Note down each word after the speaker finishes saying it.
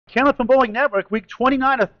Candlepin Bowling Network, week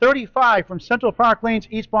 29 of 35 from Central Park Lanes,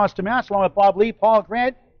 East Boston, Mass. Along with Bob Lee, Paul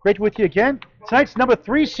Grant. Great to be with you again. Tonight's number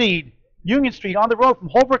 3 seed, Union Street, on the road from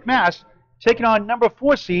Holbrook, Mass. Taking on number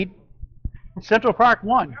 4 seed, Central Park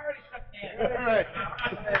 1.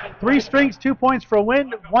 3 strings, 2 points for a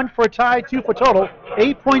win, 1 for a tie, 2 for total.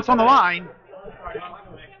 8 points on the line.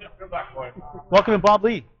 Welcome to Bob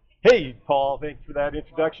Lee. Hey, Paul. Thanks for that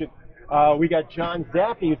introduction. We got John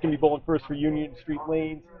Zappi, who's going to be bowling first for Union Street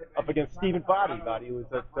Lanes, up against Stephen Botte. Botte was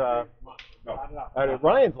at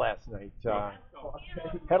Ryan's last night.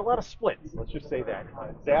 Had a lot of splits, let's just say that.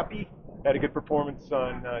 Zappi had a good performance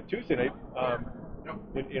on Tuesday night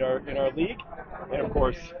in our league. And, of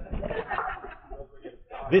course,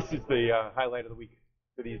 this is the highlight of the week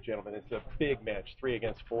for these gentlemen. It's a big match, 3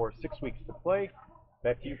 against 4, 6 weeks to play.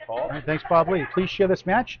 Back to you, Paul. All right, thanks, Bob Lee. Please share this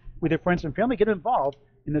match with your friends and family. Get involved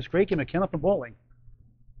in this great game of Candlepin Bowling.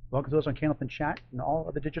 Welcome to those on Candlepin Chat and all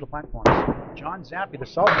other digital platforms. John Zappi, the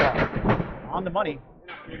southpaw, on the money.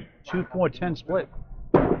 2-4-10 split.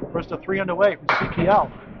 First of 3 underway from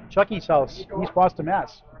CPL. Chucky's house, East Boston,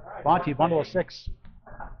 Mass. Bonte, bundle of 6.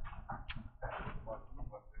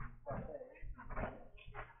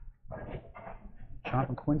 John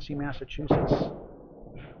from Quincy, Massachusetts.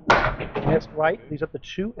 Missed right, leaves up the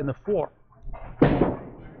 2 and the 4.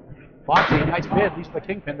 Bonte, nice bid, leaves the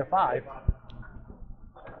kingpin, the 5.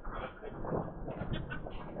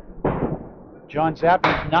 John Zappi,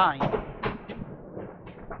 9.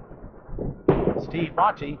 Steve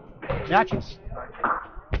Bonte matches.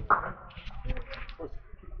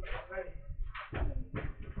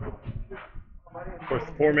 Of course,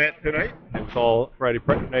 the format tonight, it's all Friday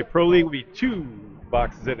Night Pro League, will be 2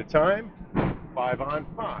 boxes at a time, 5 on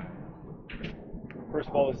 5. First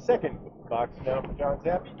of all, the second box now for John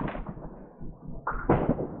Zappi.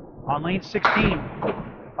 On lane 16,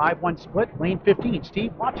 5-1 split. Lane 15,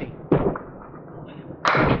 Steve Bonte.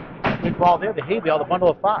 Good ball there, the hay bale, the bundle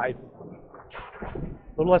of 5. A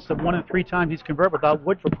little less than 1 in 3 times he's converted without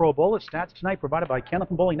wood for Pro Bowler. Stats tonight provided by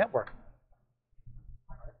Candlepin Bowling Network.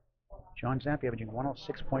 John Zappi averaging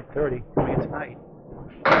 106.30 coming in tonight.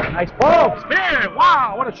 Nice ball, spin!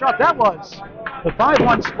 Wow, what a shot that was! The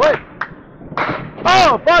 5-1 split.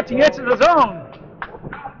 Oh, Bonte hits in the zone.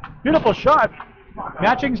 Beautiful shot.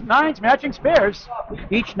 Matching 9s, matching spares.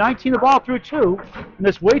 Each 19 the ball through 2. And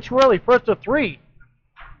this way too early, first of 3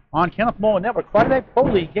 on Candlepin Bowling Network. Friday Night Pro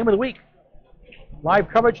League Game of the Week. Live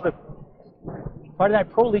coverage of the Friday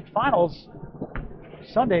Night Pro League Finals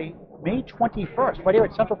Sunday, May 21st, right here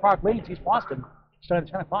at Central Park Lanes, East Boston, starting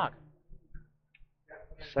at 10 o'clock.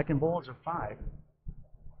 Second bowls of 5.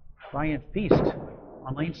 Brian Feist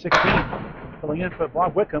on lane 16, filling in for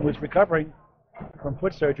Bob Wickham, who's recovering from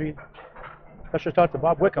foot surgery. Special shout out to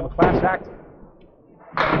Bob Wickham, a class act.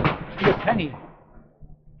 Penney.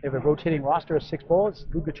 They have a rotating roster of 6 bowlers.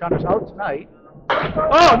 Lou Gachano's out tonight.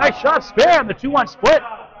 Oh, nice shot, spare on the 2-1 split.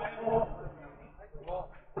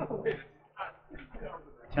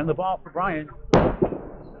 10 the ball for Brian.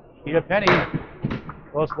 Penney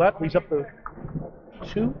goes left, leaves up the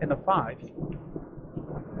 2 and the 5.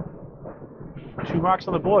 2 marks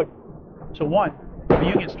on the board to 1 for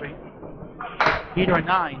Union Street. Peter at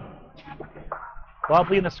 9. Bob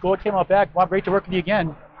Lee in the score came out back. Bob, great to work with you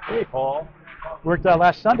again. Hey, Paul. Worked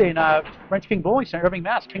last Sunday in French King Bowling Center, Irving,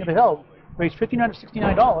 Mass, King of the Hill. Raised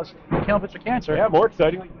 $1,569 for Candlepin for Cancer. Yeah, more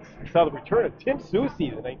excitingly, we saw the return of Tim Soucy,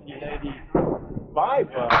 the 1995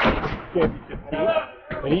 championship team.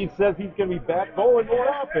 And he says he's going to be back bowling more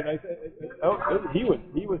often. I said, he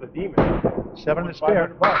was a demon. 7 to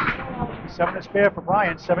spare. 7 to spare for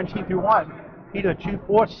Brian, 17 through 1. Peter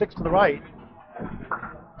 2-4, 6 to the right.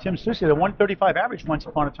 Tim Soucy, the 135 average once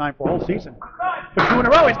upon a time for a whole season. For 2 in a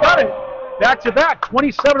row, he's got it. Back to back,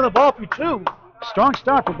 27 of the ball through 2. Strong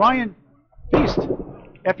start for Brian Feist.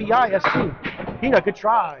 F-E-I-S-T. Peter, good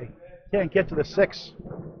try. Can't get to the 6.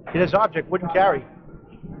 Hit his object, wouldn't carry.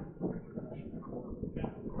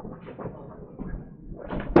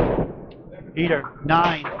 Peter,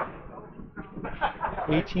 9.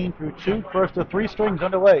 18 through 2. First of 3 strings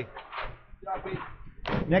underway.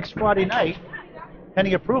 Next Friday night,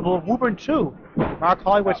 pending approval of Woburn 2. Mark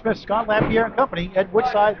Hollywood Smith, Scott Lapierre and Company, Ed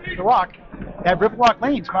Woodside, The Rock, at Riverwalk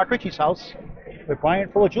Lanes, Mark Ritchie's house, with Brian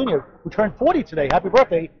Fuller Jr., who turned 40 today. Happy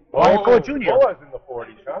birthday, Brian Fuller Jr. Fuller's in the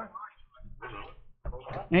 40s, huh?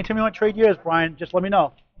 Anytime you want to trade years, Brian, just let me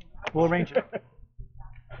know. We'll arrange it.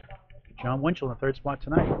 John Winchell in the 3rd spot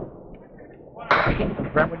tonight.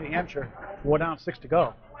 Brentwood, New Hampshire, 4 down, 6 to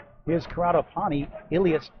go. Here's Corrado Pani,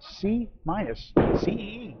 alias C-,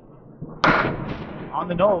 C-E-E. On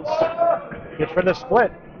the nose. Gets rid of the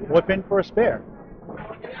split. Whip in for a spare.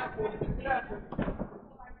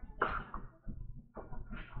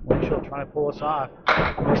 Winchell trying to pull us off.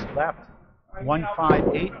 Missed left.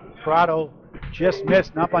 158. Corrado just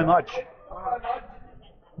missed, not by much.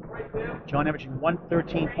 John averaging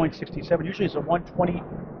 113.67. Usually it's a 120 to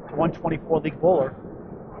 124 league bowler.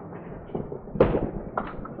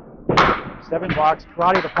 7 box.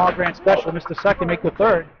 Corrado, the Paul Grant special, missed the second, make the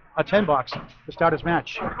third. A 10 box to start his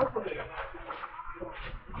match.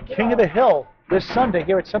 King of the Hill this Sunday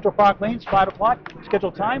here at Central Park Lanes, 5 o'clock.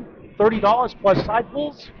 Scheduled time, $30 plus side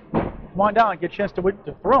pools. Come on down, get a chance to win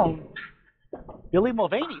the throne. Billy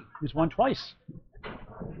Mulvaney, who's won twice.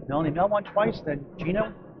 Melanie Mel won twice, then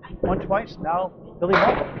Gino won twice, now Billy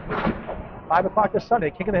Mulvaney. 5 o'clock this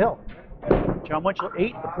Sunday, King of the Hill. John Winchell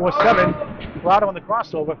 8, 4-7. Corrado on the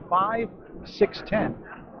crossover, 5-6-10.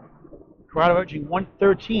 Corrado averaging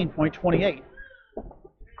 113.28.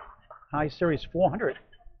 High series 400.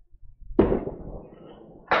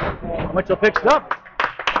 Winchell picks it up.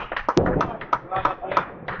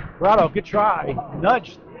 Corrado, good try.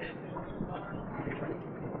 Nudge.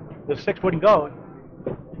 The 6 wouldn't go.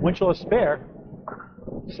 Winchell a spare.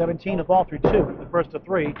 17 to ball through 2. The first to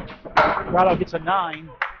 3. Corrado gets a 9.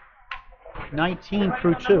 19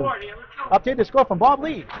 through 2. Update the score from Bob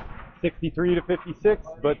Lee. 63 to 56,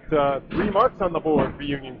 but 3 marks on the board for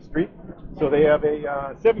Union Street. So they have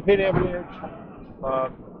a 7-pin average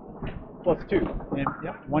plus 2. And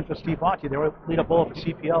yep, 1 for Steve Botte. They were lead up bowler for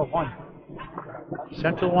CPL 1.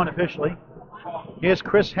 Central 1 officially. Here's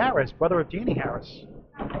Chris Harris, brother of Danny Harris.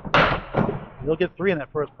 He'll get 3 in that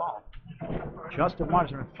first ball. Justin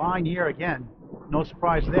Waters in a fine year again. No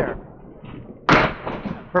surprise there.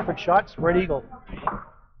 Perfect shot, spread eagle.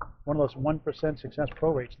 One of those 1% success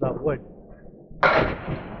pro rates without wood.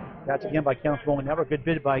 That's again by Kenneth Bowling Never. Good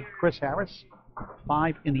bid by Chris Harris.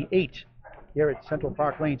 5 in the 8 here at Central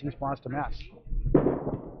Park Lanes, East Boston, Mass.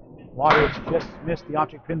 Waters just missed the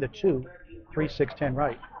object pin to 2. 3-6-10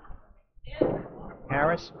 right.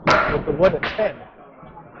 Harris with the wood at 10.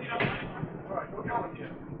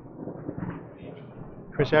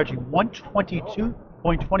 Chris averaging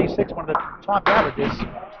 122.26, one of the top averages,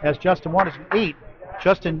 as Justin Waters an 8.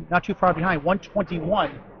 Justin not too far behind,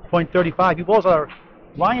 121.35. He bowls our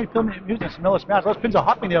Lion Film Museum in Millis, Mass. Those pins are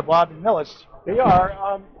hopping there, Bob, in Millis. They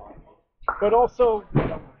are, but also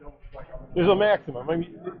there's a maximum. I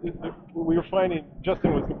mean, we were finding,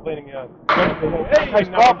 Justin was complaining, hey, nice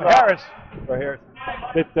ball for Harris.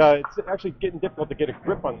 That it's actually getting difficult to get a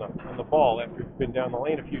grip on the ball after it's been down the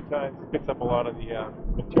lane a few times. It picks up a lot of the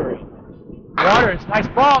material. Waters, nice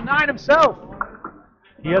ball, 9 himself.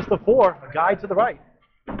 He has the 4, a guide to the right.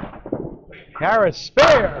 Harris,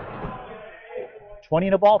 spare. 20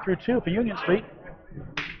 in a ball through 2 for Union Street.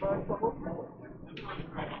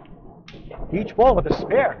 Each ball with a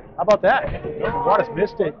spare. How about that? Waters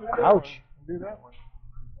missed it. Ouch.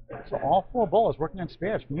 So all 4 bowlers working on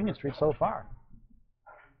spares for Union Street so far.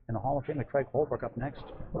 And the Hall of Famer Craig Holbrook up next.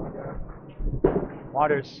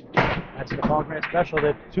 Waters, that's the Paul Grant special.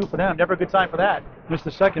 That 2 for them. Never a good time for that. Missed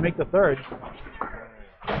the second, make the third.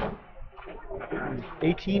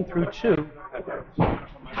 18 through 2.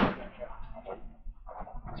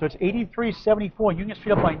 So it's 83-74. Union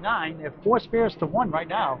Street up by 9. They have 4 spares to 1 right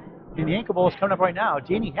now. And the anchor bowl is coming up right now.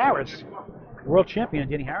 Danny Harris, world champion.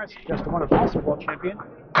 Danny Harris, Justin Waters also world champion.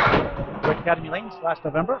 Red Academy Lanes last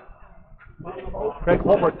November. Craig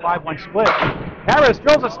Holbrook 5-1 split. Harris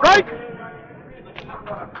drills a strike.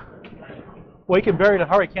 Well, he can bury it in a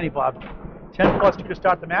hurry, can't he, Bob? 10 plus 2 to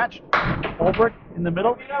start the match. Holbrook in the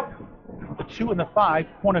middle. The 2 and the 5,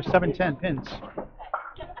 corner 7-10 pins.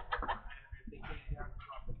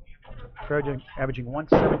 Averaging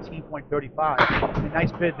 117.35. A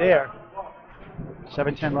nice bid there.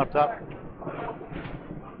 7-10 left up.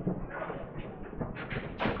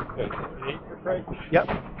 Yep.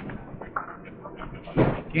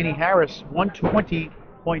 Danny Harris,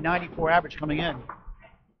 120.94 average coming in.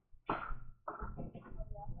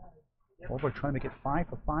 Holbrook trying to make it 5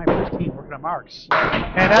 for 5 for his team, working on marks.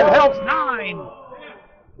 And that helps 9.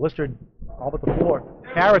 Blistered all but the 4.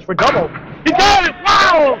 Harris for double. He got it!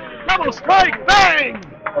 Wow! Double strike! Bang!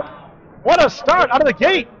 What a start out of the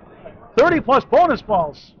gate. 30 plus bonus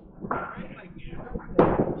balls.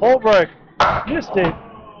 Holbrook missed it.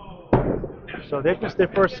 So they've missed their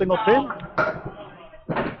first single pin.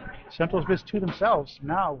 Central's missed 2 themselves.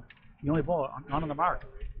 Now the only ball on the mark.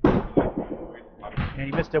 And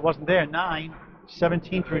he missed it, wasn't there. 9,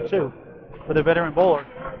 17 through 2 for the veteran bowler.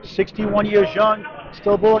 61 years young,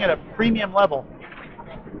 still bowling at a premium level.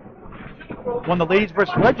 Won the ladies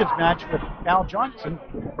versus legends match with Al Johnson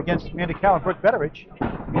against Amanda Cow and Brooke Betteridge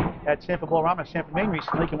at Sanford Bowlorama, Sanford, Maine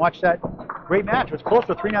recently. You can watch that great match. It was close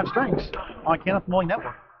to 3.5 strings on Kenneth Bowling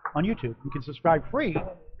Network on YouTube. You can subscribe free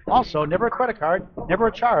Also, never a credit card, never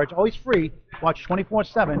a charge, always free. Watch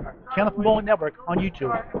 24/7, Candlepin Bowling Network on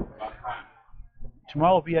YouTube.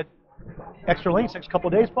 Tomorrow will be at Extra Links next couple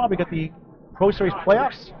of days, Bob. We got the Pro Series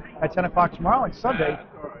playoffs at 10 o'clock tomorrow, and Sunday,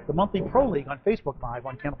 the monthly Pro League on Facebook Live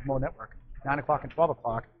on Candlepin Bowling Network, 9 o'clock and 12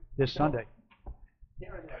 o'clock this Sunday.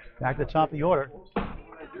 Back to the top of the order.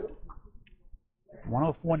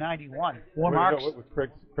 104.91. Four marks. What was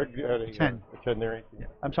Craig had a 10. A 10 there. Yeah,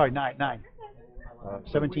 I'm sorry, 9.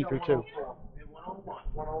 17 through 2.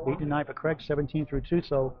 8 and 9 for Craig, 17 through 2.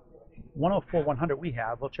 So 104-100 we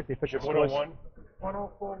have. We'll check the official scores.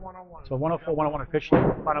 104-101. So 104-101 officially.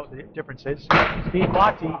 We'll find out what the difference is. Steve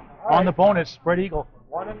Botte on the bonus. Spread eagle.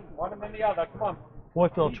 One and then the other. Come on.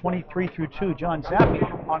 Fourthfield 23 through 2. John Zappi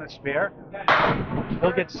on a spare.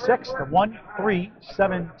 He'll get 6. The 1, 3,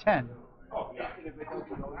 7, 10.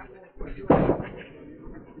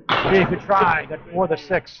 Big good try. Got 4 the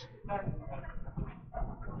 6.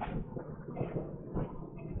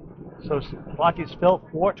 So Botte's Phil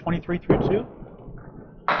 4, 23 through 2.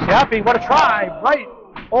 Zappi, what a try. Right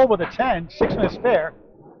over the 10. 6 in a spare.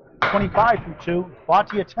 25 through 2.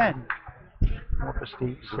 Botte a 10. More for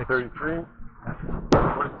Steve. 6. 33.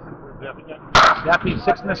 Zappi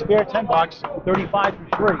 6 in the spare, 10 bucks, 35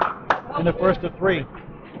 through 3 in the first of 3.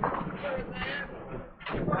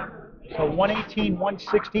 So 118,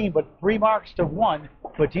 116, but 3 marks to 1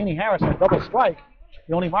 for Deanie Harris on a double strike.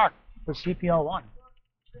 The only mark for CPL 1.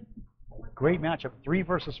 Great matchup, 3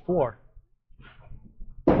 versus 4.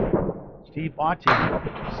 Steve Botte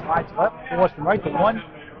slides left, forced from right to 1,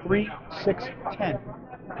 3, 6, 10.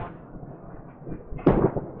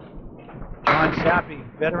 John Zappi,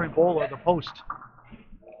 veteran bowler, the post.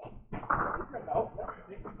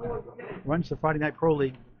 Runs the Friday Night Pro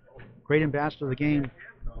League. Great ambassador of the game.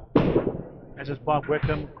 As is Bob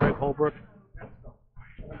Wickham, Craig Holbrook,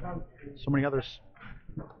 so many others.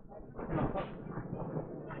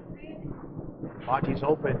 Botte's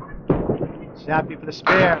open. Zappi for the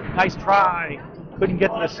spare. Nice try. Couldn't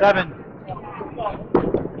get to the 7.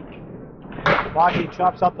 Botte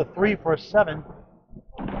chops out the 3 for a 7.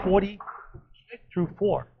 40 through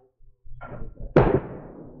 4.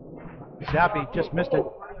 Zappi just missed it.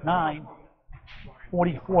 9.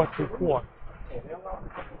 44 through 4.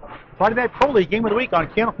 Friday Night Pro League Game of the Week on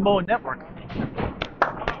Candlepin Bowling Network.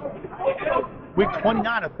 Week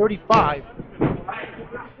 29 of 35.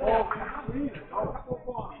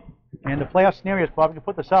 And the playoff scenarios, Bob, you can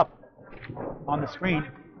put this up on the screen.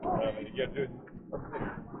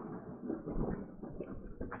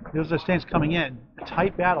 Those are the standings coming in. A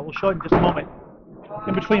tight battle. We'll show it in just a moment.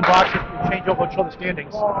 In between boxes, we'll change over and show the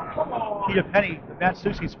standings. Peter Penney, the Matt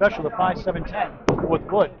Susi special, the 5-7-10, fourth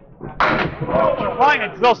wood.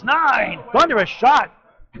 Ryan drills 9. Thunderous shot.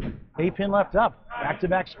 8 pin left up.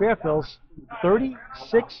 Back-to-back spare fills.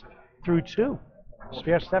 36 through 2.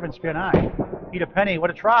 Spare 7, spare 9. Peter Penney, what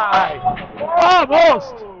a try.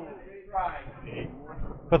 Almost.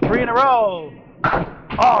 For 3 in a row.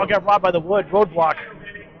 Oh, got robbed by the wood. Roadblock.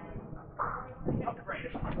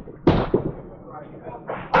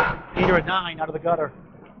 Peter at 9 out of the gutter.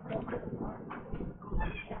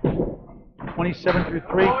 27 through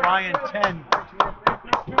 3. Brian 10.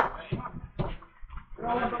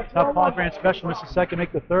 Tough Paul Grant special missed the second,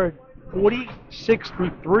 make the third. 46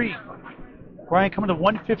 through 3. Brian coming to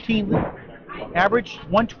 115 lead. Average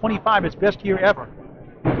 125, his best year ever.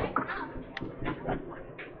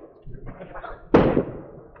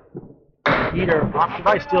 Peter off the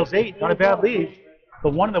right, steals 8. Not a bad lead. The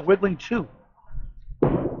 1 and the whittling 2.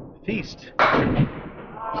 Feist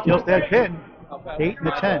steals that pin. 8 and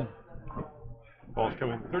the 10. Ball's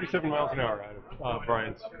coming 37 miles an hour out of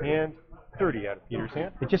Brian's hand, 30 out of Peter's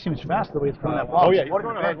hand. It just seems fast the way it's throwing that ball. Oh yeah, he's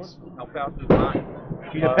throwing a hard one. How fast is mine?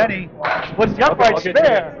 Peter Penney splits the upright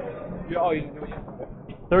spare.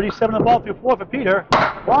 37 the ball through 4 for Peter.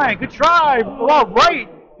 Brian, good try. Well, right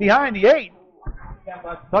behind the 8.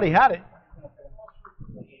 Thought he had it.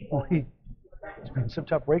 Well, he's been some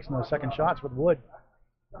tough breaks in those second shots with Wood.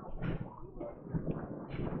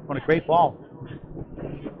 What a great ball.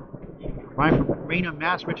 Brian from Raynham,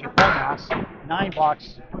 Mass, Richie Cole, Mass. 9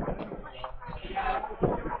 box.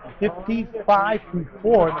 55 through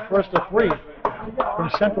 4 in the first of 3 from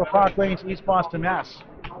Central Park Lanes, East Boston, Mass.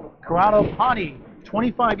 Corrado Pani,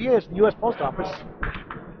 25 years in the U.S. Post Office.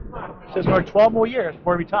 Says for 12 more years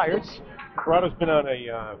before he retires. Corrado's been on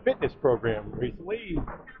a fitness program recently. He's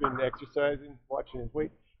been exercising, watching his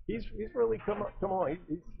weight. He's really come on.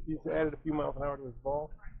 He's added a few miles an hour to his ball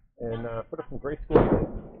and put up some great scores.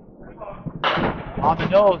 On the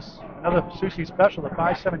nose, another Susi special, the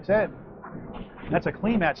 5-7-10. That's a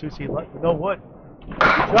clean mat, Susi, no wood.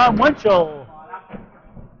 John Winchell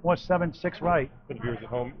 4-7, 6 right. For the viewers at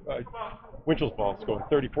home, Winchell's ball is going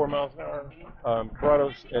 34 miles an hour.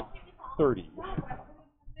 Corrado's at 30.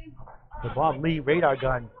 The Bob Lee radar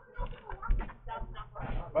gun.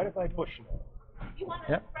 Right if I push now.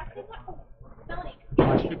 Yep.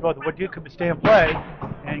 Street Brother Woodgate could stay and play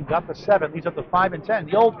and got the 7, leads up to 5 and 10.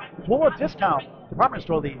 The old Woolworth discount department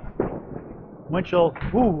store lead. Winchell,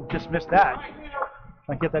 ooh, just missed that.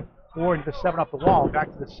 Trying to get that 4 into the 7 off the wall, back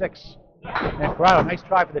to the 6. And Corrado, nice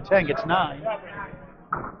try for the 10, gets 9.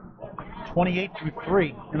 28 through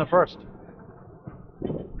 3 in the first.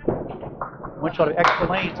 Winchell to extra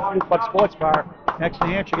lanes, Blue Club Sports Bar. Next to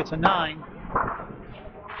the answer gets a 9.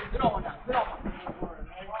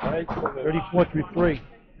 Right, so 34 through 3.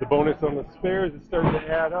 the bonus on the spares is starting to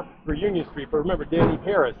add up for Union Street. But remember, Danny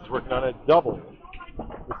Harris is working on a double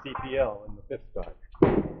for CPL in the 5th spot.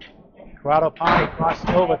 Corrado Pani crosses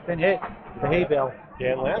over, thin hit, the hay bale.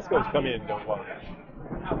 Dan Lasco's come in, don't watch.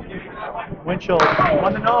 Winchell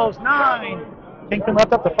on the nose, 9. Kingpin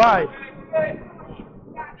left up to 5.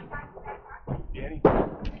 Danny?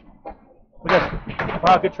 We got,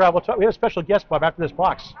 wow, good try. We have a special guest, Bob, after this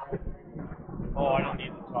box. Oh, I don't need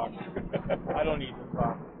to talk. I don't need to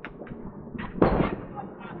talk.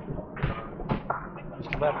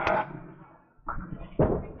 Just left.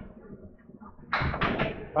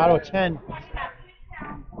 Corrado 10.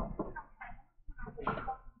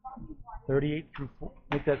 38 through 4.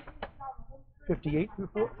 Make that 58 through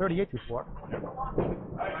 4. 38 through 4.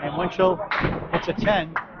 And Winchell hits a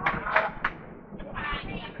 10.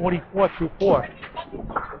 44 through 4.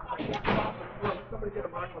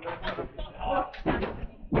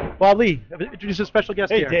 Bob Lee, introduce a special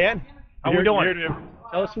guest here. Hey, Dan. How we doing?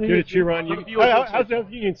 Tell us here to cheer on you. How's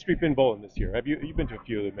Union Street been bowling this year? You've been to a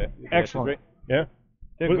few of them? Excellent. Right? Yeah?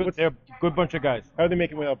 They're a good bunch of guys. How are they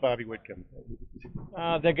making without Bobby Whitcomb?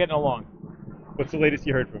 They're getting along. What's the latest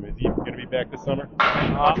you heard from him? Is he going to be back this summer?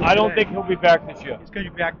 I don't think he'll be back this year. He's going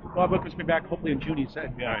to be back. Bob Wilkins will be back hopefully in June, he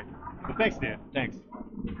said. Yeah. All right. Well, thanks, Dan. Thanks.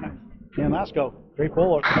 Dan Lasco, great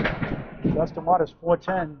bowler. Dustin Waters,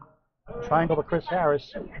 410. Triangle to Chris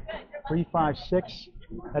Harris, 3-5-6.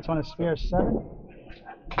 That's on a spare 7.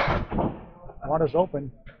 Waters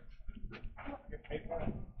open.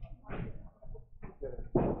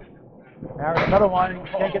 Harris, another one.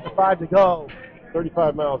 Can't get the 5 to go.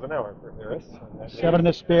 35 miles an hour for Harris. 7 in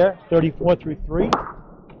the spare, 34 through 3,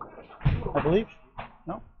 I believe.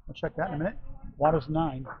 No, we'll check that in a minute. Waters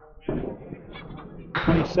 9.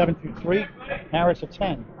 27 through 3. Harris a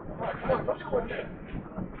 10.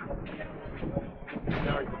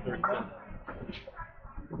 Now he's at 37.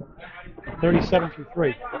 37 through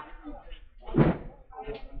 3.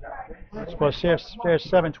 Well, spare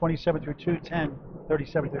 7, 27 through 2, 10,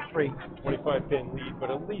 37 through 3. 25 pin lead,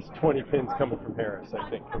 but at least 20 pins coming from Harris, I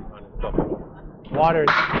think, on his double. Waters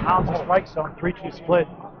pounds the strike zone, 3-2 split.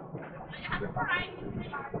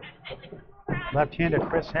 Left-hander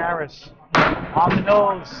Chris Harris on the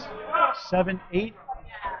nose, 7-8. He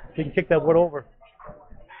can kick that wood over.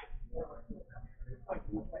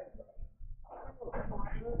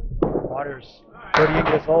 Waters, 38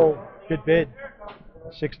 years old, good bid.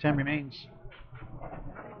 6-10 remains.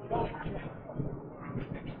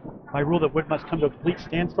 I rule that wood must come to a complete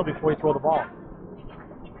standstill before you throw the ball.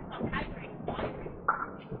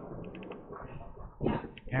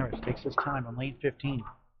 Harris takes his time on lane 15.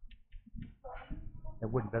 That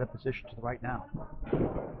wood in better position to the right now.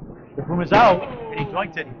 The broom is out, and he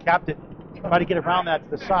joinked it, he capped it. Tried to get around that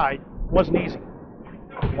to the side. Wasn't easy.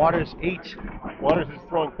 Waters 8. Waters is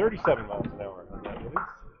throwing 37 miles an hour on that release.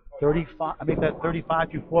 35. I make that 35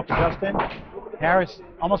 through 4 for Justin. Harris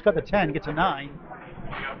almost got the 10, gets a 9.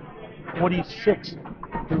 46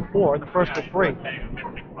 through 4 in the first of 3.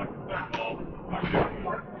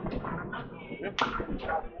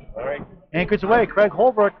 All right. Anchors away. Craig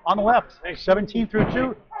Holbrook on the left. 17 through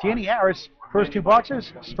 2. Danny Harris. First 2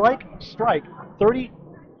 boxes. Strike, strike. 30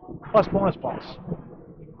 plus bonus balls.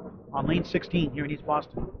 On lane 16 here in East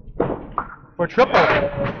Boston. For a triple.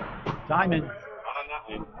 Diamond.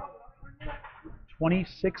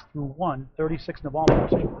 26 through 1. 36 in the ball.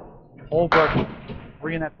 Holbrook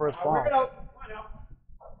 3 in that first ball.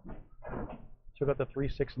 Took out the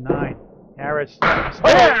 3-6-9. Harris. Oh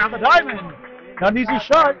yeah, on the diamond. Not an easy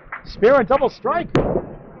shot. Spare and double strike.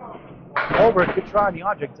 Holbrook, good try on the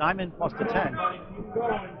object. Diamond plus the 10.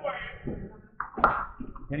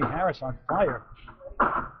 Danny Harris on fire.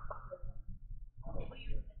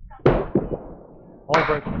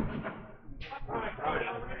 Holbrook.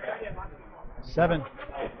 7.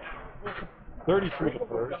 30 through the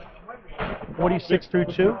first. 46 through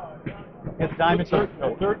 2. Hit the diamond. 30,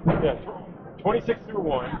 26 through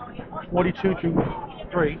 1. 42 through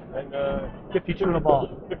 3. And 52 in the ball.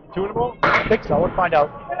 52 in the ball? I think so. We'll find out.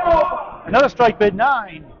 Another strike bid,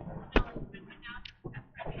 9.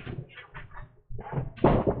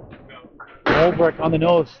 Holbrook on the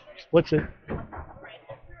nose, splits it.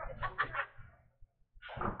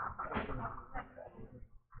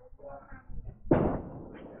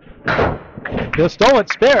 They stole it,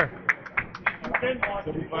 spare. 75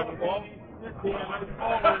 in the ball?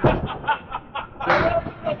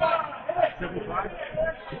 75?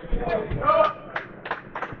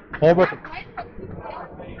 Holbrook.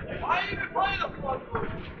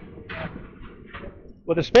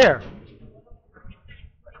 With a spare.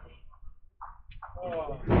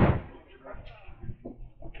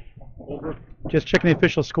 Just checking the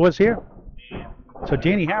official scores here. So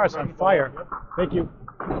Danny Harris on fire. Thank you.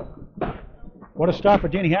 What a start for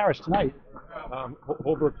Danny Harris tonight.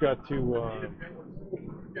 Holbrook got to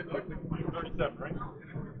 37, right?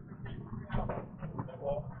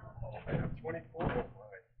 24.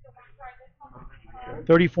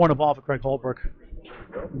 34 in the ball for Craig Holbrook.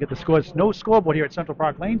 We get the scores. No scoreboard here at Central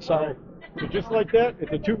Park Lane, so just like that,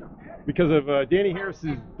 it's a 2 because of Danny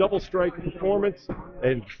Harris's double strike performance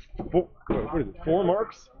and what is it? 4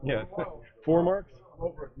 marks? Yeah, 4 marks.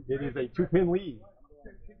 It is a 2-pin lead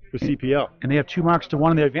for CPL. And they have 2 marks to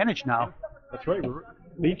 1 in their advantage now. That's right.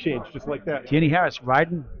 Lead change just like that. Danny Harris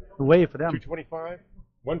riding the wave for them. 225,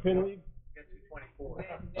 1-pin lead.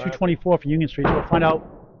 224 for Union Street. We'll find out.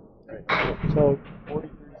 So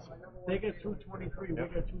 43. They get 223. We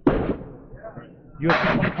get 224. You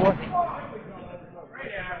have 224.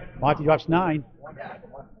 Monty drops 9.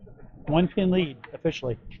 1-pin lead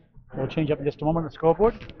officially. We'll change up in just a moment on the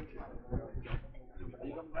scoreboard.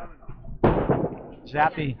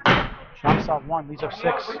 Zappi drops out 1, leads up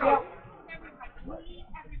 6.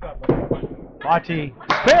 Botte,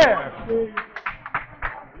 spare!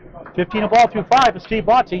 15 a ball through 5 for Steve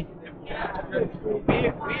Botte. We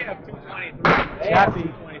have 223.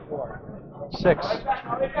 Zappi, 6.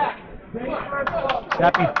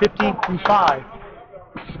 Zappi, 15 through 5.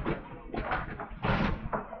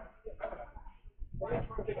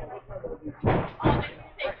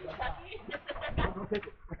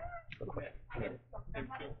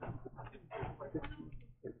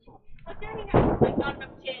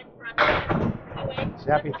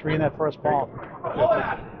 Zappi 3 in that first ball.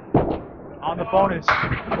 On the bonus,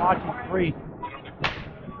 Botte 3.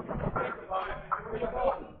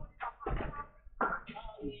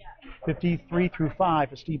 $53 through 5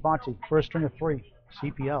 for Steve Botte. First string of 3,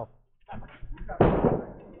 CPL.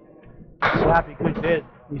 Zappi, good bid.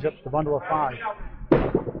 He's up to the bundle of 5.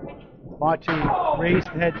 Botte raised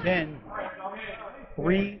the head pin.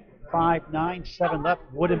 3, 5, 9, 7 left.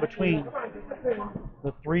 Wood in between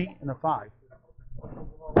the 3 and the 5.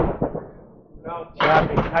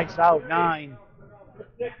 Zappi kites out 9.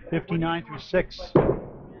 59 through 6.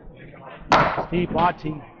 Steve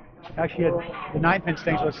Botte actually had the 9-pin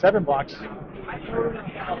stings with 7 bucks.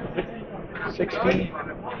 16.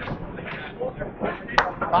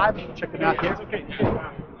 5. Check the math here. Okay.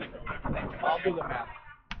 I'll do the math.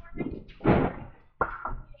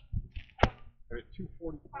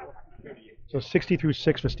 244. So 60 through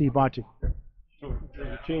 6 for Steve Botte. So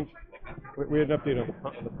there's a change. We had an update on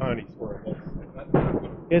the Pani score.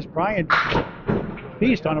 Here's Brian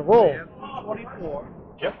Feist on a roll. 24.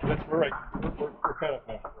 Yep, that's right. We're kind of.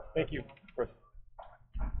 Thank you, Chris.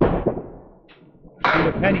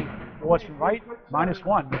 Peter Penney, forwards from right,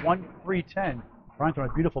 -1, 1-3-10. Brian throwing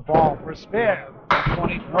a beautiful ball for a spare.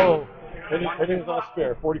 20. No. Everything's all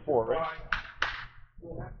spare. 44, right?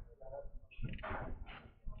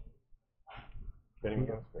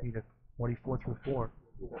 Peter, 44 through 4.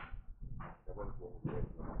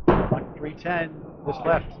 1-3-10. This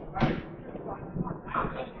left.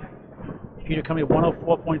 Peter coming at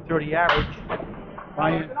 104.30 average.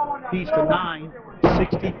 Brian Feist a 9,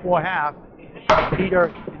 64 half. Peter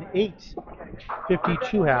an 8,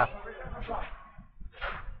 52 half.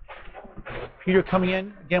 Peter coming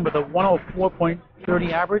in again with a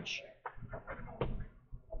 104.30 average.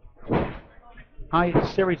 High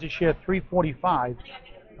series this year 345.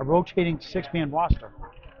 A rotating 6-man roster.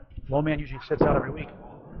 Low man usually sits out every week.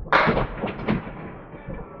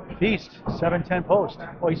 Feist, 7-10 post.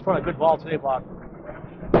 Oh, he's throwing a good ball today, Bob.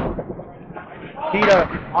 Peter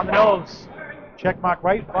on the nose. Check mark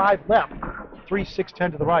right, 5 left.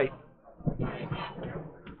 3-6-10 to the right.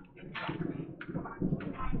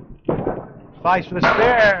 Feist for the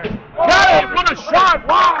spare. Got it! What a shot!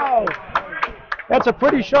 Wow! That's a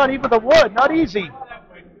pretty shot, even with the wood. Not easy.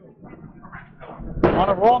 On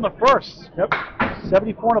a roll in the first. Yep.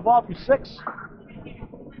 74 in the ball through 6.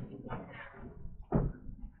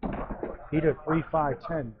 Peter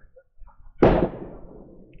 3-5-10.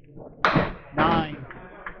 9.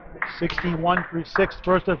 61 through 6.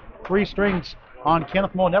 First of 3 strings on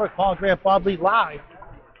Candlepin Bowling Network. Paul Grant, Bob Lee live.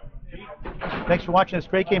 Thanks for watching this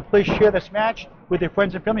great game. Please share this match with your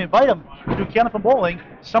friends and family. Invite them to Candlepin Bowling.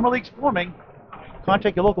 Summer League's forming.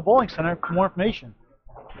 Contact your local bowling center for more information.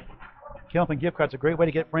 Candlepin gift cards are a great way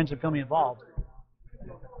to get friends and family involved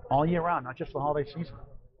all year round, not just the holiday season.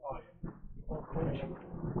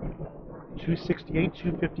 268,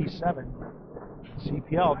 257.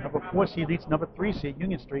 CPL, number 4 seed leads number 3 seed,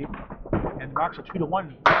 Union Street. And the marks are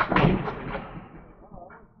 2-1 Union Street.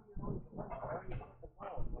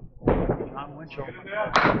 John Winchell,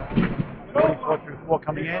 44 through 4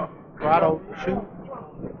 coming in. Corrado 2,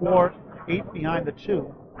 4, 8 behind the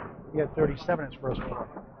 2. He had 37 in his first 4.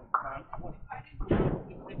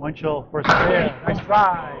 Winchell first there. Nice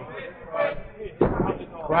try.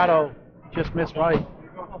 Corrado just missed right.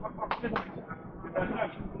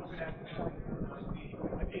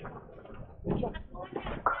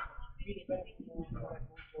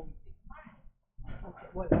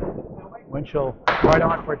 Winchell right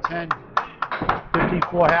on for 10.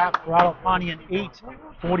 54 half. Corrado, Pani an 8.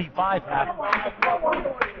 45 half.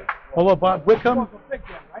 Hello, Bob Wickham,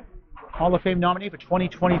 Hall of Fame nominee for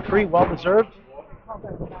 2023. Well deserved.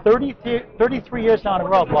 33 years now in a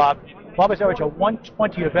row, Bob. Bob has averaged a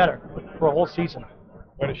 120 or better for a whole season.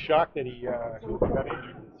 What a shock that he got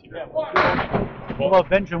injured this year. Hello,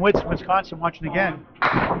 Benjamin Witz, Wisconsin, watching again.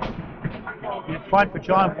 In front for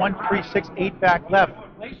John, 1-3-6, 8 back left.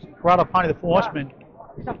 Corrado, Pani, the 4 horsemen.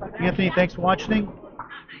 Anthony, thanks for watching.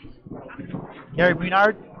 Gary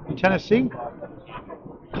Renard in Tennessee.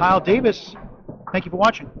 Kyle Davis, thank you for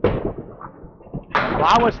watching.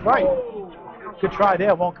 Flowers right. Good try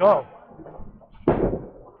there, won't go.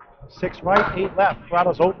 6 right, 8 left.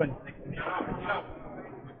 Corrado's open.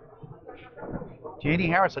 J.D.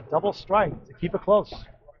 Harris, a double strike to keep it close.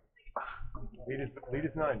 Lead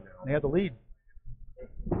is 9 now. They have the lead.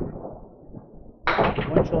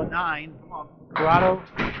 Winchell a 9. Corrado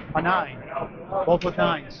a 9. Both with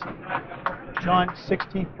 9s. John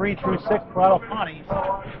 63 through 6. Corrado, Pani.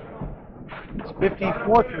 It's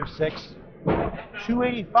 54 through 6.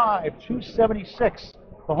 285, 276.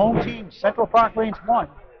 The home team, Central Park Lanes 1.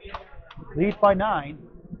 Lead by 9.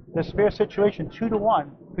 The spare situation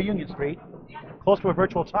 2-1 for Union Street. Close to a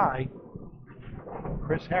virtual tie.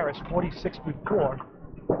 Chris Harris, 46 through 4.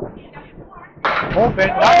 Open.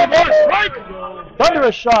 Strike!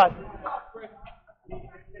 Thunderous shot.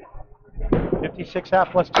 56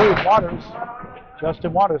 half plus 2. Waters.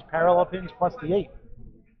 Justin Waters, parallel pins plus the 8.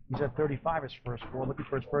 He's at 35 his first 4, looking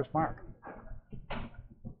for his first mark.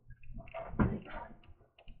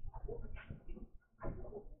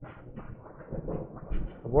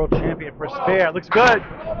 The world champion for spare. Looks good.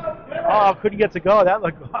 Oh, couldn't get to go. That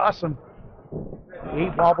looked awesome.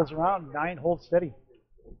 8 wobbles around, 9 holds steady.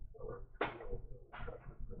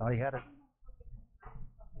 Oh, he had it.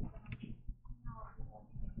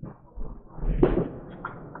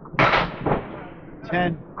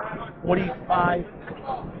 $10, 45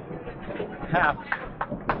 half.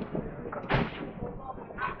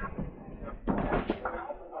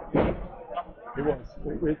 It was.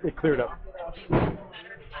 It cleared up.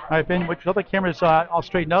 All right, Ben, which other cameras all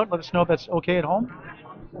straightened out? Let us know if that's okay at home.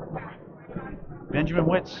 Benjamin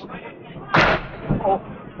Witz. Oh,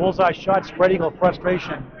 bullseye shot, spread eagle,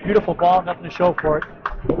 frustration. Beautiful ball, nothing to show for it.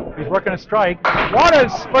 He's working a strike.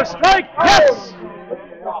 Waters for strike, yes!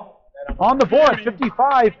 On the board,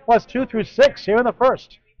 55 plus 2 through 6 here in the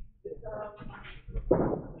first.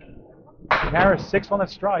 Harris 6 on the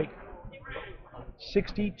strike.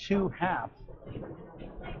 62 half.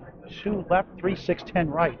 2 left, 3, 6, 10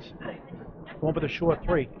 right. Going for the short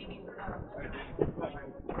 3.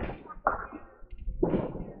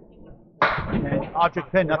 And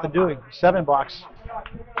object pin, nothing doing. 7 box.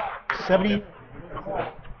 70,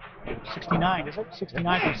 69, is it?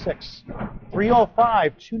 69 through 6.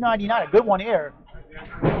 305, 299, a good one here.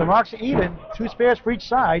 The marks are even, 2 spares for each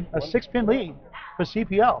side, a 6-pin lead for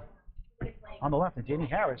CPL. On the left, and Danny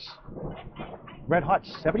Harris. Red hot,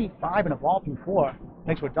 75 and a ball through 4.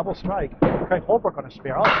 Thanks to a double strike. Craig Holbrook on a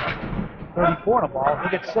spare also. 34 and a ball, he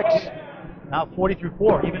gets 6. Now 40 through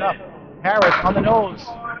 4, even up. Harris on the nose.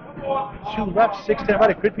 2 left, 6 10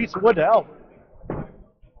 right, a good piece of wood to help.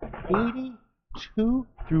 82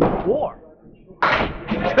 through 4.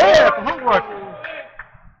 Spare for Holbrook.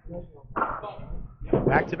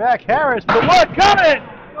 Back to back, Harris, the wood coming!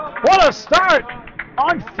 What a start!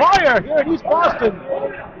 On fire here in East Boston.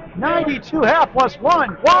 92 half plus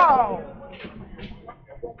 1. Wow!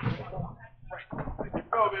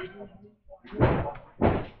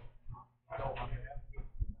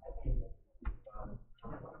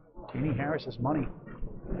 Kenny Harris is money.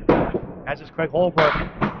 As is Craig Holbrook.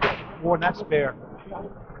 4 in that spare.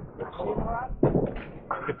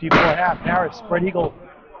 54 half. Harris, spread eagle.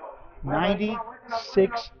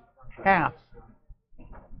 96 half.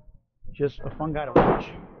 Just a fun guy to watch.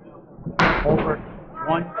 Holbrook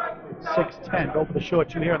 1-6-10. Go for the short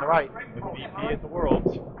 2 here on the right. MVP at the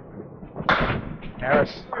Worlds.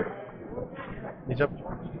 Harris. He's up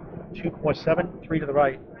 2.7, 3 to the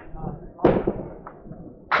right.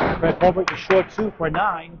 Craig Holbrook the short 2 for a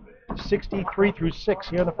 9. 63 through 6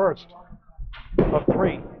 here in the first of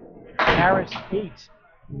 3. Harris 8.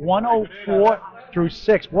 104 through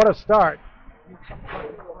 6. What a start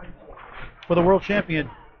for the world champion.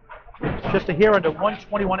 Just a hair under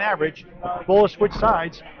 121 average. Bowler switch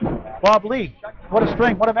sides. Bob Lee, what a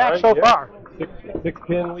string, what a match so far.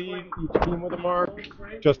 6-pin lead, each team with a mark.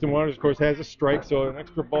 Justin Waters, of course, has a strike, so an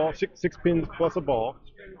extra ball, six pins plus a ball.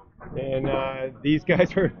 And these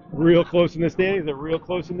guys are real close in the standings. They're real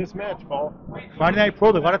close in this match, Paul. Friday Night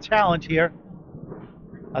Pro, there's a lot of talent here.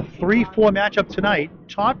 A 3-4 matchup tonight.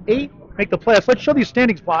 Top 8 make the playoffs. Let's show these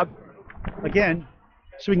standings, Bob, again,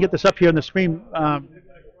 so we can get this up here on the screen. We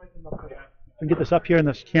can get this up here in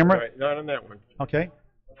this camera. All right, not on that one. Okay.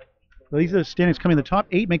 So these are the standings coming. The top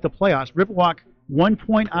 8 make the playoffs. Riverwalk 1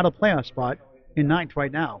 point out of playoff spot in 9th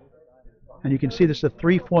right now. And you can see this is a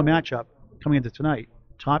 3-4 matchup coming into tonight.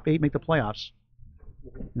 Top 8 make the playoffs.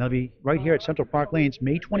 And they'll be right here at Central Park Lanes,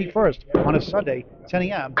 May 21st on a Sunday, 10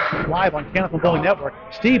 a.m., live on Canopy Bowling Network.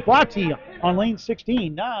 Steve Botte on lane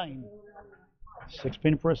 16, 9.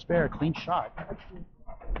 6-pin for a spare, clean shot.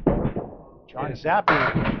 John Zappi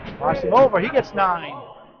crossing over, he gets 9.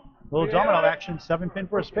 Little domino action, 7-pin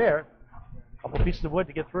for a spare. Couple pieces of wood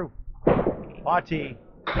to get through. Botte,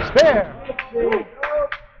 spare.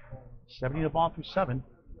 70 the ball through 7.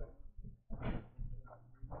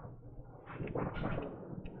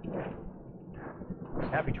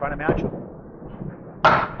 Happy trying to match him.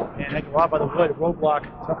 And they go out by the wood. Roadblock.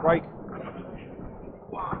 Tough right.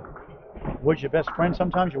 Wood's your best friend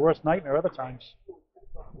sometimes, your worst nightmare other times.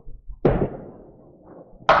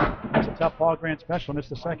 That's a tough ball grand special. Missed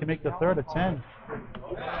the second, make the third, a 10.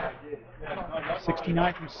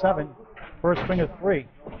 69 through 7. First string of 3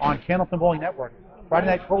 on Candlepin Bowling Network. Friday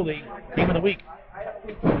Night Pro League, game of the week.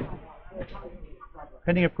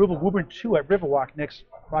 Pending approval, Woburn 2 at Riverwalk next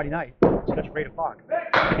Friday night. Scheduled for 8 o'clock.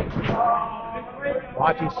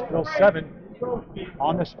 Botte's still 7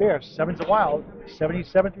 on the spare. 7's a wild.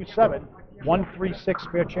 77 through 7. 1-3-6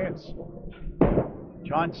 spare chance.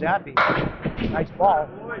 John Zappi. Nice ball.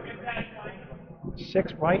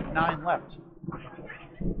 6 right, 9 left.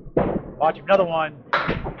 Botte another one.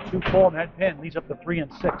 2 full and head pin. Leads up to 3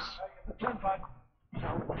 and 6.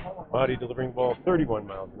 Botte delivering ball 31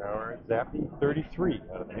 miles an hour. Zappi 33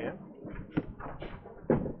 out of the hand.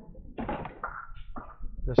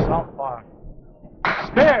 The southpaw.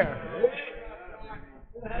 Spare.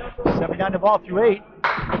 79 the ball through 8.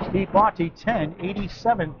 Steve Botte 10,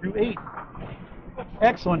 87 through 8.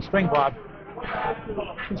 Excellent string, Bob.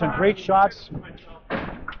 Some great shots,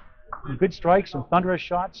 some good strikes, some thunderous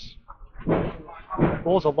shots.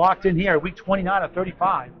 Bulls are locked in here. Week 29 of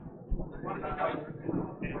 35.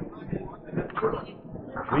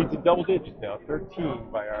 Leads in double digits now,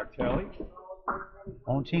 13 by our tally.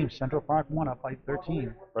 Own team, Central Park 1 up by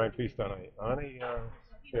 13. Brian Feist on a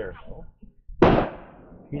chair.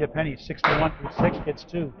 Peter Penney, 61 through 6, gets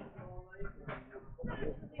 2.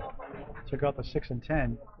 Took out the 6 and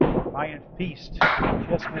 10. Ryan Feist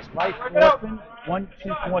just missed right. 4-pin, 1,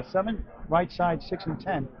 2, 4, 7. Right side 6 and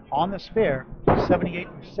 10. On the spare, 78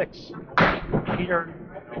 through 6. Peter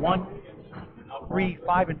 1, 3,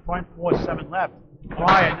 5 in front, 4, 7 left.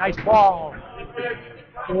 Ryan, nice ball.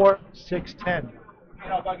 4, 6, 10.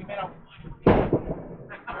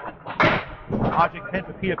 Object pin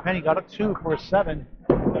for Peter Penney, got a 2 for a 7.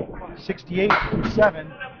 68 through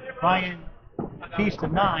 7. Ryan Feist a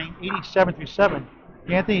 9, 87 through 7.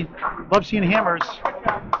 Anthony, love seeing hammers.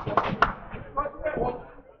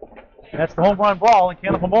 That's the home run ball in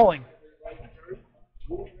Candlepin Bowling.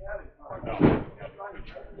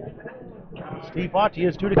 Steve Botte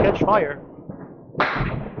is due to catch fire,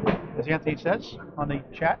 as Anthony says on the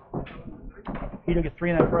chat. Peter gets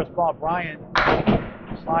 3 in that first ball. Brian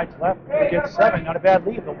slides left, gets 7. Not a bad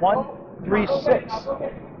lead. The 1, 3, 6.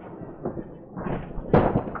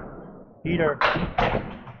 Peter,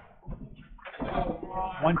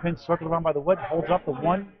 1-pin circle around by the wood, holds up the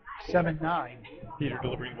 1, 7, 9. Peter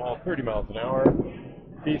delivering ball 30 miles an hour.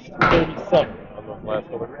 Feist 37 on those last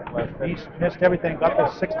deliveries. Feist missed everything, got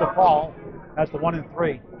the 6 to fall. That's the 1 and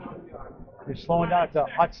 3. They're slowing down. It's a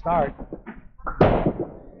hot start.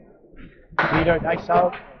 Peter, nice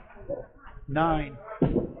out. 9,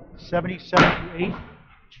 77 to 8.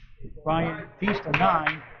 Ryan Feist a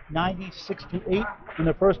 9, 96 to 8 in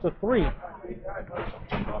the first of 3.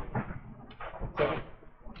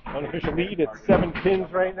 Unofficial lead at 7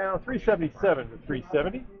 pins right now, 377 to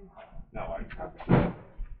 370.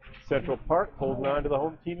 Central Park holding on to the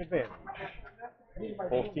home team advantage.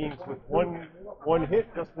 Both teams with one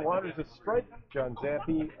hit. Justin Waters a strike. John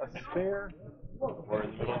Zappi a spare. We're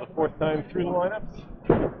in the middle of the 4th time through the lineups.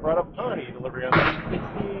 Corrado Pani delivering on the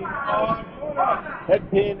 16.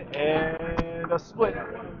 Head pin and a split.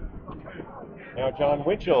 Now John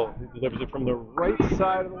Winchell delivers it from the right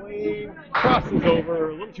side of the lane. Crosses over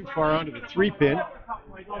a little too far onto the 3 pin.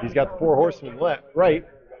 He's got the 4 horsemen left, right.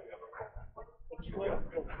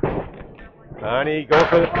 Pani going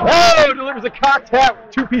for the, delivers a cocked hat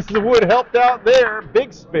with 2 pieces of wood helped out there.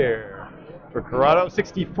 Big spare for Corrado,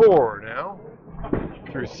 64 now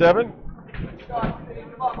through 7.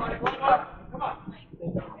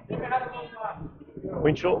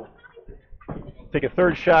 Winchell take a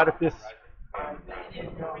 3rd shot at this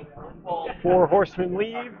 4 horsemen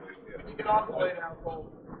lead.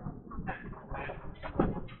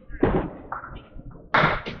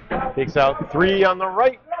 Takes out 3 on the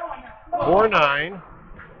right. 4-9.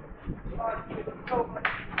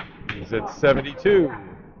 He's at 72.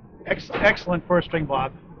 Excellent first string,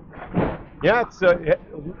 Bob. Yeah, it's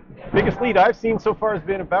biggest lead I've seen so far has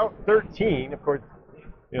been about 13. Of course,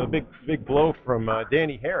 you know, big blow from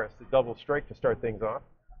Danny Harris, the double strike to start things off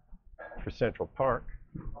for Central Park.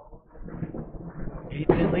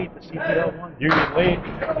 8-pin lead for CPL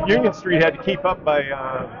 1. Union Street had to keep up by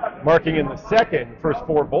marking in the first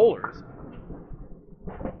 4 bowlers.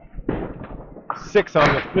 6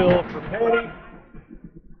 on the fill for Penney.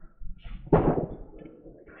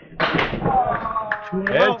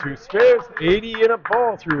 And 2 spares, 80 in a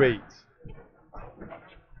ball through 8.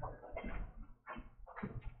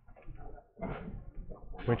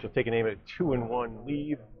 Winchell taking aim at a 2-1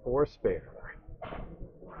 lead, 4 spare.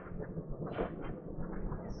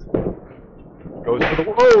 Goes for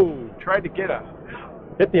the, tried to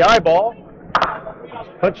hit the eyeball.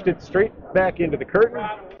 Punched it straight back into the curtain.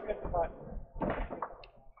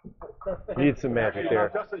 Needed some magic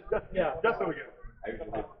there.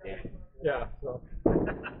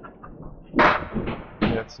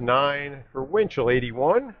 That's 9 for Winchell,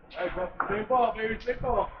 81.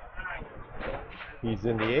 He's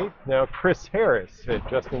in the 8th. Now Chris Harris at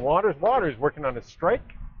Justin Waters. Waters working on his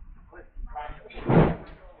strike.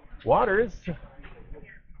 Waters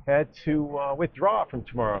had to withdraw from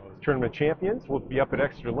tomorrow's tournament champions. We'll be up at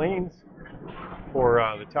extra lanes for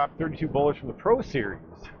the top 32 bowlers from the Pro Series.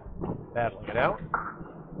 Battling it out.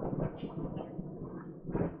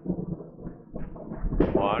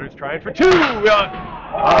 Waters trying for 2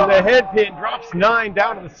 on the head pin, drops 9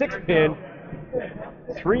 down to the 6th pin.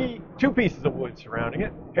 2 pieces of wood surrounding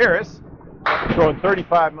it. Harris throwing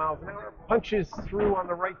 35 miles an hour, punches through on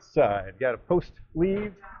the right side. Got a post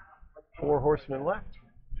leave, 4 horsemen left.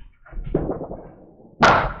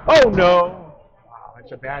 Oh no! Wow,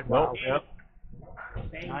 that's a bad one. Yep.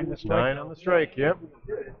 9 on the strike, yep.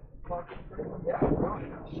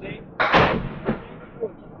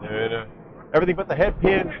 And everything but the head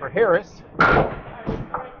pin for Harris.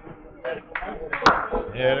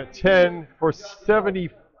 And a 10 for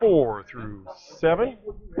 74 through 7.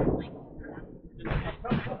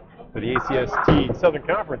 For the ACST Southern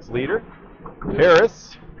Conference leader,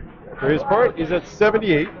 Harris, for his part, is at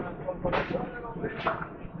 78.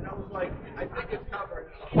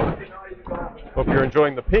 Hope you're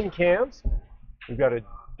enjoying the pin cams. We've got a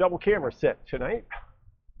double camera set tonight.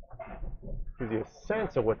 Gives you a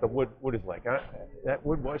sense of what the wood is like. That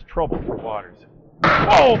wood was trouble for Waters.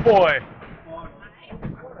 Oh boy!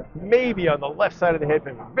 Maybe on the left side of the head,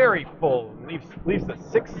 but very full. Leaves the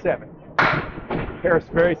 6-7. Harris,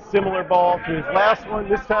 very similar ball to his last one.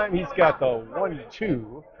 This time he's got the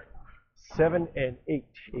 1-2, 7 and 8.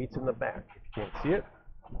 8's in the back, if you can't see it.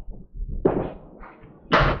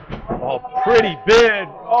 Oh, pretty big.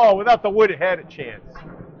 Oh, without the wood, it had a chance.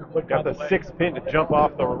 Got the 6 pin to jump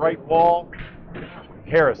off the right wall.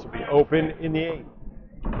 Harris will be open in the 8.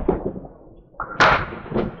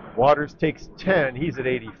 Waters takes 10. He's at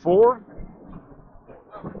 84.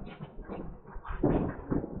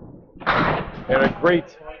 And a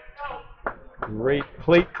great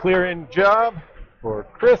plate clearing job for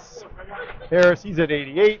Chris Harris. He's at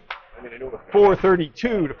 88.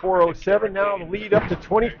 432 to 407. Now the lead up to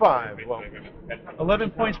 25. Well, 11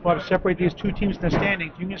 points, Bob, to separate these 2 teams in the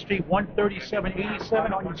standings. Union Street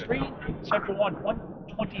 137.87 on your street. Central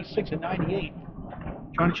 126 and 98.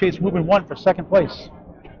 Johnny Chase moving 1 for 2nd place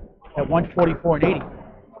at 144 and 80.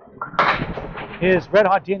 is Red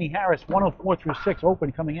Hot Danny Harris, 104 through 6,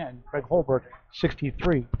 open coming in. Craig Holbrook,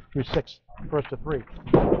 63 through 6, first to 3.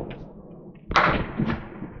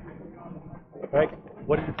 Craig,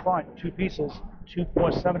 what in front? 2 pieces, 2,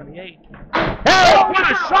 4, 7 in the 8. Hey,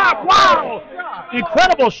 what a shot! Wow!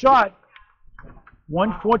 Incredible shot.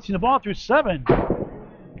 114 the ball through 7.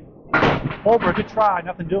 Holbrook, good try,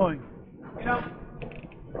 nothing doing.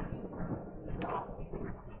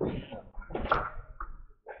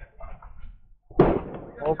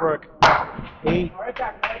 Holbrook, 8.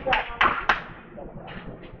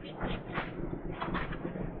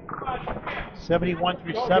 '71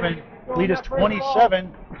 through 7. Lead is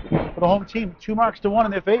 27 for the home team. 2 marks to 1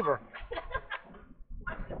 in their favor.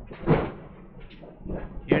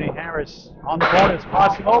 Danny Harris on the bonus,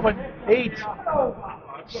 crossing open. 8,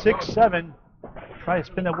 6, 7. Try to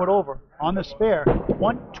spin that wood over on the spare.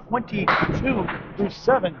 122 through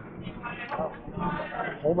 7.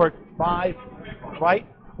 Holbrook 5 right,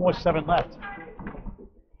 4, 7 left.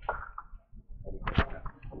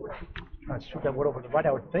 Trying to shoot that wood over to the right.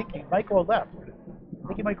 I would think he might go left. I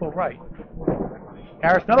think he might go right.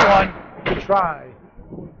 Harris, another one. Good try.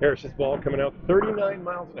 Harris's ball coming out 39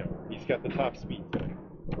 miles an hour. He's got the top speed.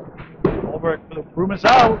 Holbrook, the broom is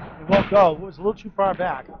out. It won't go. It was a little too far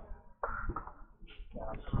back.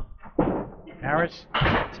 Harris,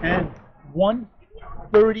 10,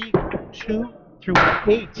 132 through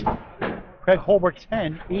 8. Craig Holbrook,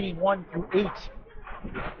 10, 81 through 8.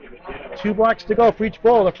 2 blocks to go for each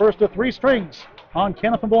bowl. The first of 3 strings on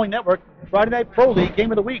Candlepin Bowling Network. Friday Night Pro League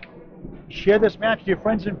Game of the Week. Share this match with your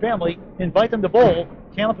friends and family. Invite them to bowl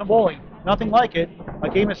Candlepin Bowling. Nothing like it. A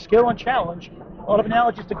game of skill and challenge. A lot of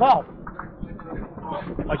analogies to golf.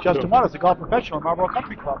 Like Justin Waters, a golf professional at Marlboro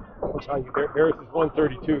Country Club. I'll tell you. Harris is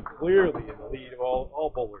 132, clearly in the lead of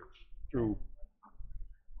all bowlers through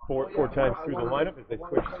four times through the lineup as they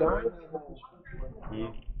switch sides.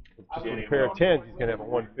 Just with a pair of 10s, he's going to have a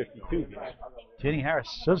 152 game. Danny Harris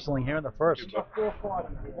sizzling here in the first.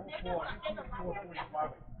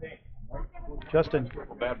 Justin,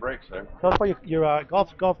 Bad breaks there. tell us about your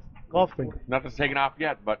golf thing. Nothing's taken off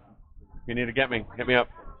yet, but if you need to get me, hit me up,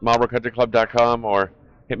 marlborocountryclub.com, or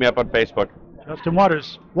hit me up on Facebook. Justin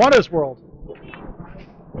Waters, Waters World.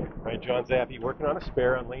 All right, John Zappi working on a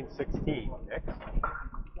spare on lane 16. Next.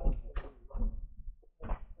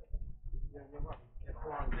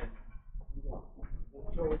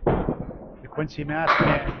 The Quincy Mask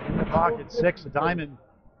man in the pocket, 6, a diamond,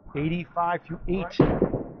 85 through 8.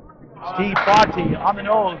 Steve Botte on the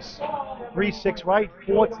nose, 3, 6 right,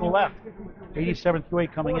 4 to the left, 87 through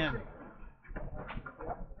 8 coming in.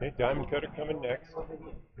 Okay, Diamond Cutter coming next.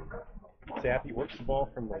 Zappi works the ball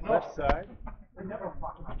from the left side.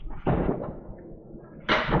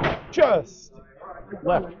 Just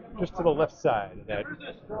to the left side of that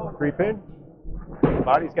creep in.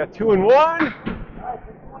 Body's got 2 and 1.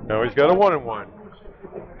 No, he's got a 1 and 1.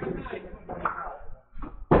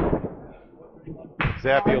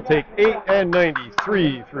 Zappi will take 8 and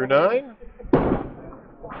 93 through 9.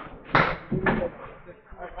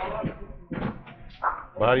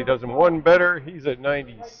 Body does him 1 better. He's at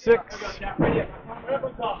 96.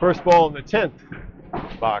 First ball in the 10th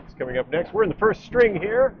box coming up next. We're in the first string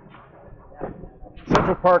here.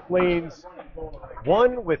 Central Park Lanes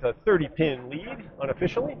 1 with a 30-pin lead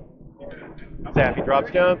unofficially. Zappi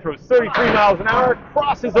drops down, throws 33 miles an hour,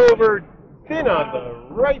 crosses over thin on the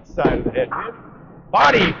right side of the head pin.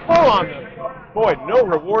 Body full on the, boy, no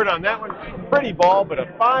reward on that one. Pretty ball, but a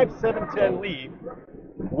 5-7-10 lead.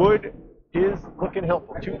 Wood is looking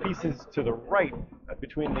helpful. 2 pieces to the right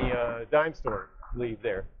between the dime store lead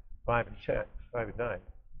there. 5 and 10, 5 and 9.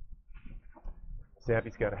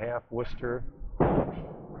 Zappi's got a half Worcester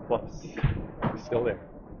plus. Still there.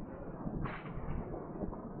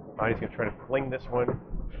 Body's going to try to fling this one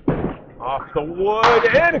off the wood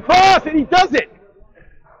and across, and he does it!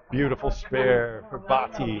 Beautiful spare for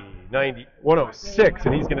Botte, 106,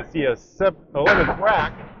 and he's going to see a 11th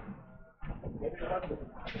rack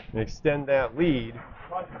and extend that lead.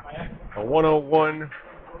 A 101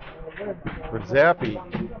 for Zappi,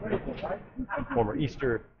 former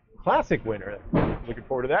Easter Classic winner. Looking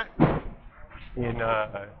forward to that.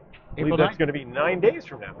 I believe that's going to be 9 days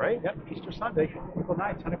from now, right? Yep, Easter Sunday, April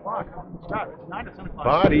 9th, 10 o'clock. Start, it's 9 to 10 o'clock.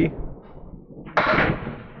 Botte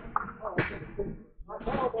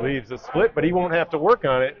leaves a split, but he won't have to work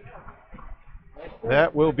on it.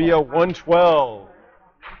 That will be a 112.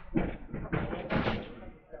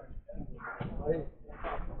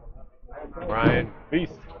 Brian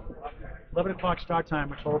Feist. 11 o'clock start time,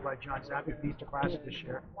 we're told by John Zappi for the Easter Classic this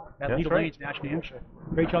year at That's Leader right. Lanes, Nashville, New Hampshire.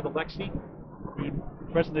 Great job to Lexi, the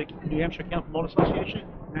president of the New Hampshire Candlepin Bowling Association,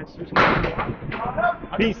 That's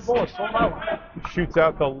Feist ball is sold out. shoots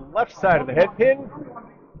out the left side of the head pin.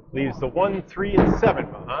 Leaves the 1, 3, and 7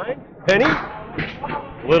 behind. Penney,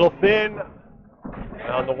 little thin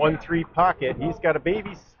on the 1, 3 pocket. He's got a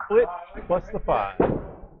baby split plus the 5.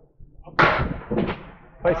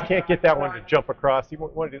 Feist can't get that one to jump across. He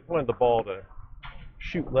wanted the ball to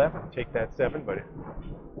shoot left and take that 7, but it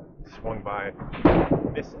swung by.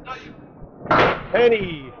 Misses.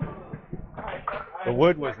 Penney. The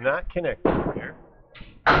wood was not connected there.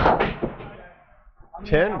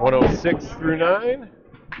 10, 106 through 9.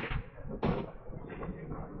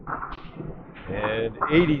 And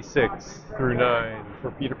 86 through 9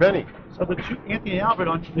 for Peter Penney. So the two, Anthony and Albert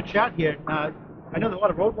on the chat here. I know there's a lot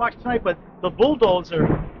of roadblocks tonight, but the Bulldozer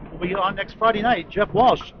will be on next Friday night. Jeff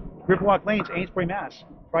Walsh, Riverwalk Lanes, Amesbury, Mass.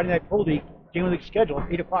 Friday night Pro League, game of the league schedule,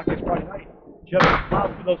 8 o'clock next Friday night. Jeff is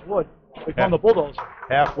proud for those wood. We call him the Bulldozer.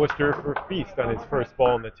 Half Worcester for Feist on his first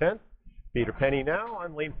ball in the 10th. Peter Penney now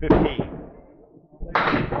on lane 15.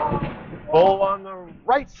 Ball on the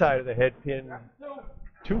right side of the head pin.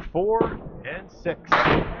 2, 4, and 6.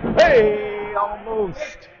 Hey,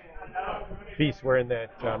 almost. Feist wearing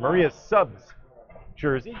that Maria Subs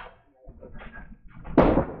jersey.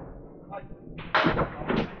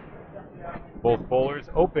 Both bowlers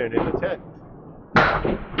open in the 10th.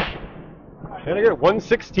 And I get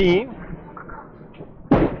 116.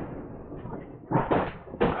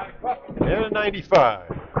 And a 95.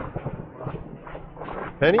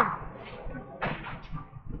 Penney.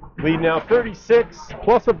 Lead now 36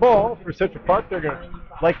 plus a ball for Central Park. They're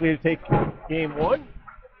likely to take game 1.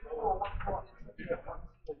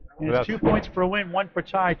 And it's 2 points for a win, 1 for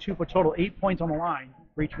tie, 2 for total, 8 points on the line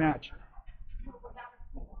for each match.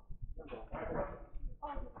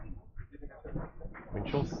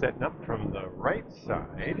 Winchell setting up from the right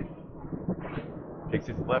side. Takes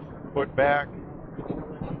his left foot back.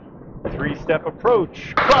 3-step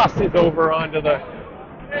approach. Crosses over onto the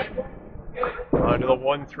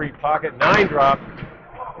 1-3 pocket. 9 drop.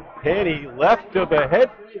 Penney left of the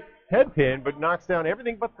head pin, but knocks down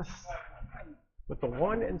everything but the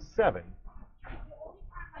 1 and 7.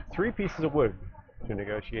 3 pieces of wood to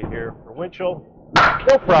negotiate here for Winchell.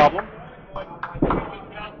 No problem.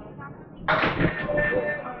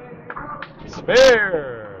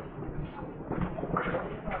 Spare.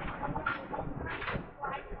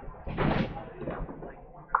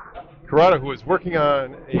 Corrado, who was working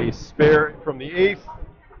on a spare from the 8th,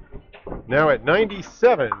 now at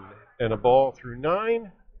 97 and a ball through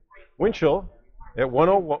 9. Winchell at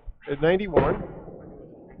 101 at 91.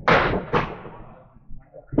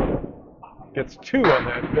 Gets 2 on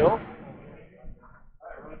that bill.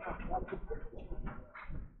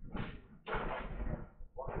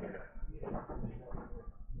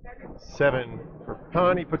 Seven for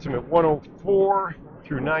Pani, puts him at 104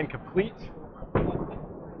 through 9 complete.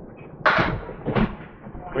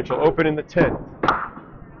 Winchell open in the 10th.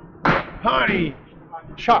 Pani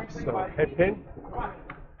chops the head pin.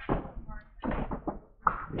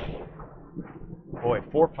 Boy,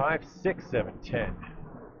 4, 5, 6, 7, 10.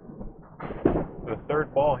 The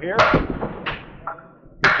third ball here.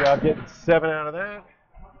 Good job getting 7 out of that.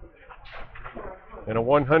 And a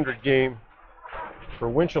 100 game for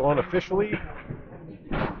Winchell unofficially.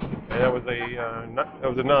 And that was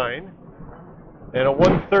a 9. And a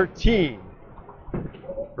 113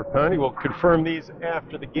 for Pani. We'll confirm these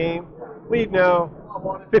after the game. Lead now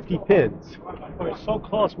 50 pins. We're so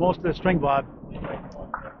close most of the string, Bob.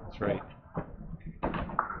 That's right.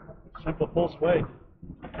 Simple full sway.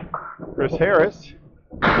 Chris Harris.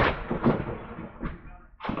 And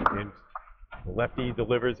the lefty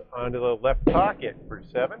delivers onto the left pocket for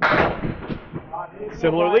 7.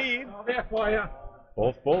 Similar lead.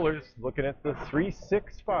 Both bowlers looking at the 3,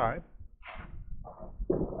 6, 5.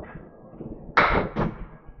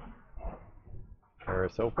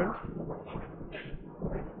 Harris open.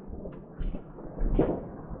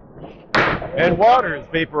 And Waters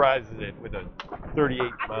vaporizes it with a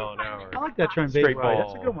 38 mile an hour. I like that term, straight vaporize.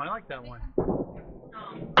 ball. That's a good one. I like that one.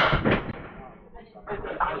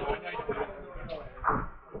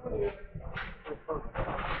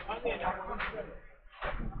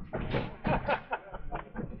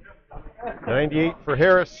 $98 for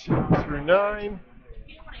Harris through 9.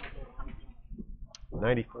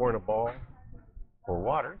 94 and a ball for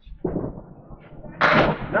Waters.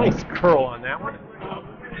 Nice curl on that one.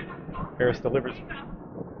 Harris delivers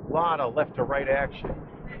a lot of left to right action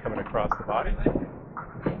coming across the body.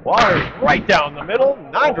 Waters right down the middle,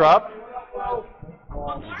 9 drop.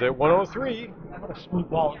 He's at 103. What a smooth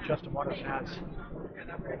ball Justin Waters has.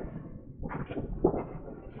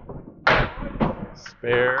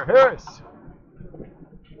 Spare Harris.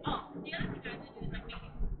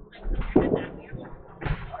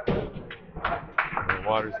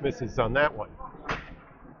 Waters misses on that one.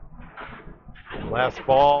 Last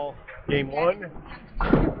ball, game one.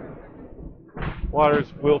 Waters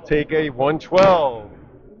will take a 112.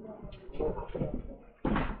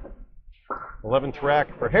 11th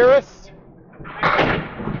rack for Harris.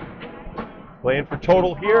 Playing for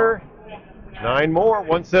total here. 9 more,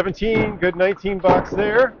 117. Good 19 box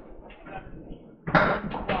there.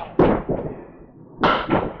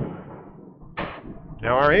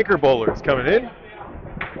 Now our anchor bowler is coming in.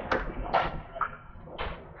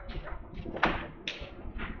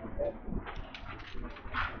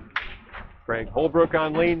 Frank Holbrook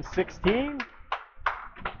on lane 16.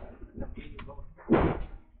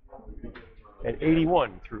 At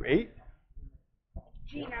 81 through 8.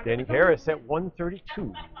 Danny Harris at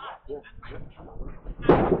 132.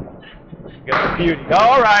 Got the beauty.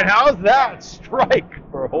 All right, how's that? Strike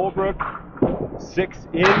for Holbrook. 6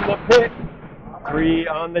 in the pit. 3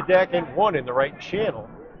 on the deck and 1 in the right channel.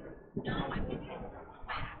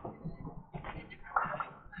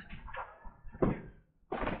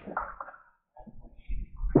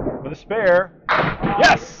 With a spare.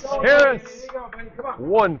 Yes, Harris.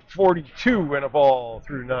 142 and a ball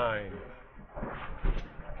through 9.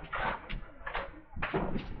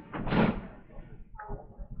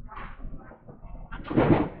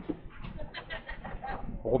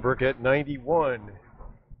 Holbrook at 91.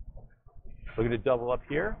 Looking to double up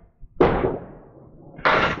here.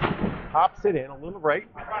 Pops it in a little right.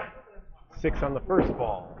 6 on the first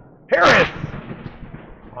ball. Harris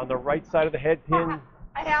on the right side of the head pin.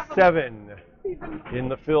 7 in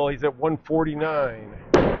the fill. He's at 149.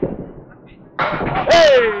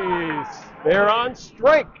 Hey! They're on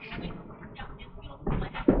strike.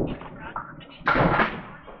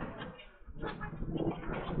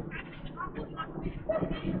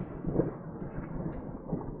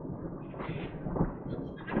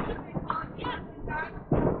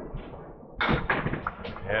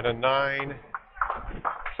 And a 9.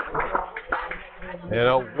 And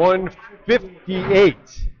a 158.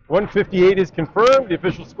 158 is confirmed, the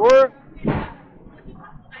official score.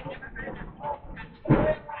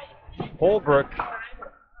 Holbrook,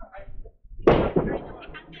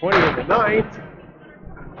 20 in the 9th.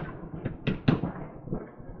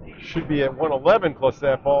 Should be at 111 plus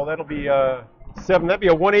that ball. That'll be 7. That'd be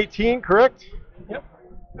a 118, correct? Yep.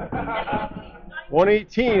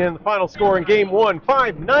 118 and the final score in game 1.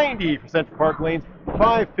 590 for Central Park Lanes,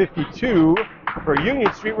 552 for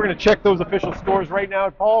Union Street. We're going to check those official scores right now.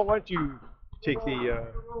 Paul, why don't you take the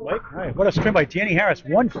mic? All right, what a string by Danny Harris,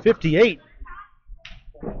 158.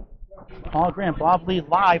 Paul Graham, Bob Lee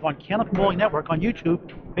live on Candlepin Bowling Network on YouTube,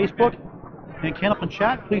 Facebook, and Candlepin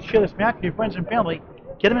Chat. Please share this match with your friends and family.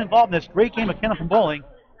 Get them involved in this great game of Candlepin Bowling.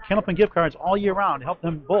 Candlepin gift cards all year round to help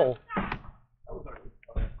them bowl.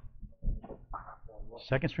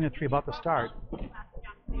 Second string of 3 about to start.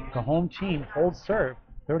 The home team holds serve,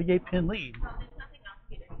 38-pin lead,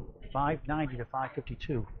 590 to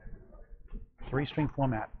 552. 3-string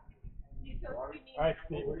format. All right,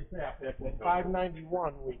 Steve, what do you say after that?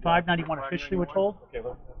 591. 591 officially, we're told. Okay,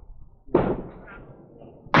 look.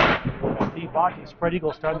 Steve Botte, spread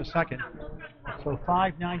eagle starting the second. So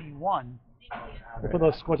 591. We'll put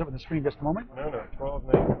those scores up on the screen in just a moment. No,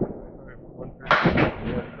 1290.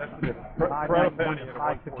 591 to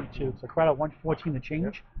 552. So Corrado 114 to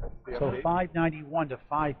change. So 591 to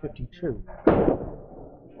 552.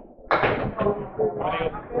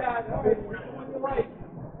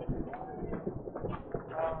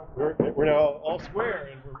 We're now all square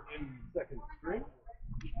and we're in second string.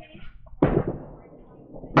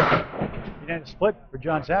 Banana split for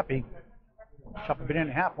John Zappi. Chop a banana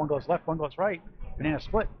in half. One goes left, one goes right. Banana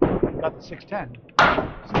split. Got the 610.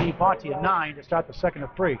 Steve Botte at 9 to start the second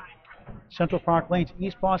of 3. Central Park Lanes,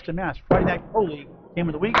 East Boston, Mass. Friday Night Pro League game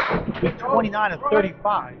of the week. Week 29 of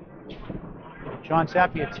 35. John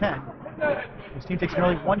Zappi at 10. His team takes an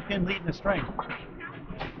early 1-pin lead in the string.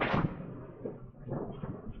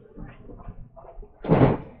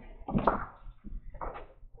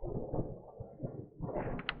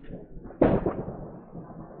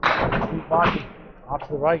 Steve Botte off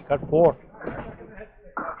to the right, got 4.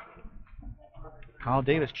 Kyle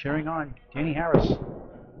Davis cheering on Danny Harris.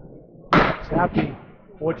 Zappi,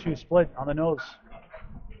 4-2 split on the nose.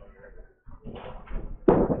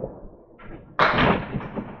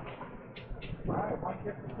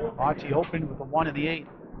 Botte open with a 1 in the 8.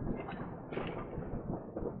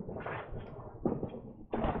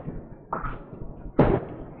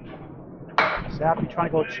 Zappi trying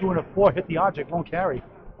to go 2 and a 4, hit the object, won't carry.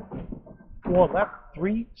 4 left,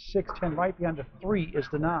 3, 6, 10 right. Behind the 3 is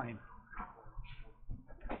the 9.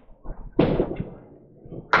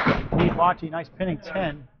 lead Botte, nice pinning,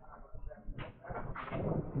 10.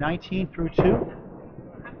 19 through 2.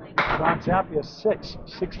 John Zappi a 6,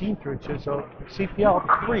 16 through 2. So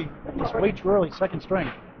CPL 3, it's way too early, second string.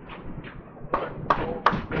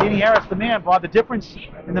 Danny Harris, the man, Bob. The difference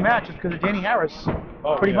in the match is because of Danny Harris,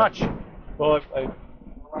 pretty much. Well,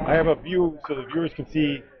 I have a view so the viewers can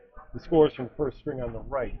see the scores from first string on the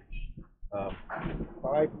right.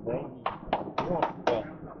 591. Well,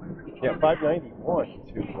 yeah, 591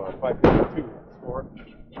 to 552 score.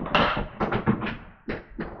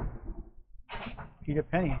 Peter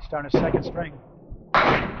Penney starting a second string.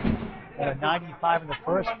 At a 95 in the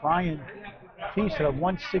first. Brian Feist at a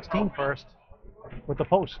 116 first with the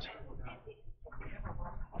post.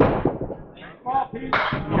 Peter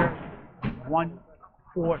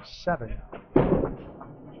 147.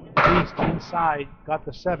 Feist inside, got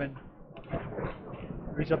the 7.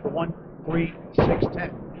 He's up to 1, 3, 6,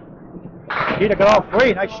 10. Peter got all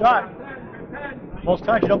 3. Nice shot. Most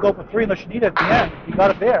times you don't go for 3 unless you need it at the end. You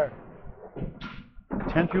got it there.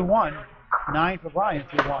 10 through 1. 9 for Brian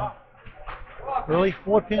through 1. Early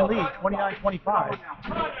 4-pin lead, 29-25.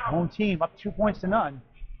 Home team up 2 points to none.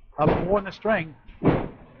 Up 4 in the string.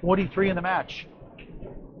 43 in the match.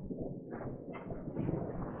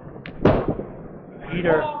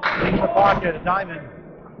 Peter in the pocket, a diamond.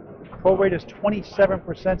 Pro rate is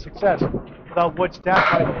 27% success without Wood stat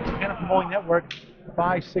title. Canopy Bowling Network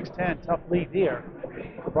 5-6-10. Tough lead here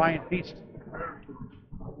for Brian Feist.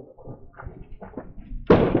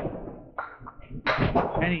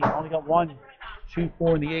 Penney only got 1, 2,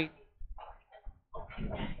 4 in the 8.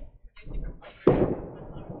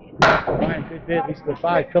 Brian, good bid, at least the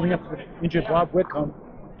 5. Filling up for the injured Bob Whitcomb.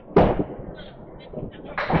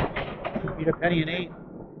 Peter Penney in 8.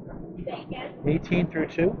 18 through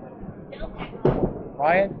 2.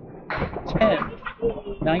 Brian, 10.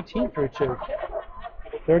 19 through 2.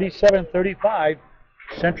 37-35.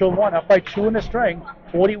 Central 1 up by 2 in the string.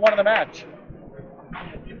 41 in the match.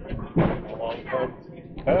 Along comes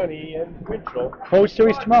Pani and Winchell. Pro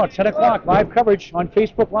Series tomorrow, 10 o'clock. Live coverage on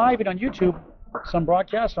Facebook Live and on YouTube. Some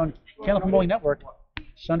broadcast on Canopy Bowling Network.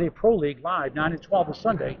 Sunday Pro League live, 9 and 12 this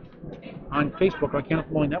Sunday on Facebook on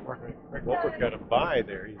Canopy Bowling Network. Greg Holbrook got a bye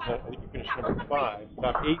there. I think he finished number 5.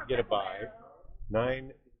 Top 8 get a bye.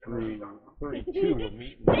 9 through 32 will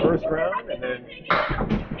meet in the first round, and then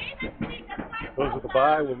those with the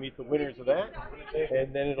bye will meet the winners of that,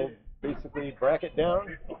 and then it'll basically bracket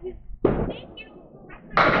down.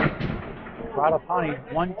 Corrado Pani,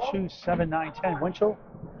 1, 2, 7, 9, 10. Winchell,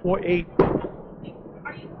 4, 8.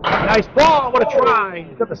 Nice ball, what a try.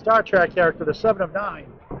 He's got the Star Trek character, the 7 of 9.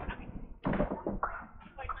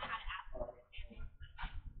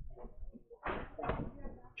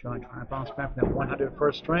 John trying to bounce back from that 100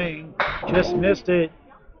 first string. Just missed it.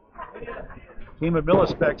 Game of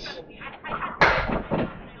millispecs.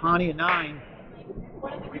 Pani at 9.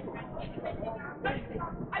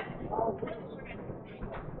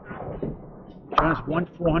 John's won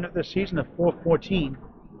 400 this season at 414.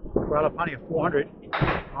 Corrado Pani at 400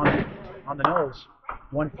 on the nose.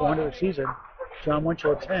 Won 400 this season. John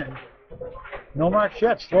Winchell at 10. No marks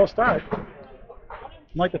yet. Slow start.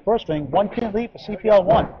 Like the first string, 1-pin lead for CPL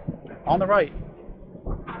 1 on the right.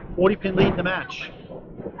 40-pin lead in the match.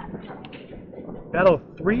 Battle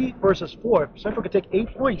 3 versus 4. Central could take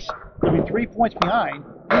 8 points. Could be 3 points behind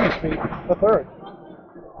Union Street for third.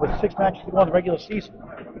 With 6 matches to go in the regular season.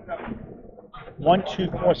 1,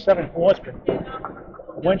 2, 4, 7 for Oscar.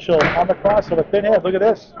 Winchell on the cross with a thin head. Look at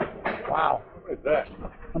this. Wow. What is that?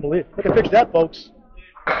 Unbelievable. Take a picture of that, folks.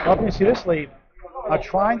 How can you see this lead? A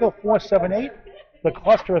triangle 4, 7, 8. The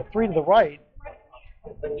cluster of 3 to the right.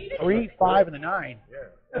 3, 5, and the 9.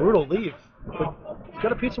 Brutal leave. But he's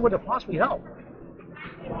got a piece of wood to possibly help.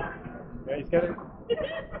 Yeah, he's got it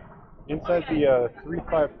inside the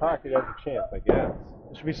 3-5 pocket. Has a chance, I guess.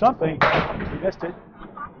 This should be something. He missed it.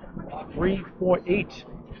 3, 4, 8.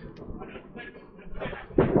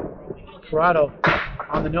 Corrado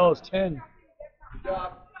on the nose, 10.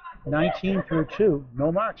 19 through 2.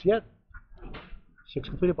 No marks yet. 6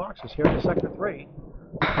 completed boxes here in the second of 3.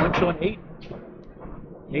 Winchell in 8.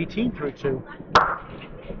 18 through 2.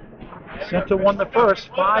 Central won the first,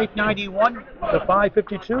 591 to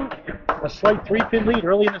 552. A slight 3-pin lead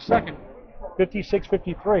early in the second,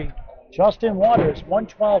 56-53. Justin Waters,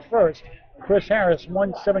 112 first. Chris Harris,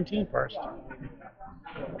 117 first.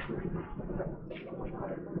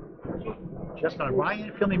 Just on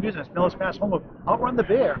Ryan filming music, Miller's Pass home of Outrun the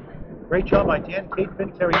Bear. Great job by Dan, Kate,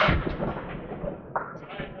 Finn, Terry.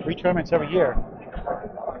 3 tournaments every year.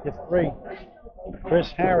 Gets 3.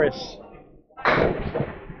 Chris Harris.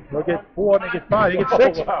 He'll get 4, make it 5, make it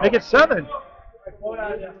 6, wow. make it 7.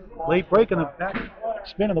 Late break in the back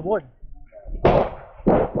spin of the wood.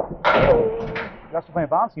 That's playing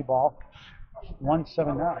a bouncy ball.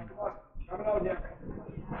 179.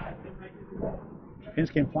 Pins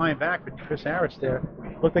came flying back, but Chris Harris there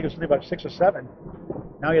looked like it was only about 6 or 7.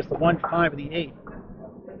 Now he has the 1, 5, and the 8.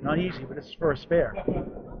 Not easy, but it's for a spare.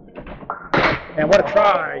 And what a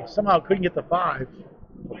try! Somehow couldn't get the 5.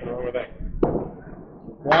 What's wrong with that?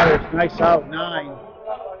 Waters, nice out, 9.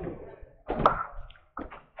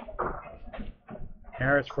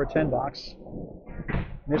 Harris for a 10 box.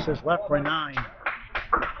 Misses left for a 9.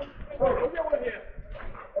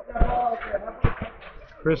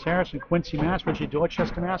 Chris Harris and Quincy Mass, Richie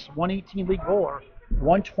Dorchester Mass, 118 league bowler,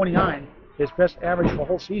 129, his best average for the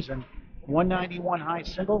whole season, 191 high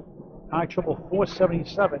single, high triple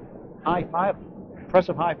 477, high 5,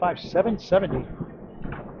 impressive high 5 770.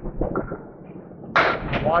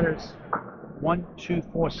 Waters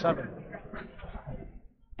 1247.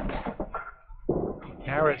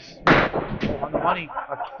 Harris on the money,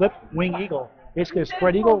 a clip wing eagle, basically a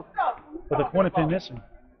spread eagle with a corner pin missing.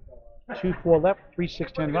 2-4 left,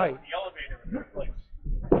 3-6-10 right.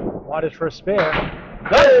 Waters for a spare.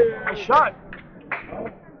 Hey, nice shot.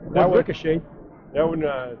 That ricochet. That one,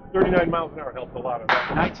 39 miles an hour helped a lot of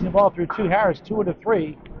that. 19 ball through 2. Harris 2 into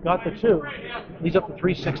 3, got the 2. He's up to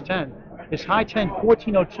 3-6-10. His high 10,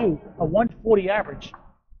 1402, a 140 average.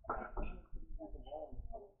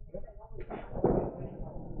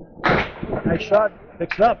 Nice shot,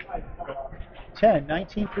 picks it up. 10,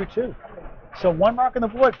 19 through 2. So 1 mark on the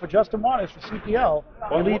board for Justin Waters for CPL.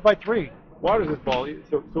 They lead by 3. Waters' ball.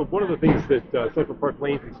 So one of the things that Central Park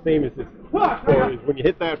Lanes is famous for is when you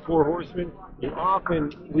hit that 4 horseman, you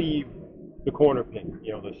often leave the corner pin,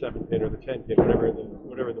 you know, the 7 pin or the 10 pin,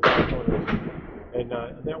 whatever the back corner is. And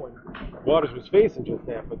that one, Waters was facing just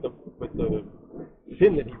that, but the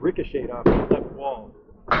pin that he ricocheted off the left wall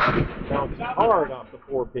bounced hard off the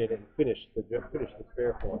 4 pin and finished the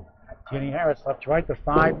spare for him. Danny Harris left to right, the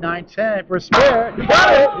 5, 9, 10 for a spare. He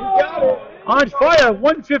got it! He got it! On fire,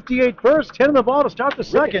 158 first, 10 in the ball to start the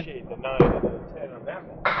second. Ricocheted the 9 and the 10 on that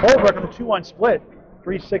one. Holbrook on the 2-1 split,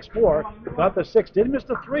 3-6-4. Got the 6, didn't miss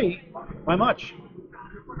the 3 by much.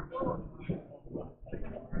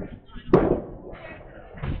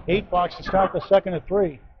 8 box to start the second at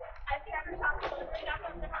 3.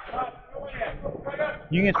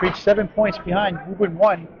 Union's reached 7 points behind Woburn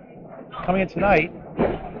 1 coming in tonight.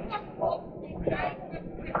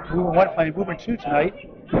 Woburn 1 playing Woburn 2 tonight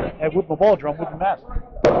at Woburn Ball Drum, Woburn Mass.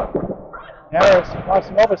 Harris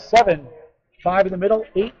crossing over 7. 5 in the middle,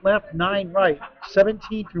 8 left, 9 right,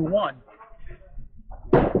 17 through 1.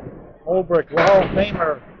 Holbrook, the Hall of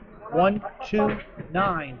Famer, 1, 2,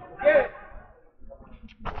 9.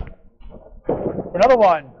 Another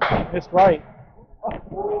one, missed right.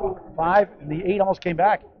 5, and the 8 almost came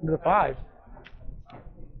back into the 5.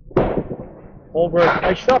 Holbrook,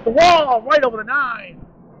 nice shot the wall, right over the 9.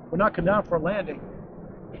 Will not come down for a landing.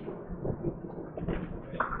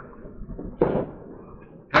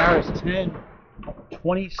 Harris 10,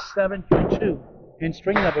 27 through 2 in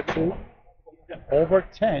string number 2. Holbrook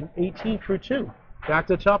 10, 18 through 2. Back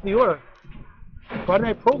to the top of the order. Friday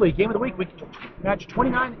Night Pro League Game of the Week. We match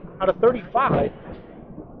 29 out of 35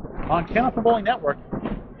 on Kenneth Bowling Network.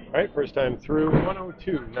 All right, first time through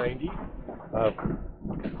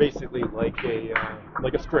 102.90. Basically like a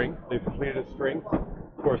string. They've completed a string.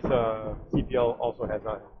 Of course, CPL also has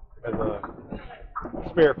a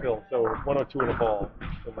spare fill, so 102 in a ball,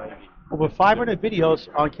 so 90. Over 500 videos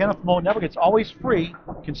on Kenneth Bowling Network. It's always free.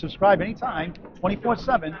 You can subscribe anytime,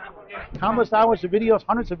 24/7. Countless hours of videos,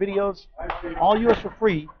 hundreds of videos, all yours for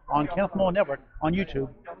free on Kenneth Bowling Network on YouTube.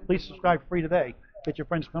 Please subscribe free today. Get your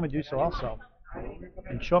friends to come and do so also.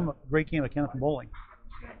 And show them a great game of Kenneth Bowling.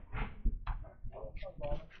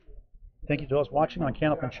 Thank you to those watching on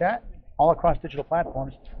Kenneth and Chat, all across digital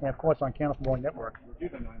platforms, and of course on Kenneth Bowling Network.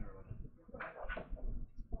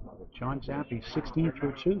 John Zappi, 16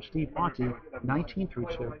 through 2. Steve Botte, 19 through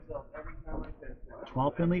 2.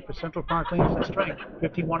 12 pin lead for Central Park Lanes and strength.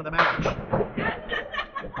 51 of the match.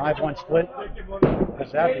 5-1 split for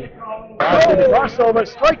Zappi. The crossover,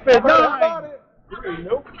 strike bid, 9.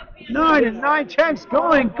 9 and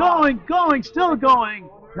 9/10, going, still going,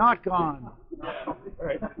 not gone.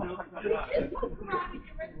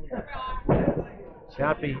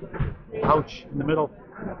 Zappi, ouch, in the middle.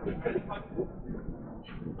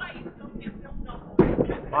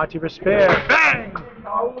 Botte for spare, bang!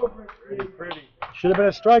 Should have been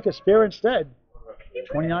a strike, a spare instead.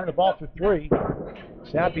 29 of the ball through 3.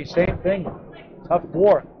 Zappi, same thing. Tough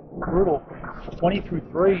 4, brutal. 20 through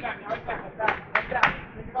 3.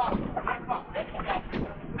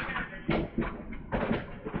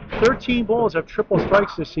 13 balls have triple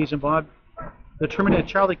strikes this season, Bob. The Terminator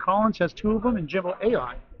Charlie Collins has 2 of them, and Jimbo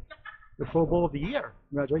Ayotte, the Pro Bowl of the Year.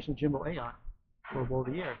 Congratulations, Jimbo Ayotte, Pro Bowl of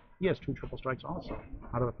the Year. He has 2 triple strikes also,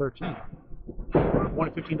 out of the 13.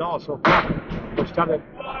 $115 so far, which started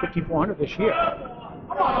at $5,400 this year,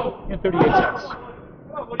 and 38 cents.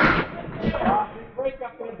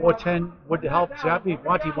 410 would help Zappi.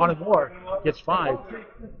 Botte wanted more, gets 5.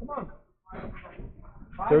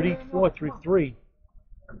 34 through 3.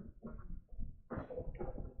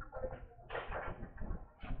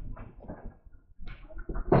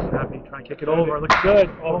 Zappi trying to kick it over. Looks good.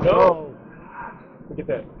 Oh no. Look at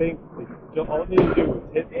that thing. All they need to do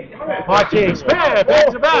is hit. Botte, spare,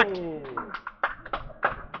 bangs it back.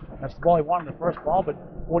 That's the ball he wanted in the first ball, but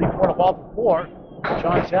 44 to ball for 4.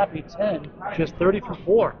 John Zappi, 10, just 30 for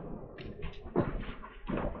 4.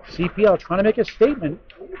 CPL trying to make a statement.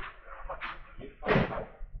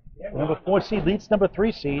 Number 4 seed leads number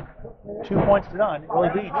 3 seed. 2 points to none. Early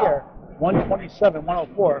lead here,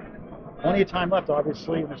 127-104. Plenty of time left,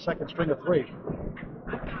 obviously, in the second string of 3.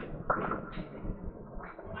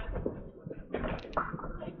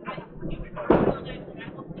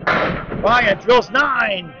 Ryan drills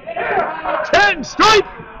 9. 10, strike!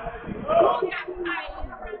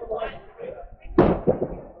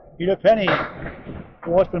 Peter Penney,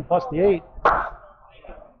 Horseman plus the 8.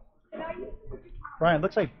 Brian,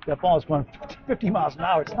 looks like that ball is going 50 miles an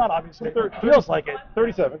hour. It's not, obviously. It feels like it.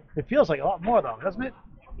 37. It feels like a lot more, though, doesn't it?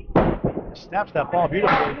 Snaps that ball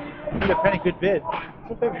beautifully. Peter Penney, good bid.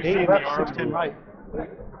 Sometimes you 8 see left, in the arm, 6'10 right.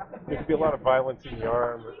 There could be a lot of violence in the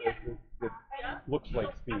arm that looks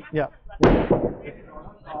like speed. Yeah.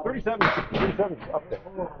 37 is up there.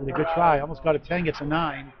 Did a good try. Almost got a 10, gets a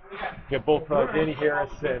 9. Yeah, both Danny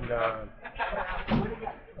Harris and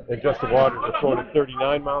Justin Waters are throwing at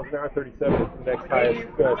 39 miles an hour. 37 is the next highest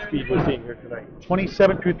speed we're seeing here tonight.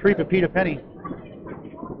 27 through 3 for Peter Penney.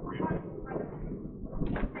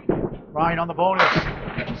 Ryan on the bonus.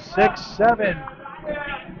 6, 7,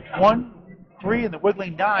 1, 3, and the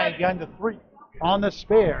wiggling 9 behind the 3 on the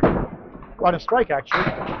spare. On a strike,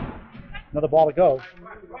 actually. Another ball to go.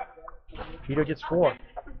 Peter gets 4.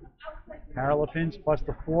 Parallel pins plus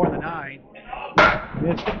the 4 and the 9.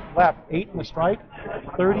 Missed left. 8 in the strike.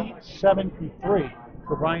 37 through 3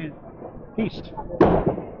 for Brian Feist.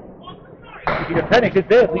 Peter Penney, good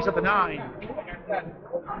bid. Leads up the 9.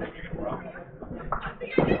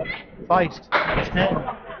 Feist,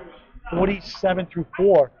 10. 47 through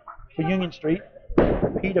 4 for Union Street.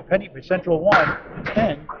 Peter Penney for Central 1.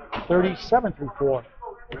 10. 37 through 4.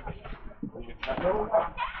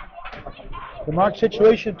 The mark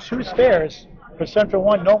situation, 2 spares for Central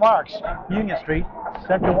 1, no marks. Union Street,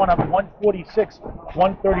 Central 1 up 146,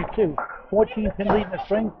 132. 14 pin lead in the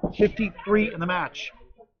string, 53 in the match.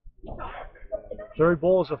 Third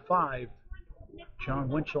bowl is a 5. John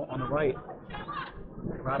Winchell on the right.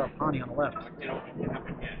 Corrado Pani on the left.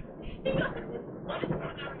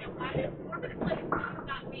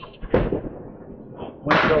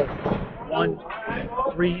 Winchell, 1,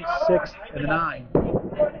 3, 6, and the 9.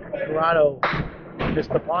 Corrado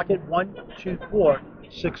missed the pocket, 1, 2, 4,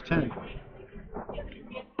 6, 10.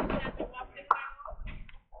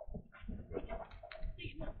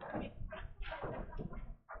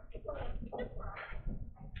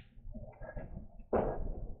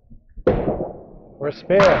 For a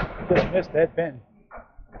spare, just missed that pin.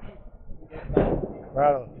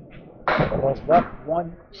 Corrado balls left,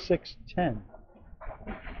 1, 6, 10.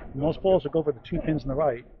 Most balls will go for the 2 pins on the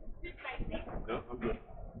right.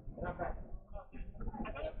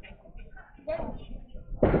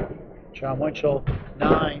 John Winchell,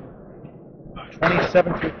 9.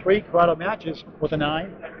 27 through 3. Corrado matches with a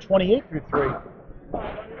 9. 28 through 3.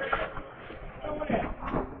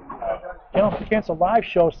 Channel Cancel live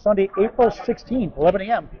show Sunday, April 16th, 11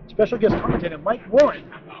 a.m. Special guest commentator Mike Warren,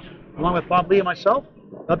 along with Bob Lee and myself.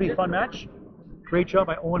 That'll be a fun match. Great job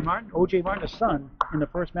by Owen Martin, O.J. Martin, his son, in the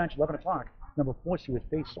first match, 11 o'clock. Number 4 seed with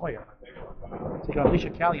Faye Sawyer. Taking on Alicia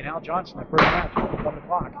Callie and Al Johnson, the first match, 11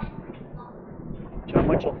 o'clock. John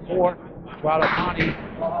Winchell, 4. Corrado Pani,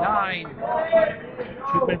 9.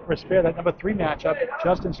 2 pin for a spare. That number 3 matchup,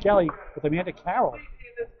 Justin Scally with Amanda Carroll.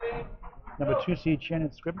 Number 2 seed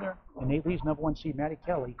Shannon Scribner, and Nate Lee's number 1 seed Maddie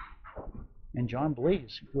Kelly, and John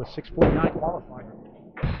Blaze, who was 649 qualifier.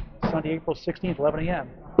 Sunday, April 16th, 11 a.m.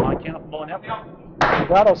 on Channel Mullen Network.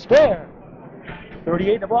 Corrado spare.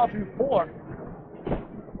 38 in the ball through 4.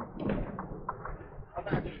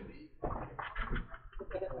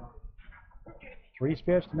 Three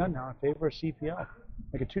spares to none now in favor of CPL.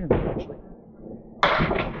 Make it 2-0 actually.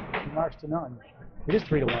 2 marks to none. It is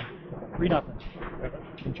 3-1. 3-0.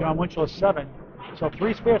 And John Winchell is 7. So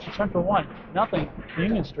 3 spares for Central 1, nothing for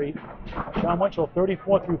Union Street. John Winchell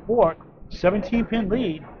 34 through 4, 17-pin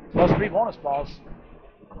lead, plus 3 bonus balls.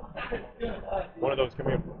 One of those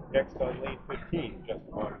coming up next on lane 15, just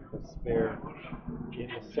about the spare in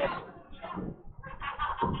the second.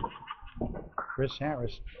 Chris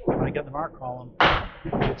Harris trying to get the mark column.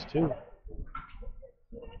 It's 2.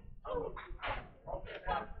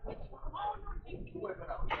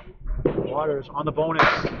 Waters on the bonus.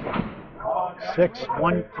 6,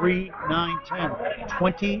 1, 3, 9, 10.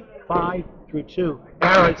 25 through 2.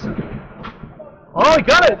 Harris. Oh, he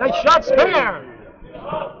got it. Nice shot, spare.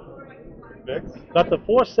 Fix. Got the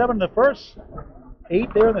 4-7 in the first.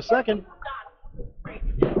 8 there in the second.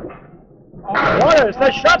 Waters,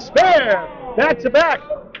 nice shot, spare. Back to back.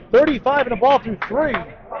 35 in the ball through 3.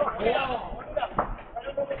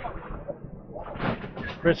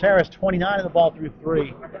 Chris Harris, 29 in the ball through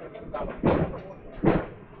 3.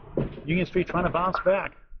 Union Street trying to bounce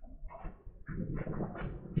back.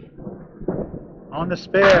 On the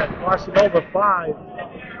spare, crossing over 5.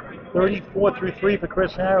 34 through 3 for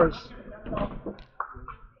Chris Harris.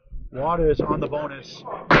 Waters on the bonus.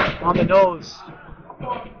 On the nose.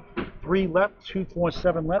 3 left, 2, 4,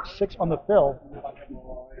 7 left, 6 on the fill.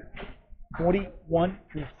 41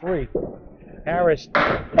 through 3. Harris.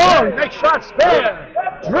 Oh, nice shot, spare.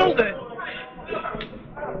 Drilled it.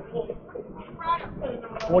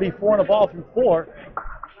 44 on the ball through 4.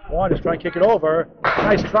 Waters trying to kick it over.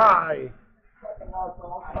 Nice try.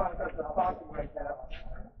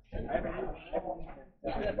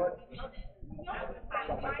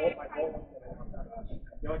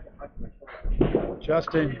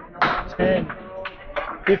 Justin, 10,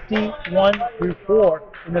 51 through 4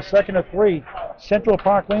 in the second of 3. Central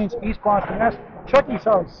Park Lanes, East Boston, Mass. Chucky's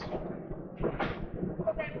house.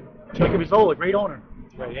 Chucky Mazzola, great owner.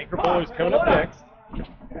 That's right. Anchor Bowlers coming up next.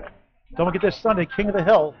 Don't forget this Sunday, King of the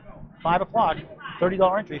Hill, 5 o'clock,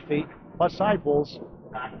 $30 entry fee, plus side pulls.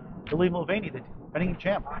 Billy Mulvaney, the defending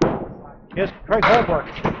champ. Here's Craig Holbrook.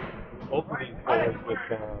 Both of these bowlers with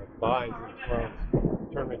buys in front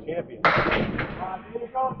tournament champions.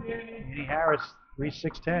 Andy Harris, 3,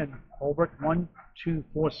 6, 10. Holbrook, 1, 2,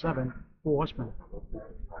 4, 7. 4 horsemen.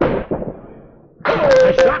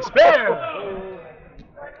 Nice shot, spare.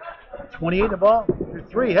 28 in the ball.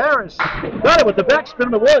 3. Harris got it with the backspin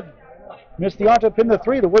in the wood. Missed the onto pin to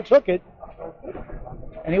 3. The wood took it.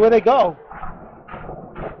 Anywhere they go.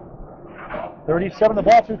 37 the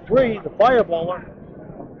ball through 3. The fire bowler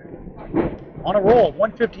on a roll.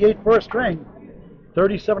 158 first string.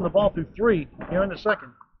 37 the ball through 3 here in the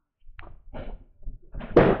second.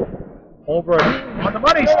 Holbrook on the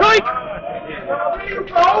money. Strike!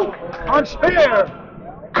 On spare.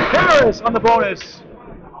 Harris on the bonus.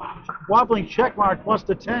 Wobbling check mark plus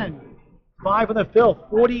the 10. 5 in the fill.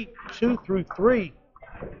 42 through 3.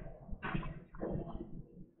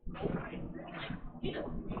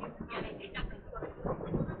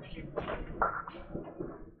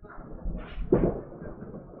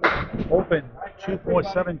 Open 2, 4,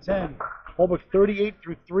 7, 10. Holbrook 38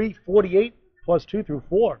 through 3. 48 plus 2 through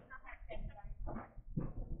 4.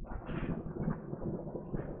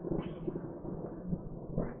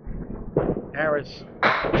 Harris,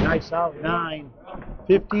 nice out, 9,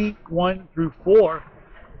 51 through 4.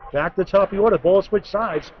 Back to the top of the order, bowler switch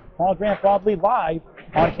sides. Paul Grant Bobley live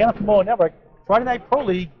on Candlepin Bowling Network. Friday Night Pro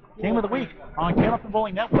League, Game of the Week on Candlepin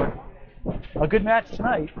Bowling Network. A good match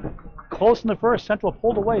tonight. Close in the first, Central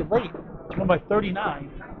pulled away late to win by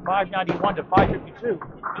 39, 591 to 552.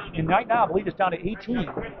 In Nite now, the lead is down to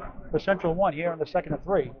 18 for Central 1 here in the second of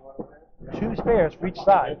 3. 2 spares for each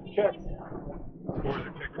side. Check. Scores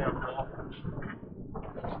are checking out.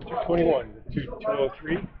 221 to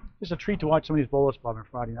 203. It's a treat to watch some of these bowlers club on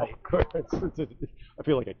Friday night. I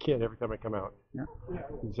feel like a kid every time I come out. Yeah.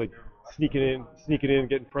 It's like sneaking in,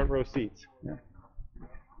 getting front row seats. Yeah.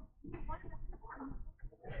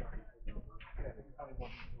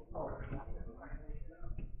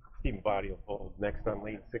 Stephen Botte will hold next on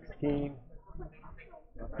lane 16.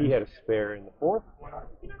 He had a spare in the 4th.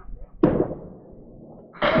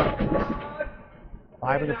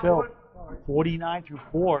 5 in the field. 49 through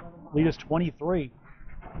 4. Lead is 23.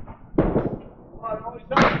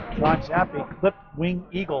 John Zappi, clip wing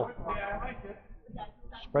eagle.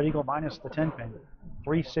 Spread eagle minus the 10 pin.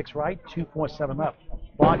 3, 6 right, 2, 4, 7 left.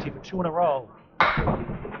 Botte for 2 in a row.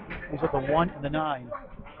 He's with the 1 and the 9.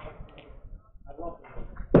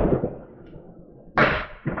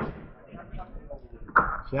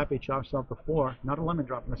 Zappi chops up the 4. Not a lemon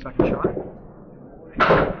drop in the second shot.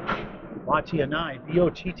 Botte a 9.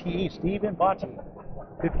 B-O-T-T-E. Stephen Botte.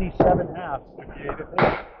 57 half.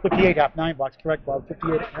 58 half. 9 blocks. Correct, Bob.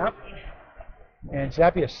 58 half. And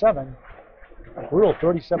Zappi a 7. A brutal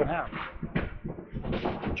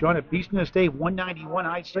 37.5. John at Beast in the State, 191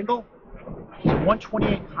 high single.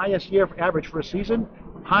 128 highest year average for a season.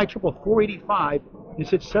 High triple 485. He's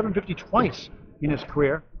hit 750 twice in his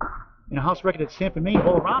career. In a house record at Sanford, Maine,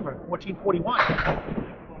 all around her, 1441.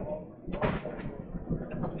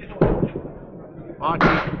 Monty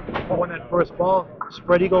won that first ball.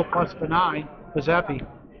 Spread eagle plus the 9 for Zappi.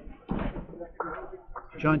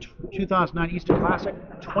 John, 2009 Easter Classic,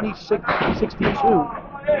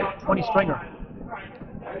 26-62, 20 stringer.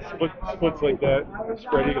 Splits like that,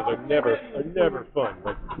 spread eagles are never fun.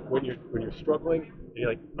 But when you're struggling, and you're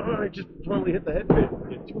like, oh, I just totally hit the head pin.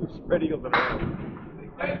 You get 2 spread eagles in a row.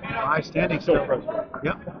 High standing So still. frustrating.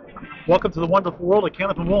 Yep. Welcome to the wonderful world of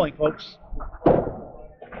Kenneth and Wooling, folks.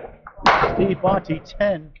 Steve Botte,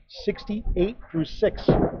 10, 68 through 6.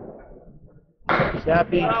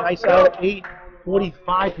 Zappi, nice out, 8,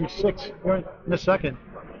 45 through 6 here in the second.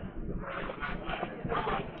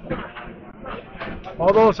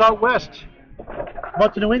 All those out west,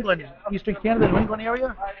 up to New England, Eastern Canada, New England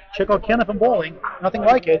area, check out Kenneth and Bowling. Nothing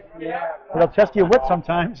like it. It'll test your wit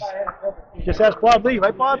sometimes. Just ask Bob Lee,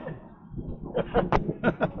 right, Bob?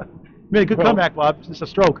 Made a good comeback, Bob. It's a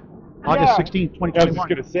stroke. August 16, 2021. I was just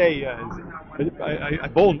going to say, I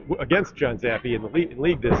bowled against John Zappi in the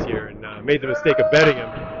league this year, and made the mistake of betting him.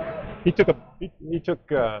 He took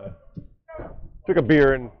a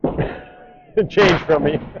beer and changed from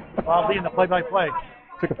me. Bob Lee in the play-by-play.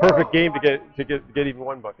 Took a perfect game to get even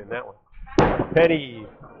 $1 in that one. Penney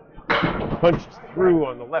punched through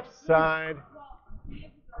on the left side.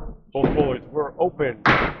 Both bowlers were open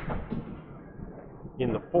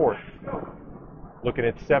in the 4th. Looking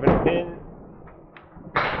at 7 pin.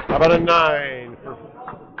 How about a 9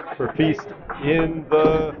 for Feist in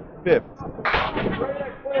the 5th?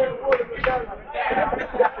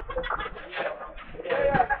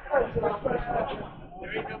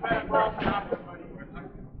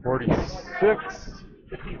 $46.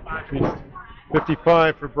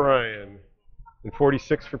 55 for Brian. And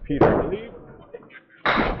 46 for Peter, I believe.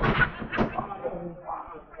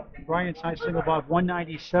 Brian's high single Bob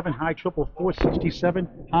 197, high triple 467,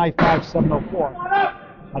 high 5704.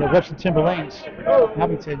 Out of Webster Timber Lanes,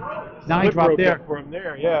 Hamilton. 9 drop there. For him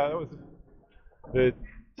there, yeah. That was the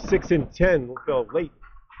 6 and 10 fell late.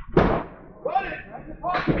 Nice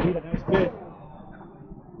bid.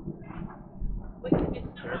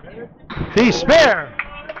 Feast spare.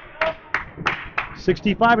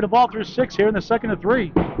 65 in the ball through 6 here in the second of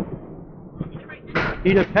 3.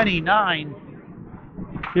 Peter Penney 9.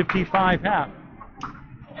 55 half.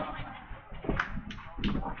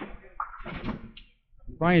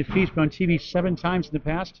 Brian Feist been on TV 7 times in the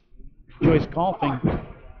past. Enjoys golfing,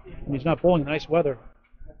 and he's not bowling in nice weather.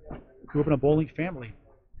 Grew up in a bowling family.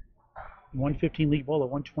 115 league bowler,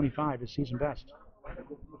 125 his season best.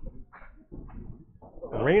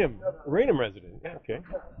 Raynham resident. Yeah, okay.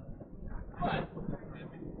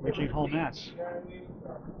 Reaching home Mass.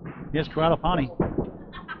 Here's Corrado Pani.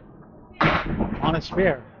 On a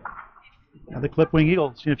spare. Now the clip wing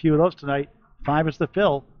eagle. Seen a few of those tonight. 5 is the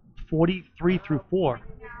fill. 43 through 4.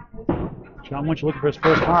 John Winchell looking for his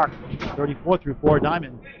first mark. 34 through 4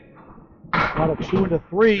 diamond. Corrado 2 into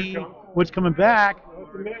 3. Woods coming back.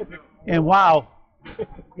 And wow.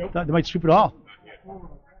 They might sweep it all.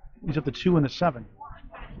 He's up to 2 and the 7.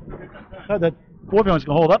 That 4 one's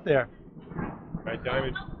gonna hold up there. Right,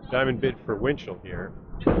 diamond bid for Winchell here.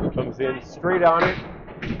 Comes in straight on it.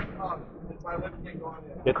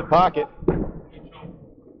 Hit the pocket.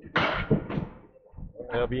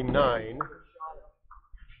 That'll be 9.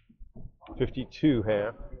 52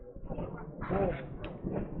 half.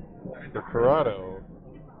 For Corrado.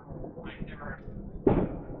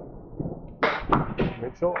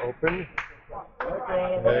 Winchell open.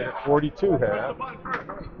 And 42 half.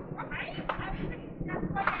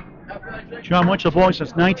 John Winchell bowling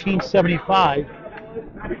since 1975.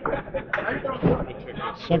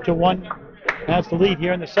 Central 1 has the lead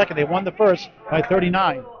here in the second. They won the first by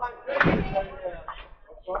 39.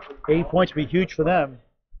 8 points would be huge for them.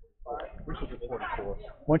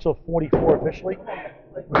 Winchell 44 officially.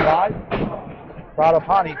 5. Corrado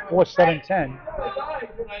Pani 4-7-10.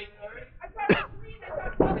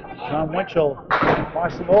 John Winchell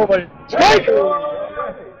watched him over. Strike!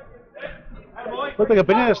 Looked like a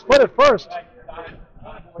banana split at first.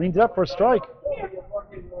 Cleaned it up for a strike.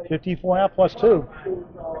 54 half plus 2.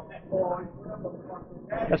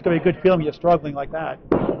 That's going to be a good feeling when you're struggling like that.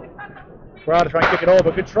 Corrado trying to kick it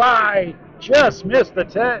over. Good try. Just missed the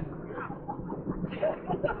 10.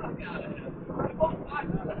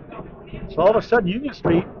 So all of a sudden, Union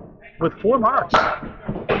Street with 4 marks.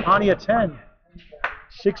 Pani at 10.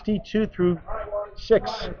 62 through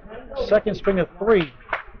 6. Second string of 3.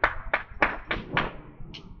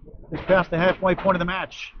 Just past the halfway point of the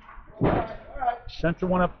match.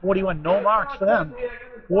 Central 1 up 41. No marks for them.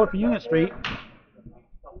 4 for Union Street.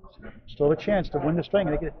 Still have a chance to win the string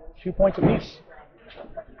and they get 2 points apiece.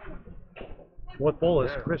 Fourth ball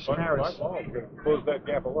is Chris Harris. 5 balls are going to close that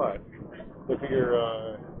gap a lot. They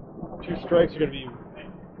figure 2 strikes are going to be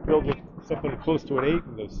filled with something close to an 8,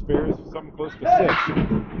 and the spares something close to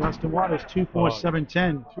 6. Justin Waters 2, 4, 7,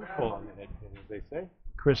 10. 2 full on the head pin, as they say.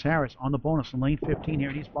 Chris Harris on the bonus in lane 15 here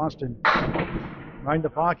in East Boston. Right in the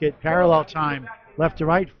pocket, parallel time. Left to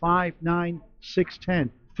right, 5, 9, 6,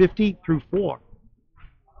 10. 50 through 4.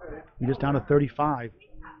 He just down to 35.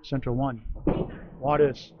 Central 1.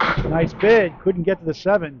 Waters, nice bid. Couldn't get to the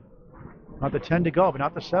 7. Not the 10 to go, but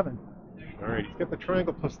not the 7. All right, he's got the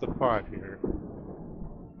triangle plus the 5 here.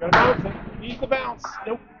 Got to bounce it. Needs the bounce.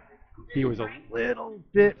 Nope. He was a little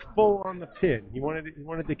bit full on the pin. He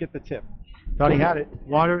wanted to get the tip. Thought he had it.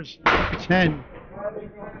 Waters, 10.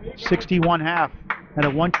 61 half. Had a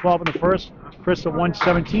 112 in the first. Chris a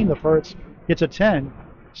 117 the first. Hits a 10.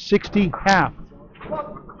 60 half.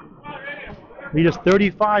 Lead is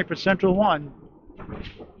 35 for Central 1.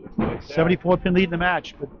 74 pin lead in the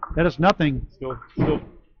match, but that is nothing. Still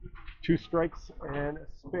 2 strikes and a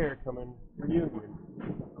spare coming for Union.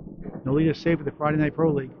 No lead is saved for the Friday Night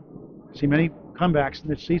Pro League. See many comebacks in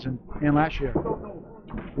this season and last year.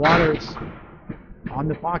 Waters on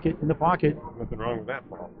the pocket, in the pocket. Nothing wrong with that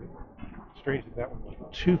ball. Strange that that one was.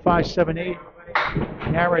 2, 5, 7, 8.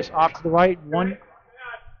 Harris off to the right. 1,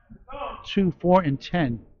 2, 4, and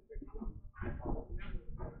 10.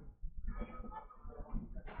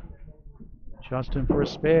 Justin for a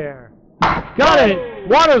spare. Got it!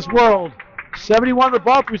 Waters World! 71 the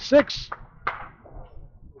ball through 6.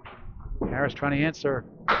 Harris trying to answer.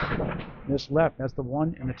 Miss left. That's the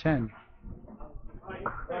 1 and the 10.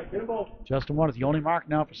 Justin Waters, the only mark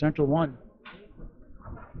now for Central 1.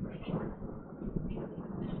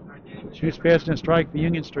 2 spares and a strike for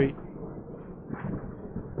Union Street.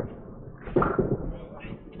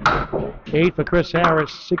 8 for Chris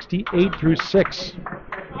Harris. 68 through 6.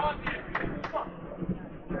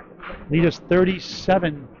 Lead is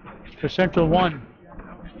 37 for Central 1.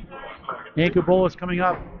 Anchor bowl is coming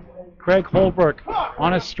up. Craig Holbrook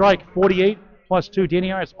on a strike, 48 plus 2. Danny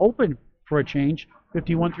Harris open for a change,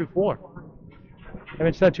 51 through 4.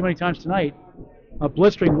 Haven't said too many times tonight. A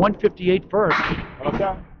blistering 158 first.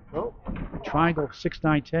 Oh. Triangle 6,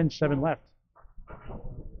 9, 10, 7 left.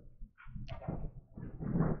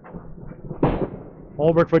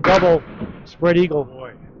 Holbrook for double. Spread eagle.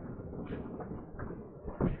 Boy.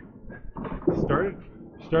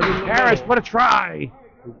 Started Harris, what a try!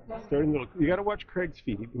 Starting little. You got to watch Craig's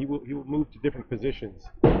feet. He will move to different positions.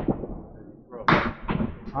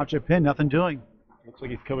 Object pin, nothing doing. Looks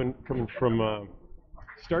like he's coming from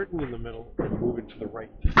starting in the middle and moving to the right.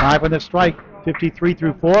 5 on the strike, 53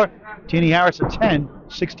 through 4. Danny Harris at 10,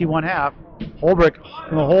 61 half. Holbrook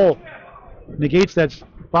in the hole. Negates that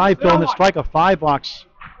 5 fill in the strike, a 5 box.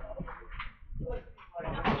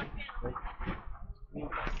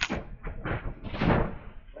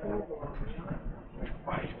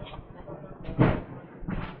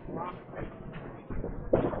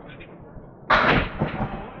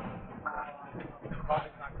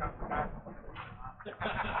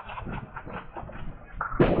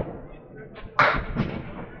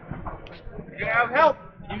 Help!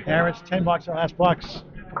 Harris, 10 bucks the last box.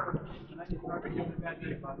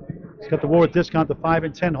 He's got the Warwick discount, the 5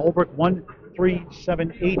 and 10. Holbrook, 1, 3,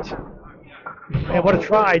 7, 8. Man, what a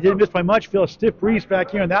try. Didn't miss by much. Feel a stiff breeze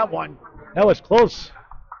back here on that one. That was close.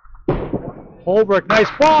 Holbrook, nice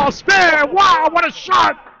ball. Spare! Wow, what a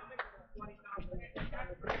shot!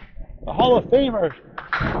 The Hall of Famer.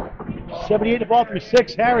 78 the ball through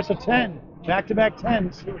 6. Harris a 10. Back-to-back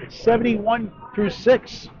 10s. 71 through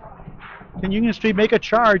 6. Can Union Street make a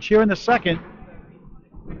charge here in the second?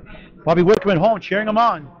 Bobby Wickham at home cheering him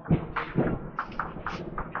on.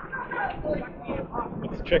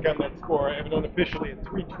 Let's check on that score. I have it unofficially at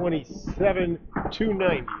 327,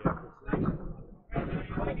 290.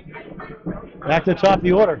 Back to the top of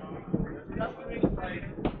the order.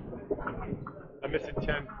 I'm missing 10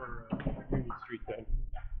 for Union Street then.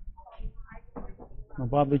 Well,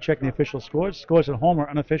 Bob Lee checking the official scores. Scores at home are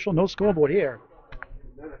unofficial. No scoreboard here.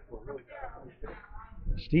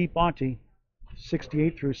 Steve Botte,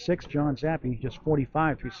 68 through 6. John Zappi, just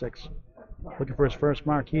 45 through 6. Looking for his first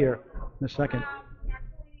mark here in the second.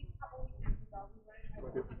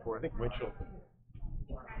 54, I think Winchell.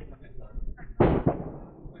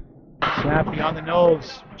 Zappi on the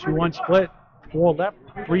nose. 2-1 split. 4 left,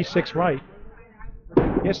 3-6 right.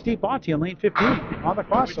 Here's Steve Botte on lane 15 on the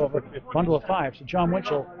crossover. Bundle of 5. So John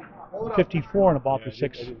Winchell, 54 and a ball through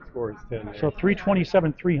 6. I didn't score his 10 there. So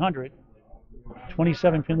 327, 300.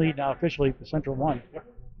 27 pin lead now officially for Central 1.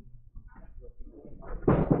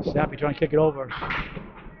 Zappi trying to kick it over.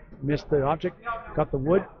 Missed the object. Got the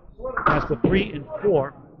wood. That's the 3 and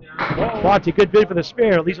 4. Botte, good bid for the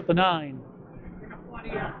spare. Leads up the 9.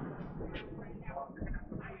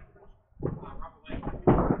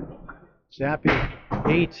 Zappi,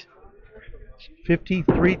 8.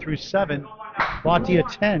 53 through 7. Botte at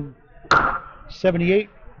 10. 78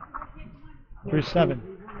 through 7.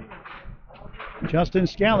 Justin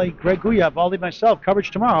Scally, Greg Guya, Valdi, myself. Coverage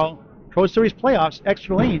tomorrow. Pro Series playoffs,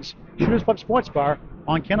 extra lanes, Shooters Pub Sports Bar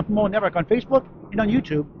on Cannabis Network on Facebook and on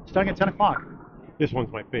YouTube starting at 10 o'clock. This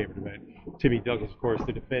one's my favorite event. Timmy Douglas, of course,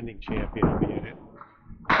 the defending champion, will be in it.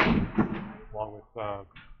 Along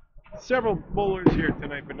with several bowlers here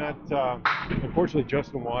tonight, but not, unfortunately,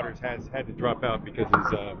 Justin Waters has had to drop out because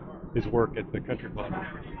of his work at the country club.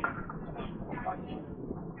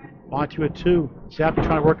 Botte at 2. Zappi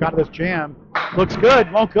trying to work out of this jam. Looks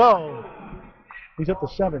good, won't go. He's up to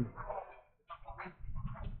 7.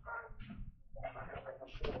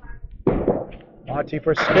 Botte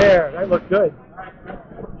for spare. That looked good.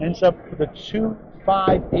 Ends up with a 2,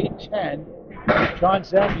 5, 8, 10. John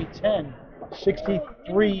Zappi 10,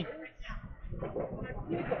 63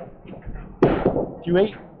 through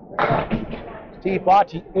 8. Steve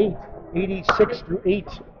Botte 8, 86 through 8.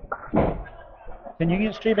 Can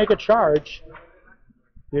Union Street make a charge?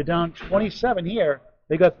 They're down 27 here.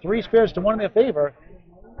 They got 3 spares to 1 in their favor.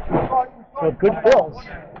 So good fills.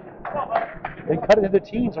 They cut it into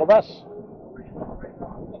teens or less.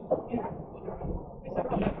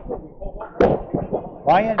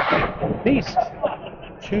 Ryan Feist,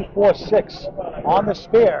 246 on the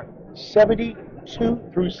spare, 72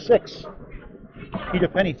 through 6. Peter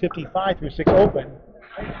Penney, 55 through 6 open.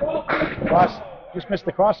 Cross, just missed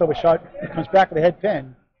the crossover shot. Comes back to the head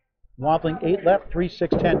pin. Wobbling 8 left, 3,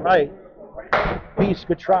 6, 10 right. Feist,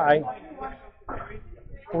 good try.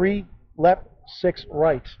 3 left, 6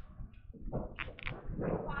 right.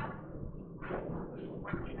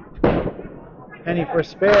 Penney for a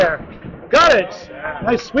spare. Got it!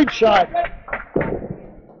 Nice sweep shot.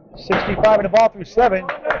 65 in the ball through 7.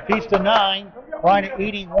 Feist to 9. Ryan at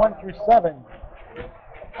 81 through 7.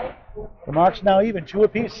 The mark's now even, 2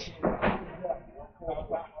 apiece.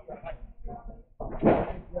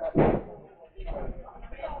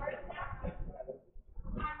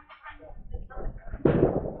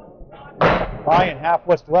 Ryan half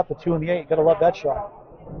west to left, the 2 and the 8. Gotta love that shot.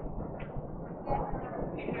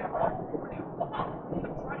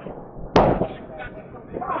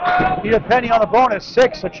 Peter Penney on the bonus,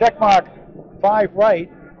 6, a check mark, 5 right,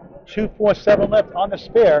 2, 4, 7 left on the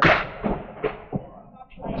spare.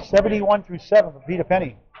 71 through 7 for Peter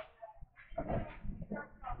Penney.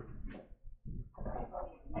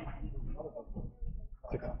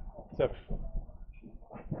 Six, 7.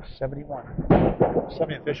 71.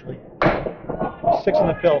 70 officially. 6 in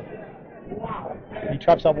the fill. He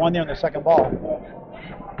chops up 1 there on the second ball.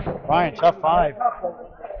 Ryan, tough 5.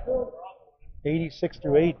 86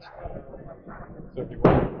 through 8.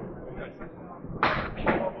 71.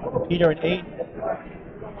 Peter an 8.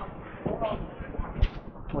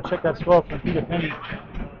 We'll check that score from Peter Penney.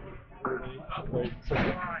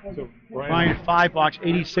 So Ryan 5 box,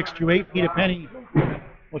 86 through 8. Peter Penney.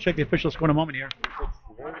 We'll check the official score in a moment here.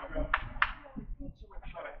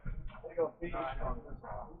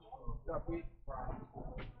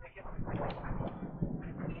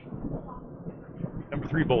 Number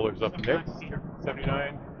 3 bowlers up next.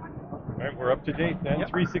 79. All right, we're up to date then. Yep.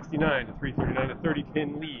 369 to 339, a 30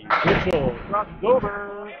 pin lead. Winchell crosses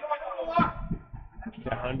over.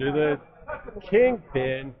 Down to the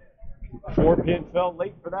kingpin. 4 pin fell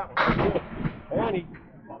late for that one. Pani.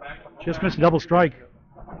 Just missed a double strike.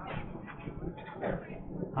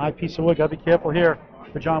 High piece of wood, gotta be careful here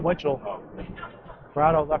for John Winchell.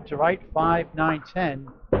 Corrado left to right, 5, 9, 10.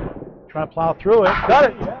 Trying to plow through it.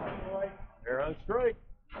 Got it! They're on strike.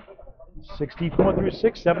 64 through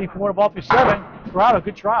 6, 74 to ball through 7. Corrado,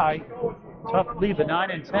 good try. Tough lead, the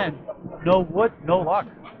 9 and 10. No wood, no luck.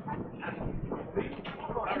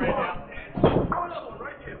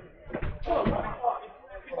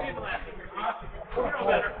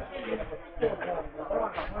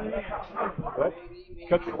 That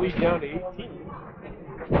cuts the lead down to 18.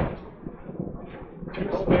 2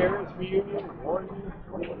 spares for Union, 1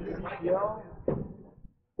 CPL.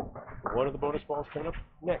 One of the bonus balls coming up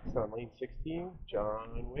next on lane 16, John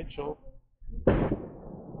Winchell.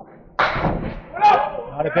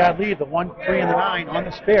 Not a bad lead, the 1, 3, and the 9 on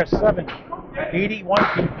the spare, 7.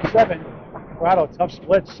 81-7. Corrado, tough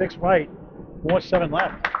split, 6 right, 4-7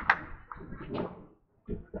 left.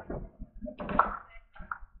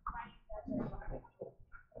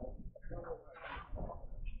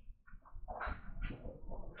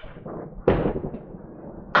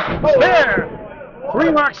 There!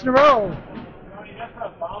 3 marks in a row.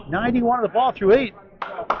 91 of the ball through 8.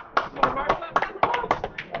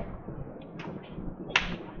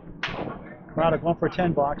 Corrado going for a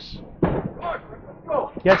 10 box.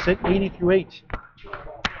 Gets it, 80 through 8.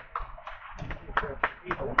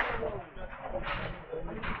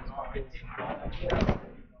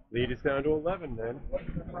 Lead is down to 11 then.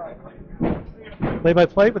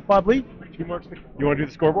 Play-by-play with Bob Lee. 2 marks. You want to do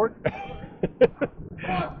the scoreboard?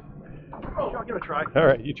 I'll give it a try. All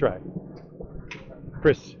right, you try.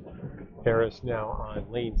 Chris Harris now on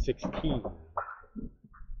lane 16.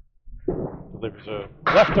 Delivers a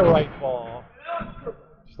left to right ball.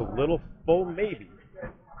 Just a little full maybe.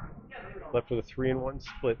 Left with a 3-1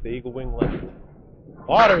 split. The Eagle wing left.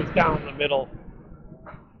 Waters down the middle.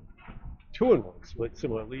 2-1 split.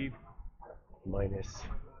 Similar lead. Minus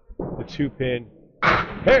the 2-pin.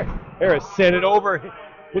 Harris sent it over.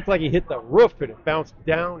 Looked like he hit the roof and it bounced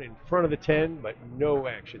down in front of the 10, but no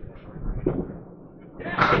action.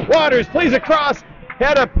 Waters plays across.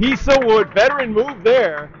 Had a piece of wood. Veteran move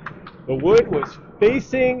there. The wood was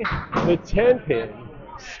facing the 10-pin.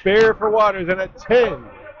 Spare for Waters and a 10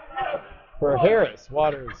 for Harris.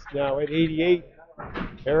 Waters now at 88.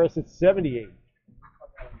 Harris at 78.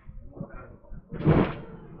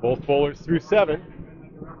 Both bowlers through 7.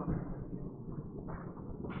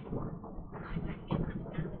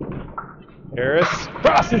 Harris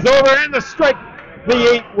crosses over and the strike.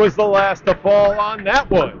 The 8 was the last to fall on that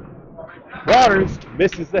one. Waters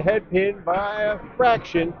misses the head pin by a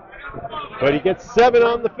fraction, but he gets 7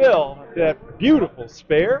 on the fill. That beautiful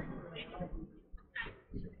spare.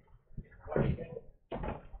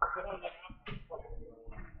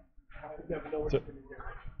 So,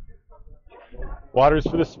 Waters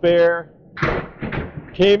for the spare.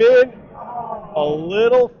 Came in a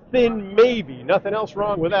little thin maybe. Nothing else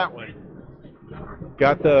wrong with that one.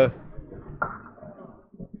 Got the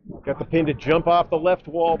pin to jump off the left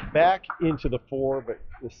wall back into the 4, but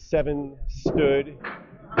the 7 stood.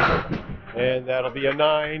 And that'll be a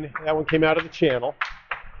 9. That one came out of the channel.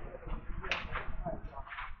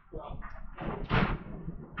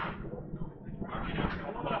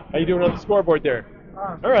 How you doing on the scoreboard there?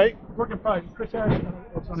 All right. Working fine. Chris Harris.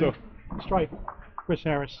 So, strike. Chris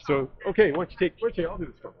Harris. So okay, why don't you I'll do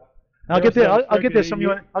the scoreboard. I'll get there. I'll get there some.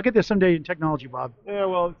 I'll get there someday in technology, Bob. Yeah,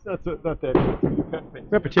 well, it's not that easy.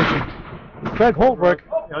 Repetition. Craig Holbrook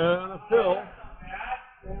On the fill.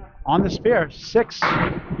 on the spare. 6.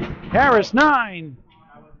 Harris 9.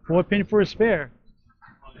 4 pin for a spare.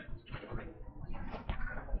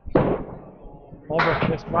 Holbrook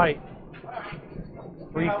missed right.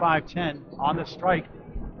 3, 5, 10 on the strike.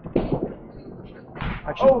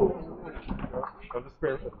 Actually, The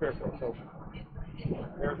spare fill. So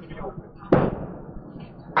there's the open.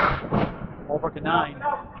 Holbrook at 9.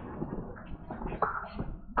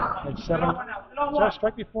 Like 7. Was that a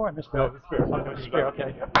strike before? I missed that. No, the spare. Spare,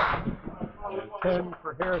 okay. And 10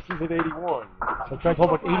 for Harris. He's at 81. So Craig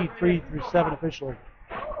Holbrook 83 through 7 officially.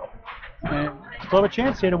 And still have a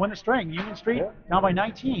chance here to win the string. Union Street down by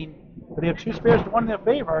 19, but they have 2 spares to 1 in their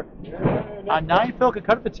favor. 9 fill could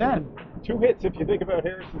cut it to 10. 2 hits if you think about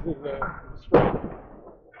Harris's strike.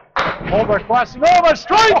 Holbrook crossing over,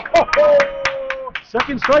 strike!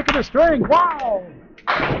 Second strike of the string, wow!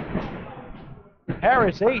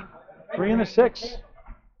 Harris 8, 3 in the 6.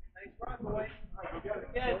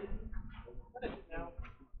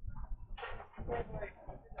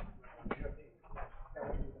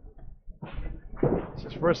 This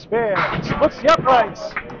is for a spare. Splits the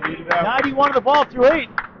uprights. 91 of the ball through 8.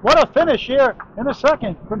 What a finish here in the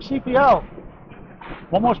second from CPL.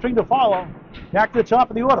 One more string to follow. Back to the top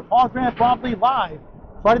of the order. Paul Grant, Bob Lee live.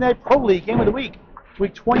 Friday Night Pro League game of the week.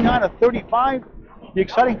 Week 29 of 35. The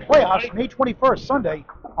exciting playoffs May 21st, Sunday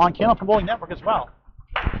on Candlepin Bowling Network as well.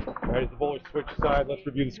 All right, as the bowlers switch side, let's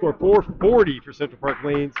review the score. 440 for Central Park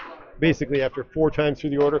Lanes, basically after 4 times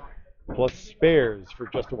through the order, plus spares for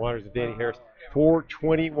Justin Waters and Danny Harris.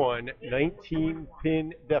 421, 19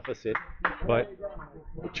 pin deficit, but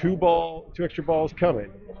 2 extra balls coming.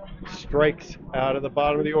 Strikes out of the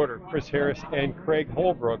bottom of the order. Chris Harris and Craig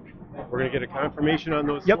Holbrook. We're going to get a confirmation on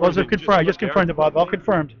those. Yep, those are confirmed. I just confirmed it, Bob. All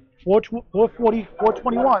confirmed. 440,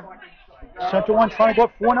 421. Central 1 trying to go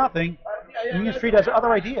up 4-0. Union Street has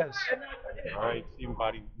other ideas. All right, Stephen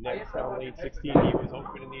Botte next on lane 16. He was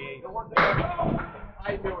open in the 8th.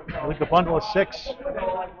 I think the bundle is 6.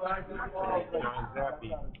 John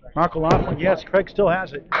Zappi. Mark Laughlin, yes, Craig still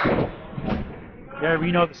has it. Yeah,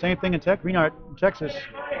 Reno, the same thing in Reno, Texas.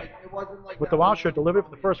 With the wild shirt delivered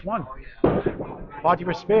for the first one. Botte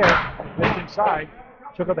for spare, missed inside.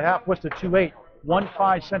 Took up the half, Worcester 2-8.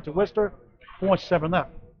 1-5 sent to Worcester, 4-7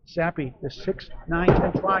 left. Zappi, the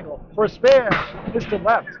 6-9-10 triangle. First spare, missed to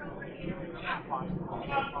left.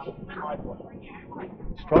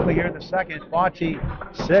 Struggling here in the second. Botte,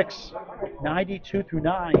 6, 92 through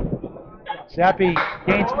 9. Zappi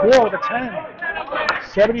gains 4 with a 10,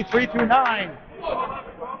 73 through 9.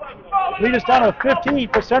 Lead is down to 15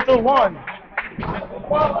 for Central 1.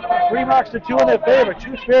 3 marks to 2 in their favor.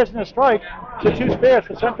 2 spares and a strike to 2 spares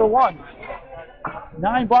for Central 1.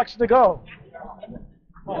 9 boxes to go.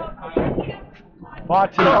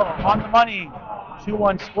 Botte on the money.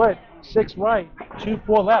 2-1 split. 6 right.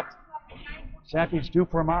 2-4 left. Zappi's due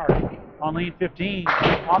for a mark. On lead 15.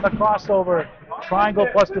 On the crossover. Triangle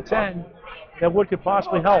plus the 10. That would could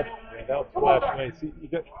possibly help. Yeah, that was flash nice. He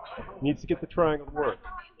needs to get the triangle to work.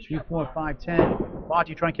 2, 4, 5, 10.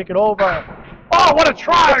 Botte trying to kick it over. Oh, what a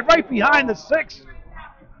try! Right behind the 6.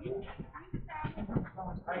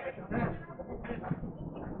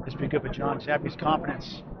 This would be good for John Zappi's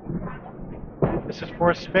confidence. This is for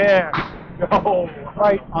a spare. Go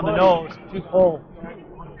right on the nose. 2 pull.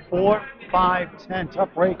 4, 5, 10.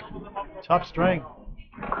 Tough break. Tough string.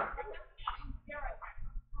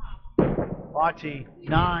 Botte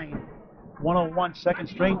 9. 101 second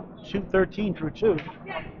string. 213 through 2.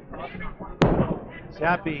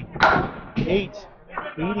 Zappi 8.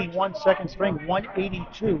 81 second string.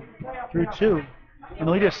 182 through 2. And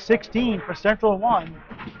the lead is 16 for Central 1.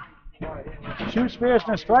 2 spares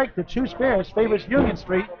and a strike. The 2 spares favors Union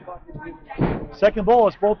Street. Second bowl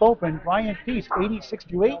is both open. Ryan Feist 86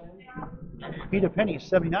 through 8. Peter Penney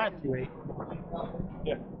 79 through 8.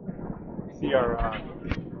 Yeah. See our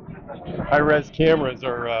high-res cameras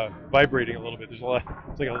are vibrating a little bit. There's a lot.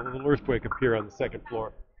 It's like a little earthquake up here on the second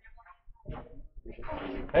floor.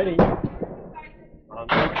 Penney on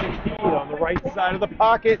the 16 on the right side of the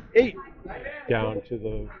pocket. 8 down to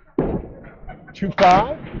the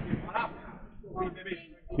 2-5.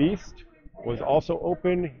 Feist was also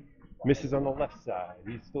open. Misses on the left side.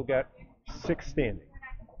 He's still got 6 standing.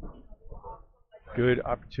 Good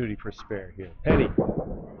opportunity for spare here. Penney.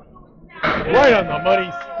 Right on the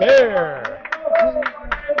money spare.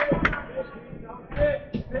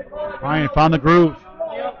 Ryan found the groove.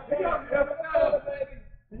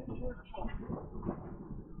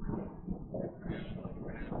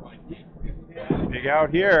 Big out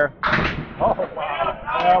here. Oh,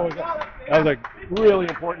 wow. That was a really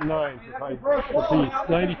important 9 for Feist.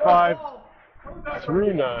 95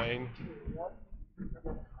 through 9.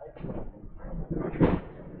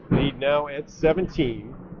 Lead now at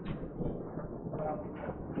 17.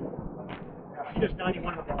 Peter's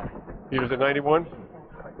 91 the ball. Peter's at 91.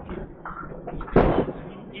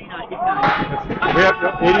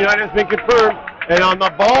 89 has been confirmed. And on the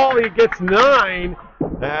ball, he gets 9.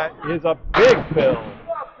 That is a big fill.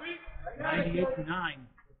 98 to 9.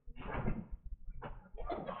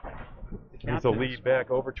 He's a lead back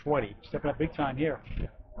over 20. Stepping up big time here.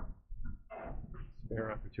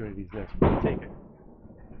 Spare opportunities next. We'll take it.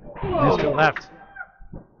 Mr. Left.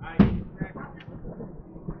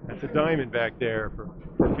 That's a diamond back there for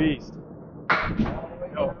Feist.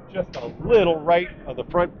 Oh, just a little right of the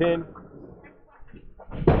front pin.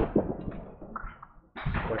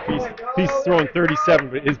 Feist's throwing 37,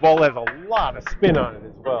 but his ball has a lot of spin on it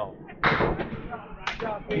as well.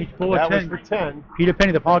 That was for 10. Peter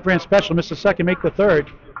Penney, the Paul Grant special, missed the second, make the third.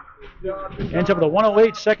 Ends up with a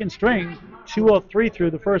 108 second string, 203 through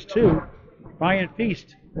the first 2. Ryan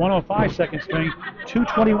Feist, 105 second string,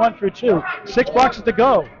 221 through 2. 6 boxes to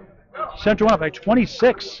go. Central 1 up by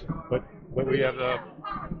 26. But we have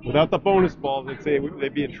without the bonus ball, they'd say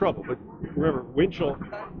they'd be in trouble. But remember, Winchell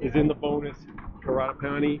is in the bonus. Corrado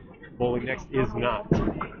Pani, bowling next, is not.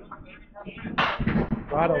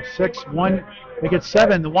 Corrado 6, 1, they get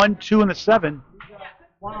 7, the 1, 2, and the 7.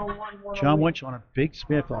 John Winchell on a big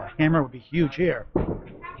spin for a hammer would be huge here.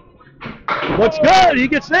 Looks good, he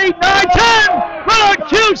gets 8, 9, 10! Right on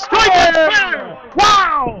cue, strike and spare!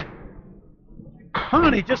 Wow!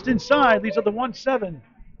 Pani just inside, leaves at the 1-7.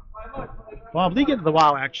 Bob, lead into the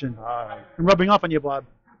wow action. I'm rubbing off on you, Bob.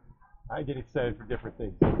 I get excited for different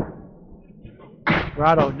things.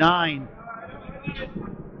 Corrado 9.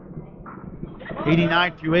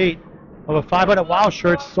 89 through 8. Over 500 wow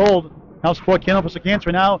shirts sold. House Sport Candle for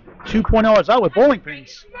Cancer now 2.0 is out with bowling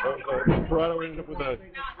pins. Corrado ended up with a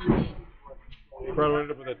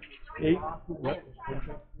 8.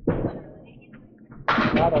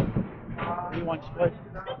 Corrado 3-1 split.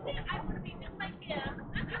 Thank you.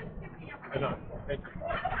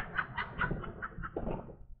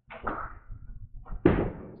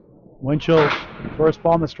 Winchell, first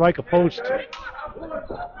ball on the strike, a post.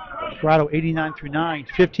 Corrado 89 through 9.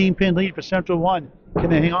 15-pin lead for Central 1. Can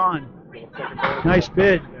they hang on? Nice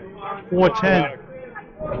bid. 410.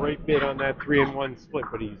 Great bid on that 3-1 split,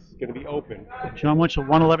 but he's going to be open. John Winchell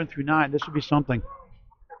 111 through 9. This would be something.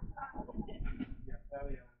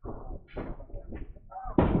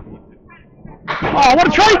 Oh, what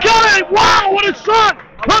a try! He got it! Wow, what a shot!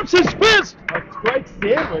 Pumps his fist! A strike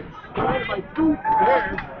sandwich. Started by 2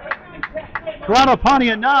 spares. Corrado Pani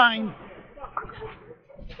at 9.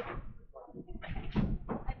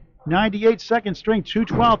 98 second string,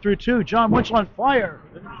 212 through 2. John Winchell on fire.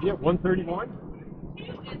 Yeah, 131.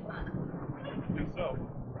 So.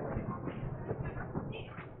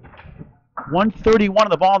 131 on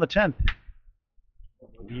the ball in the 10th.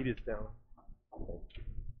 Lead is down.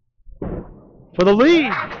 For the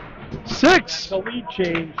lead. 6. The lead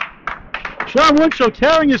change. John Winchell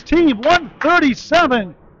carrying his team.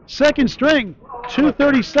 137. Second string.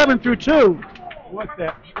 237 through 2. What's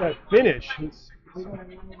that finish?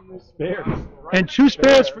 Spares. And 2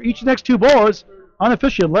 spares for each of the next 2 bowlers.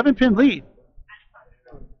 Unofficial 11-pin lead.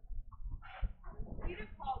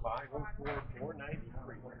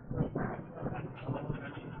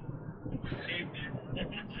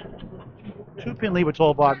 2-pin lead, we're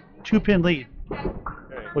told, Bob. 2-pin lead.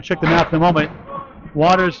 We'll check the math in a moment.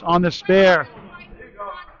 Waters on the spare.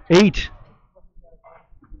 8.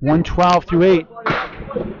 112 through 8.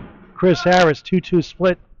 Chris Harris, 2-2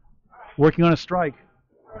 split. Working on a strike.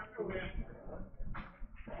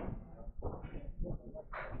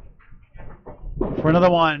 For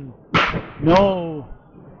another one. No.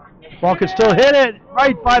 Ball could still hit it.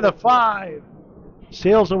 Right by the 5.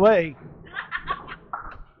 Sails away.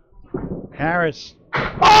 Harris.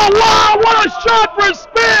 Oh, wow! What a shot for a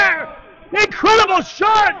spare! Incredible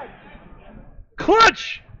shot!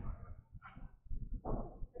 Clutch!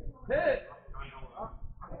 Hit.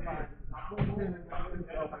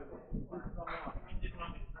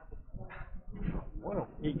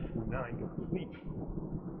 108 through 9 complete.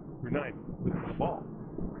 Through 9 with the ball.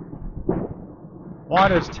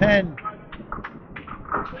 Waters 10.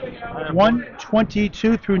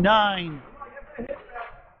 122 through 9.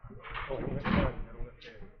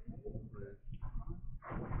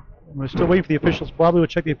 We're still waiting for the officials. Bobby will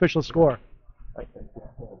check the official score.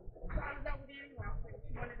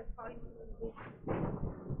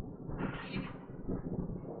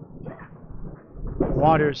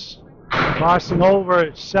 Waters crossing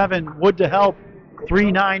over 7. Wood to help. 3,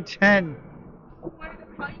 9, 10.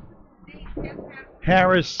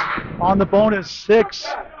 Harris on the bonus. 6.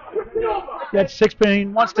 Gets 6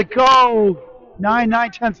 pin. Wants to go. 9,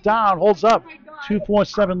 9 tenths down. Holds up. 2, 4,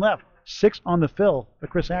 7 left. 6 on the fill for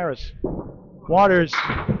Chris Harris. Waters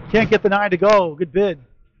can't get the 9 to go. Good bid.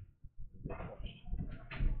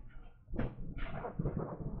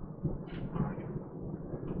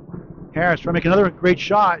 Harris trying to make another great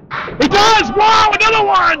shot. He does! Wow, another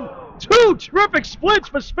one! 2 terrific splits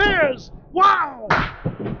for spares. Wow!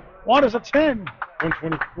 Waters a 10.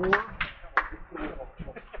 124.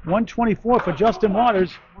 124 for Justin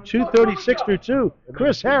Waters. 236 through 2.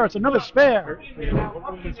 Chris Harris, another spare.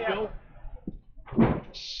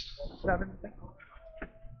 7.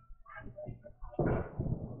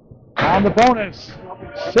 On the bonus.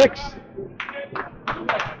 6.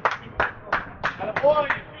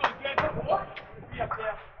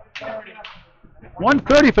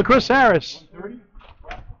 130 for Chris Harris.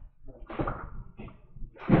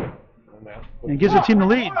 And gives the team the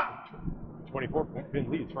lead. 24-pin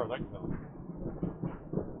lead as far as I can tell.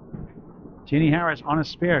 Jeannie Harris on a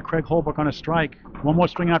spare. Craig Holbrook on a strike. One more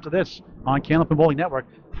string after this on Candlepin Bowling Network.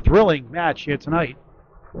 Thrilling match here tonight.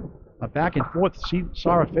 A back and forth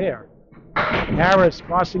seesaw affair. Harris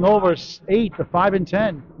crossing over 8 to 5 and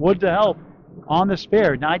 10. Wood to help on the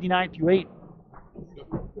spare. 99 through 8.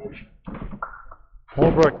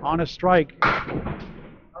 Holbrook on a strike.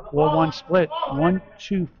 4-1 split. 1,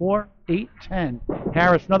 2, 4, 8, 10.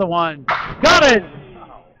 Harris another one. Got it!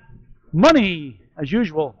 Money as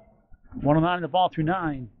usual. 109 in the ball through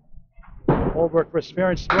 9. Holbrook for a spare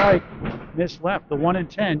and strike. Missed left. The 1 and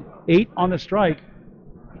 10. 8 on the strike.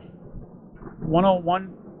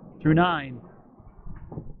 101 through 9.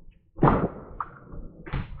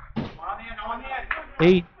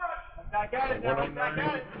 8.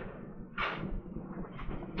 109.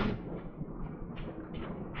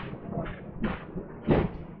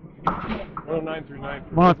 109 through 9.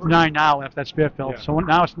 109 through 9 now after that spare fill. Yeah. So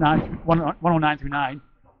now it's 109 through 9.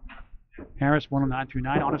 Harris 109 through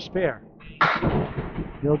 9 on a spare.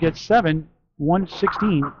 He'll get 7,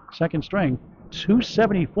 116 second string,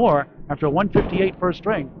 274 after a 158 first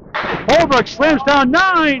string. Holbrook slams down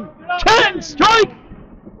 9, 10 strike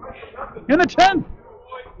in the 10th.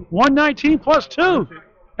 119 plus 2.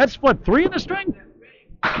 That's what, 3 in the string?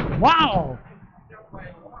 Wow.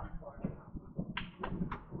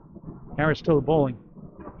 Harris still bowling.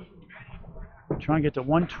 Trying to get to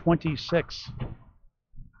 126.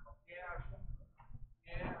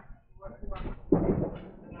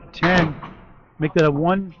 Make that a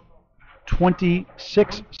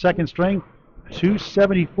 126 second string,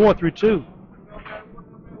 274 through 2.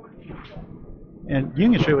 And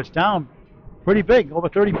Union Street was down pretty big, over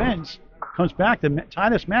 30 pins. Comes back to tie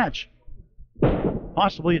this match.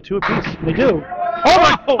 Possibly a 2 apiece. They do.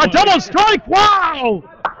 Oh, a double strike! Wow!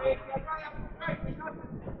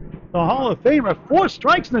 The Hall of Famer, 4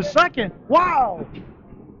 strikes in the second. Wow!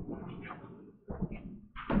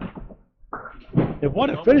 And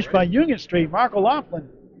what a finish by Union Street. Mark O'Loughlin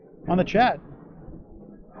on the chat.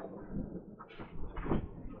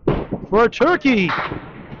 For a turkey.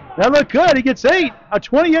 That looked good. He gets 8, a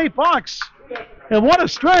 28 bucks. And what a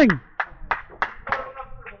string.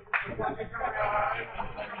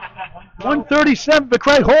 137 for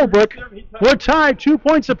Craig Holbrook. We're tied 2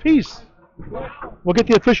 points apiece. We'll get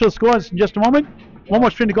the official scores in just a moment. One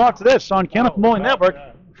more string to go after this on Canopy Bowling Network.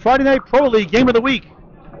 Friday Night Pro League Game of the Week.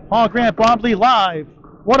 Paul Grant, Bob Lee live.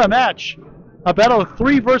 What a match. A battle of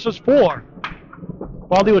 3 versus 4.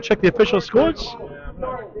 Bob Lee will check the official scores.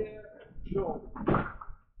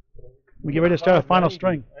 We get ready to start a final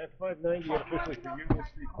string. At 590 officially for Union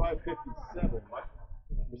Street, 557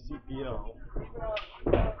 for CPL.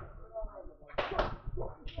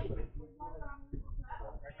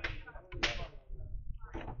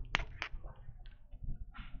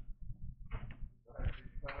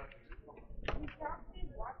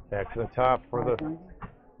 Back to the top for the,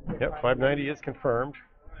 590 is confirmed.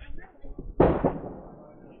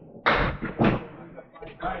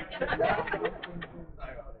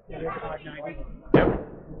 Yep.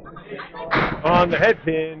 On the head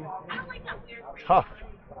pin, tough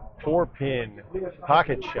 4-pin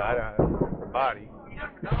pocket shot on the body.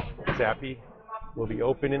 Zappi will be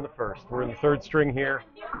open in the first. We're in the 3rd string here,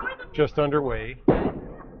 just underway.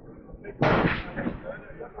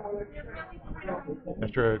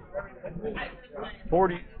 After a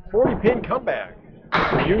 40-pin comeback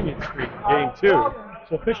for Union Street, game 2.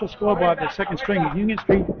 So official scoreboard, the second string, Union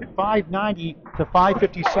Street 590 to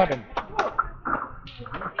 557.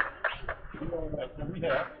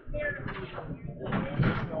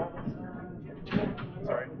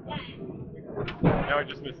 Sorry. Now I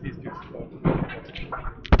just missed these 2 scores.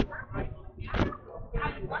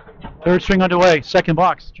 3rd string underway, second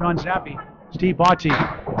box, John Zappi, Steve Botte.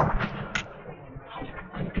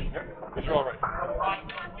 You're all right.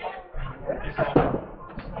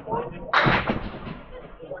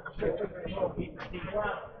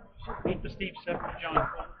 8 for Steve, 7 for John.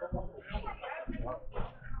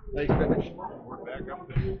 Nice finish. We're back up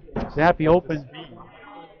to Zappi open. speed.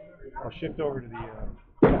 I'll shift over to the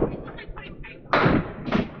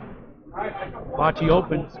Botte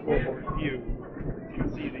open. scoreboard view. You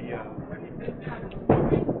can see the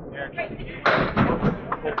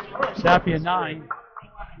Zappi a 9.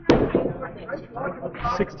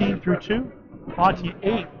 16 through 2. Botte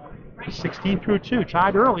 8. 16 through 2.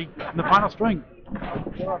 Tied early in the final string.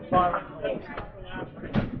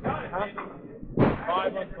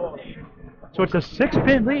 So it's a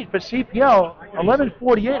 6-pin lead for CPL.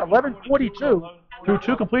 11:48, 11:42 through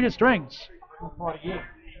 2 completed strings.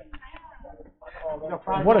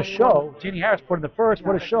 What a show. Jeannie Harris put in the first.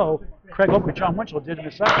 What a show Craig Oak and John Winchell did in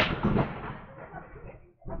the second.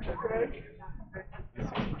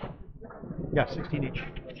 Yeah, 16 each.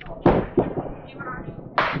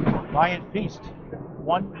 Ryan Feist,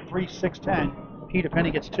 1, 3, 6, 10. Peter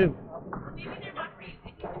Penney gets 2.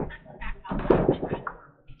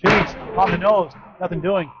 Feist on the nose, nothing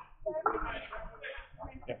doing.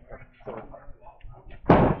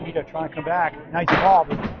 Peter trying to come back. Nice ball,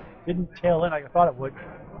 but didn't tail in like I thought it would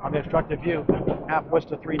on the obstructive view. Half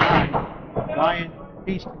Worcester 3-9. Ryan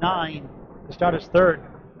Feist 9 to start his 3rd.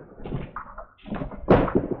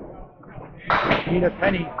 Peter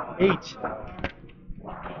Penney 8.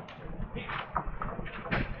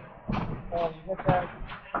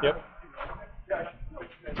 Yep.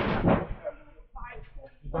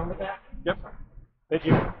 Yep. Thank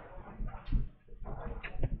you.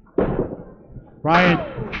 Ryan,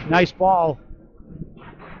 nice ball.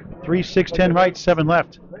 3, 6, 10 right, 7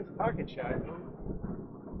 left. Nice pocket shot.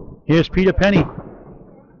 Here's Peter Penney.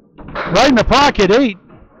 Right in the pocket, 8.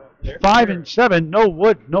 5 and 7, no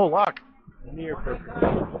wood, no luck. near perfect.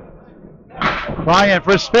 Ryan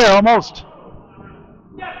for a spare, almost.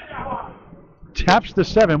 Taps the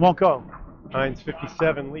 7, won't go. Hines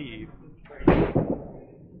 57 lead.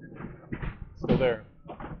 Still there.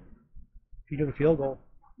 He did the field goal.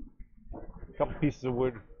 A couple pieces of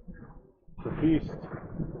wood for Feist.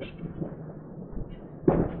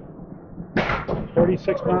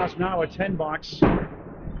 36 miles an hour, 10 box.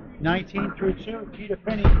 19 through 2, key to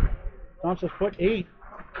Penney. Bounces foot 8.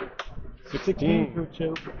 16 through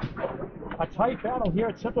 2. A tight battle here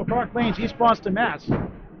at Central Park Lanes, East Boston, Mass.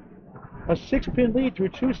 A 6-pin lead through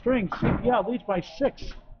 2 strings. CPL leads by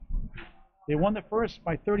 6. They won the first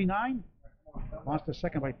by 39, lost the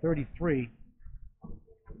second by 33.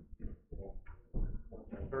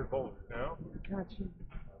 Third bowler now.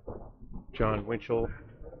 John Winchell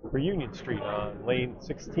for Union Street on lane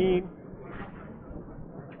 16.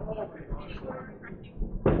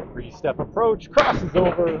 3-step approach, crosses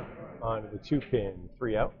over onto the 2-pin,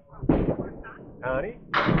 3 out. Pani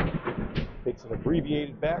takes an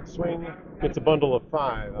abbreviated backswing, gets a bundle of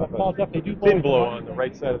 5. Paul Duffy do thin blow on the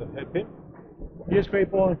right side of the head pin. Here's great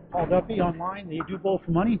ball. Paul Duffy online. They do bowl for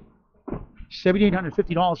money.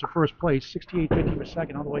 $7,850 for first place. $6,850 for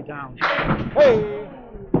second, all the way down. Hey!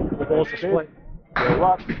 The bowl's a split. Go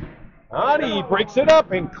up. Pani breaks it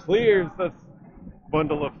up and clears the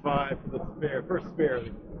bundle of 5 for the spare. First spare,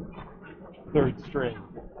 third string.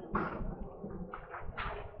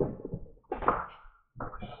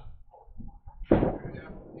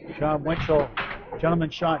 John Winchell, gentleman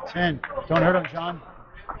shot 10. Don't hurt him, John.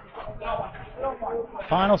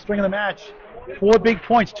 Final string of the match. 4 big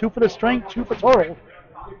points, 2 for the string, 2 for total.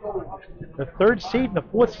 The 3rd seed and the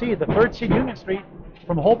 4th seed, the 3rd seed Union Street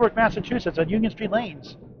from Holbrook, Massachusetts at Union Street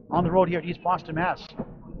Lanes on the road here at East Boston, Mass.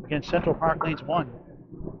 Against Central Park Lanes 1.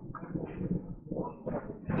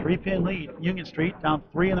 3-pin lead, Union Street down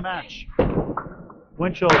 3 in the match.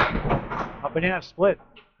 Winchell, a banana split,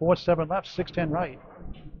 4-7 left, 6-10 right.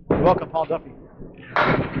 You're welcome, Paul Duffy.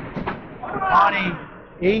 Pani,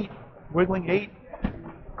 8, wiggling 8,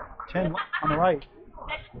 10 on the right.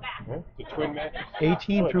 The twin match.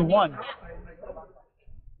 18 through 1.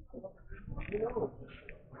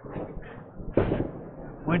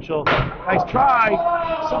 Winchell, nice try.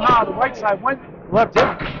 Somehow the right side went, left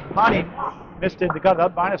hit. Pani missed it, they got it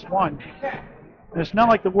up, -1. And it's not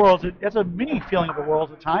like the Worlds. It's a mini feeling of the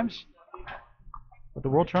Worlds at times. But the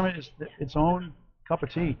World Tournament is its own cup of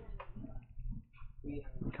tea.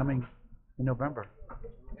 Coming in November.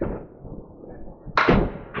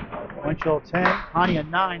 Winchell 10, Pani a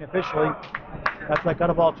 9 officially. That's like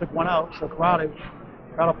gutter ball took 1 out. So Corrado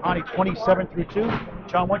Pani 27 through 2.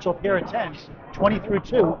 John Winchell pair of 10s, 20 through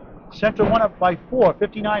 2. Central 1 up by 4,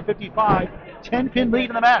 59-55. 10-pin lead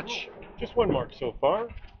in the match. Just 1 mark so far.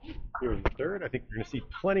 Here in the 3rd. I think we're going to see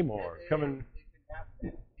plenty more coming.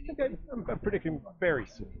 I'm predicting very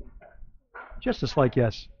soon. Just a slight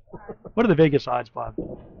guess. What are the Vegas odds, Bob?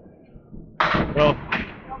 Well,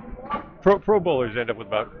 pro bowlers end up with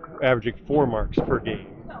about averaging 4 marks per game.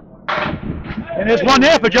 And there's one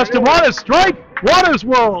there for Justin Waters. Strike! Waters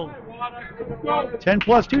World! 10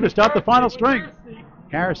 plus 2 to start the final string.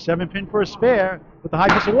 Harris 7-pin for a spare with the high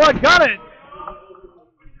piece of wood. Got it!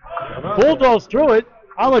 Bulldoze through it.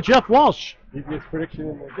 A la Jeff Walsh. Easiest prediction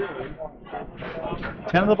in the game.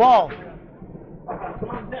 10 on the ball.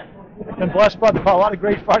 Been blessed by a lot of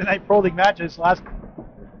great Friday Night Pro League matches last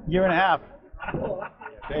year and a half.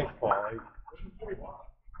 Thanks, Paul.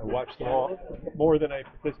 I watched them all more than I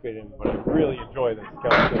participated in, but I really enjoy this.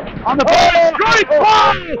 On the ball, strike!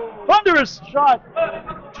 Oh! Thunderous shot.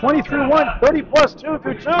 20 through 1, 30 plus 2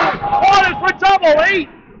 through 2. Waters for double, 8.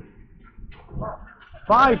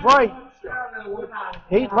 5 right.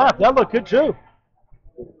 8 left. That looked good too.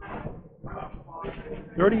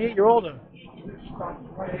 38-year-old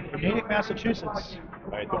from Natick, Massachusetts.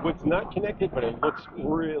 All right, the wood's not connected, but it looks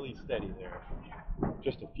really steady there.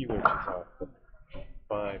 Just a few inches off.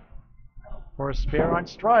 5. For a spare on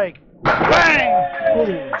strike.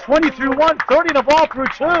 Bang! 20 through 1, 30 the ball through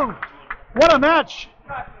 2. What a match.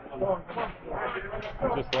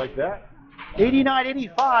 Just like that.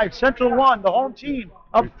 89-85, Central 1, the home team,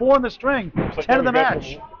 up 4 in the string, 10 in the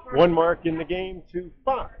match. 1 mark in the game to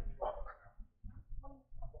 5.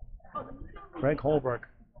 Greg Holbrook,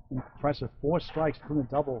 impressive 4 strikes, including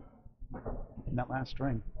a double in that last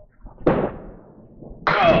string.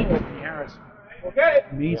 Harris,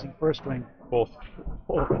 amazing first string. Both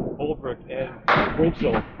Holbrook and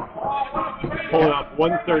Winchell pulling off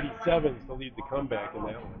 137s to lead the comeback in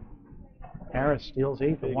that one. Harris steals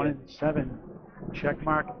 8 for 1 and 7. Check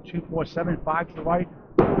mark 2, 4, 7, 5 to the right.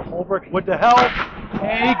 Holbrook with the help,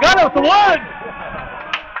 and he got it with the wood.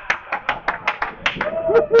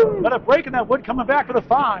 Got a break in that wood coming back for the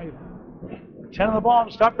 5. 10 on the ball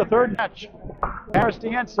to start the third match. Harris the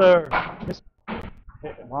answer.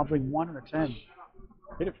 Wobbling 1 and a 10.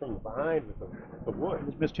 Hit it from behind with the wood.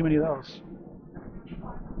 Just missed too many of those.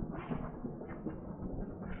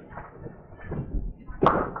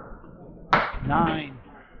 Nine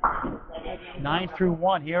through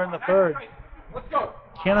 1 here in the third.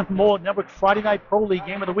 Kenneth Moore Network Friday Night Pro League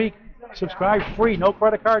Game of the Week. Subscribe free, no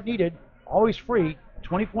credit card needed. Always free,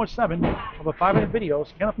 24/7. Over 500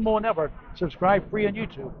 videos. Kenneth Moore Network. Subscribe free on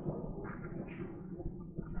YouTube.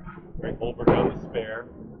 Right, Holbrook on the spare.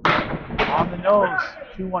 On the nose,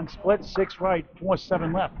 2-1 split, 6 right,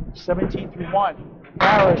 4-7 left, 17 through 1.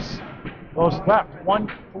 Harris goes left,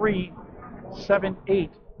 1-3, 7-8,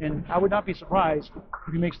 and I would not be surprised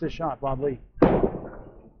if he makes this shot, Bob Lee.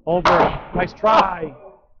 Over, nice try.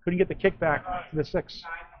 Couldn't get the kickback to the 6.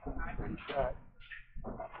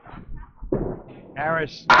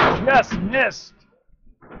 Harris just missed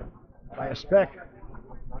by a speck.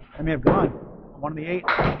 I may have gone. 1 of the 8.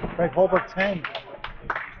 Craig Holbrook 10.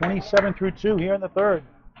 27 through 2 here in the third.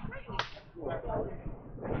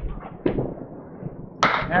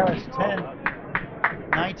 Harris 10.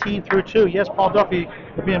 19 through 2. Yes, Paul Duffy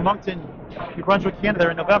will be in Moncton, New Brunswick, Canada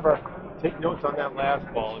in November. Take notes on that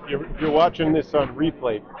last ball. If you're watching this on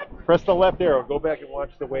replay, press the left arrow. Go back and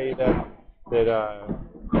watch the way that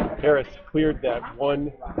Harris cleared that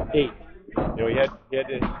 1-8. You know, he had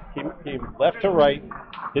to came left to right,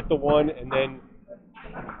 hit the 1, and then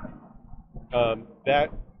that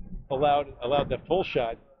allowed that full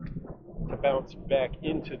shot to bounce back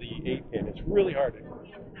into the 8 pin. It's really hard to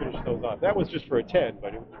finish those off. That was just for a 10,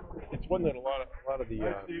 but it's one that a lot of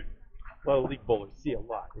the league bowlers see a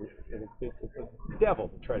lot. And it's a devil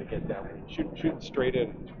to try to get that one. Shooting straight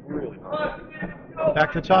in, it's really hard.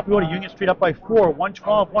 Back to the top of the order. Union Street up by 4,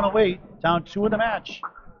 112-108, down 2 in the match.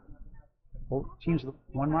 Both teams with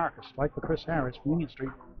 1 mark. A strike for Chris Harris. Union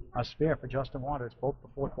Street, a spare for Justin Waters. Both the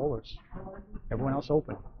 4th bowlers. Everyone else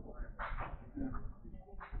open.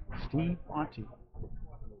 Steve Bonte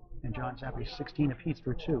and John Zappi, 16 apiece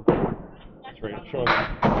through 2. That's right.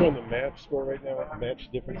 Showing the match score right now. The match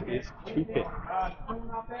difference is 2 pins.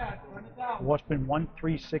 What's been 1,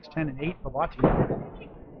 3, 6, 10, and 8 for Botte.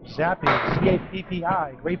 Zappi,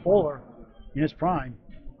 CAPPI, great bowler in his prime.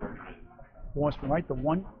 Wants to right the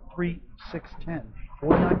 1, 3, 6, 10.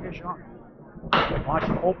 49 years young.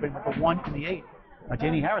 Watching open with the 1 and the 8. Now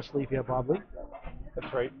Danny Harris leave here, Bob Lee.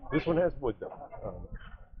 That's right. This one has wood though.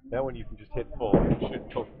 That one you can just hit full. It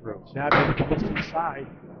should go through. Zappi gets inside.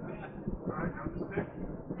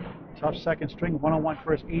 Tough second string, 101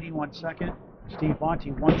 first, 81 second. Steve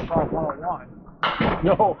Bonte, 112, 101.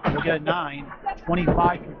 No. We'll get a 9,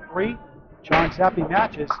 25 through 3. John Zappi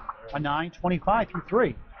matches a 9, 25 through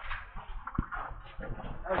 3.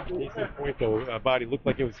 Decent point though. Body looked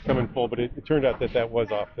like it was coming full, but it turned out that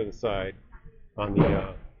was off to the side on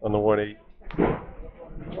the 1-8.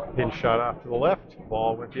 Pin shot off to the left.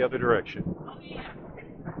 Ball went the other direction.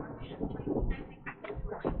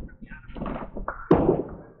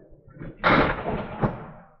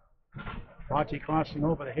 Bonte crossing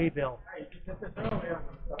over the hay bale.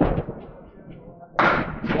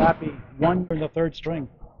 Zappi, 1 in the 3rd string.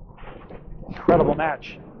 Incredible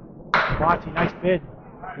match. Bonte, nice bid.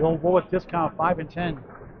 The old Woolworth discount, 5 and 10.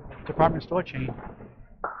 Department store chain.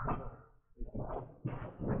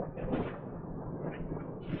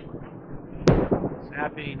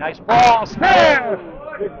 Zappi, nice ball, spare!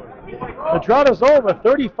 The drought is over,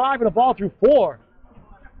 35 and a ball through 4.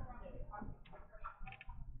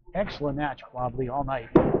 Excellent match, Bob Lee, all night.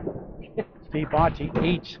 Steve Bonte,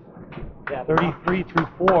 8, 33 through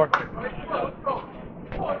 4.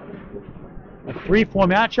 A 3-4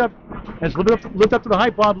 matchup has lived up to the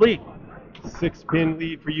hype, Bob Lee. 6-pin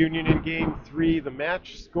lead for Union in Game 3. The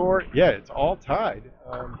match score, yeah, it's all tied.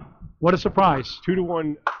 What a surprise.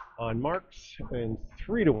 2-1 on marks and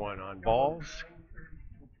 3-1 on balls.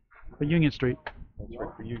 For Union Street. That's right,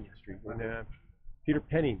 for Union Street. And Peter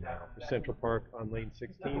Penney now for Central Park on lane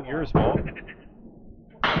 16. Yours ball.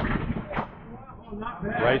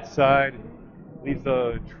 Right side leaves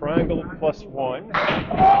a triangle of +1.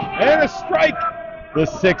 And a strike! The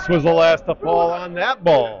 6 was the last to fall on that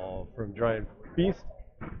ball from Giant Feist.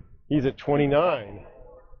 He's at 29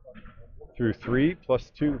 through 3 plus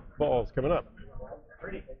 2 balls coming up.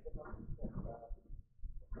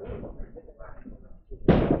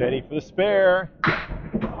 Penney for the spare.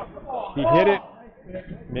 He hit it.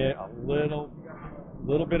 Man, a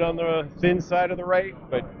little bit on the thin side of the right,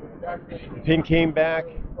 but the pin came back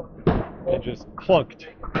and just plunked.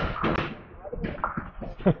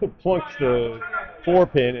 Plunked the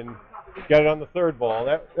 4-pin, and Got it on the third ball.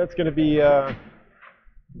 That's going to be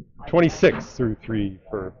 26 through 3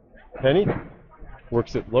 for Penney.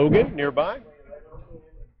 Works at Logan nearby.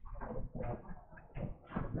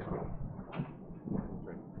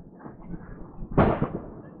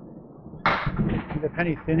 The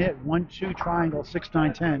Penney thin hit, 1-2 triangle,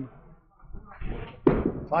 6-9-10.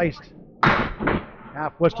 Feist,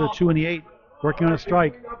 half Worcester, 2 in the 8, working on a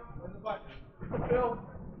strike.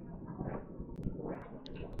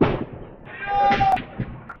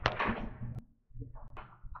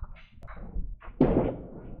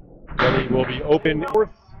 Penney will be open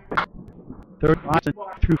fourth. Third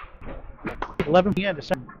through 11 p.m. to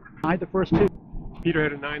second. Tied the first two. Peter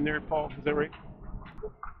had a 9 there, Paul. Is that right?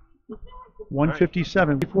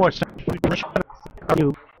 157 before second.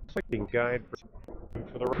 Guide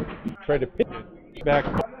for the try to pitch it back.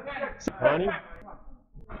 Pani.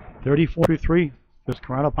 34 through 3. There's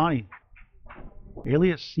Corrado Pani.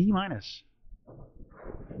 Alias C-.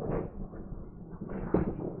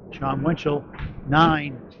 John Winchell,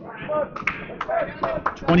 9.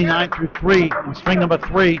 29 through 3 in string number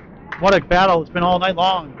 3. What a battle it's been all night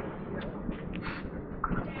long.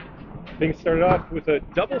 Things started off with a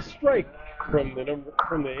double strike from the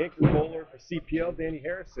anchor bowler for CPL, Danny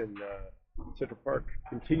Harrison. Central Park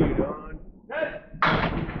continued on.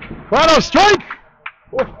 Corrado strike!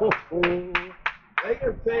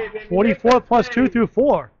 44 plus 2 through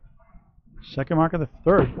 4. Second mark of the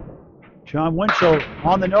third. John Winchell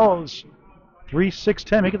on the nose.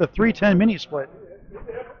 3-6-10, make it the 3-10 mini split.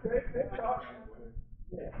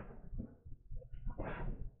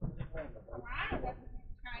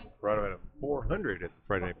 Corrado had a 400 at the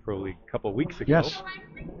Friday Night Pro League a couple of weeks ago. Yes.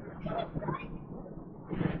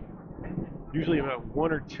 Usually about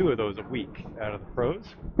 1 or 2 of those a week out of the pros.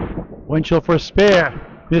 Winchell for a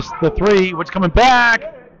spare. Missed the 3. What's coming back?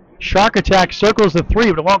 Shark attack circles the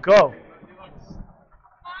 3, but it won't go.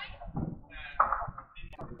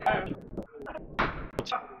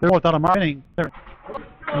 They're without a marking.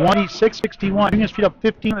 26-61. Union Street up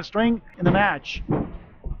 15 on the string in the match.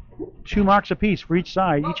 2 marks apiece for each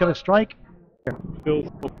side. Each have a strike.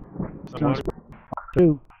 2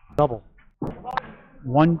 double.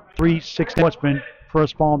 1-3-6 sportsman.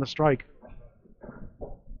 First ball on the strike.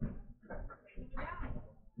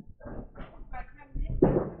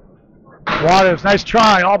 Waters, nice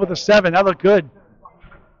try. All but the 7. That looked good.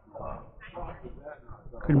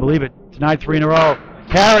 Couldn't believe it. Denied 3 in a row.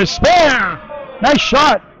 Harris, spare! Nice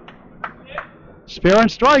shot. Spare and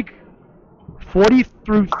strike. 40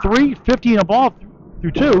 through 3, 50 in a ball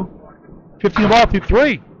through 2, 50 in a ball through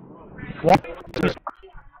 3.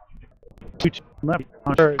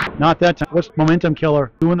 Not that time. What's momentum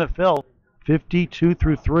killer? 2 in the fill. 52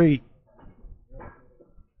 through 3.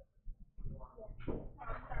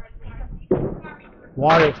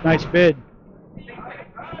 Waters, nice bid.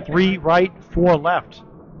 3 right, 4 left.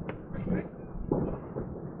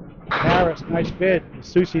 Harris, nice bid.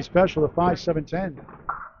 Susi special, the 5-7-10.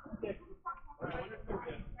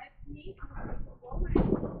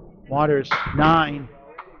 Waters, 9,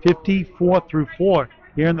 54 through 4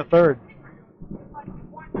 here in the third.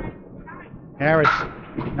 Harris,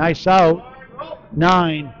 nice out.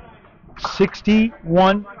 9,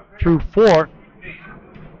 61 through 4.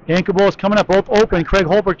 Anchor balls coming up, both open. Craig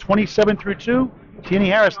Holbrook, 27 through 2. Danny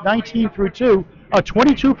Harris, 19 through 2. A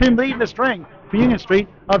 22-pin lead in the string for Union Street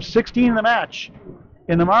of 16 in the match.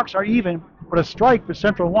 And the marks are even, but a strike for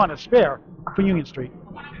Central 1, a spare for Union Street.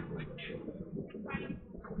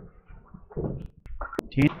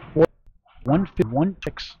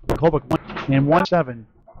 1-6, Holbrook 1 and 1-7.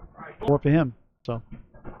 4 for him. So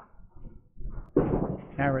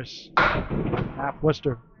Harris, half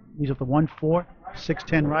Worcester. He's at the 1-4,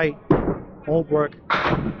 6-10 right. Holbrook.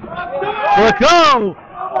 Will it go?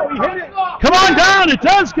 Oh, he hit it. Come on down, it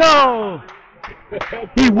does go.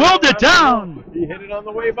 He willed it down. He hit it on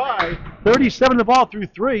the way by. 37 the ball through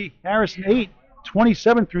 3. Harrison 8,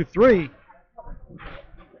 27 through 3.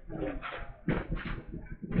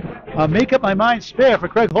 Make up my mind spare for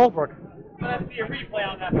Craig Holbrook. Let's see a replay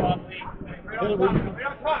on that ball, please.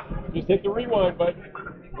 Just hit the rewind button.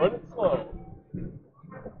 Run it slow.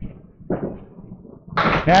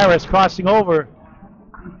 Harris crossing over.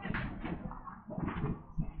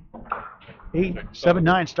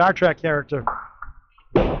 8-7-9 Star Trek character.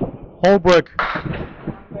 Holbrook.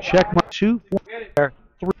 Check my 2, 4,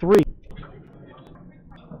 3.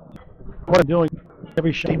 What I'm doing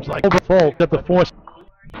every seems like full at the 4.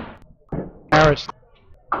 Harris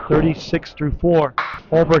 36 through 4.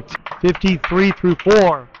 Holbrook 53 through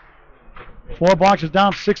 4. 4 boxes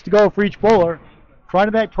down, 6 to go for each bowler.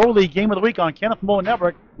 Friday Night Pro League game of the week on Kenneth Moore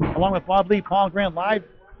Network, along with Bob Lee, Paul Grant live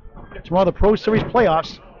Tomorrow, the Pro Series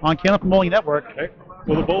playoffs on Candlepin Bowling Network. Okay.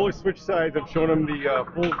 Well, the bowlers switch sides. I'm showing them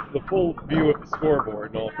the full view of the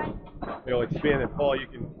scoreboard, and I'll expand it. Paul, you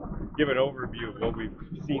can give an overview of what we've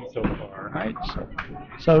seen so far. All right.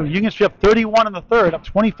 So Union Street up 31 in the third, up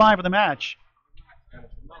 25 in the match.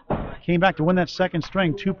 Came back to win that second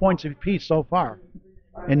string, 2 points apiece so far.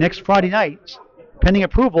 And next Friday night, pending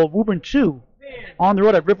approval, Woburn 2 on the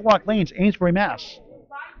road at Riverwalk Lanes, Amesbury, Mass.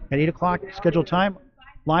 At 8 o'clock scheduled time,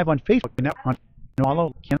 live on Facebook. And on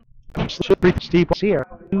Noalo, Steve here,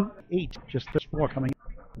 2-8, just this 4 coming.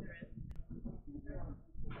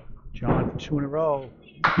 John, 2 in a row.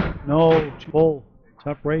 No, full,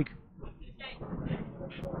 tough break.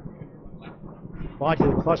 Botte to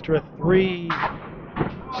the cluster at 3.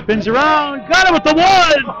 Spins around, got it with the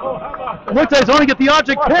 1! Looks like he's only get the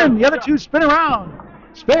object pin. The other 2 spin around.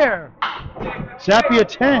 Spare. Zappi at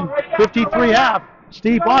 10, 53 half.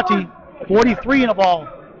 Steve Botte, 43 in a ball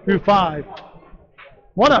through 5.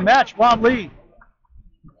 What a match, Bob Lee.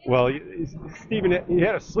 Well, Stephen, you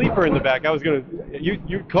had a sleeper in the back.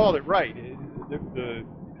 You called it right.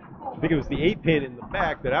 I think it was the 8 pin in the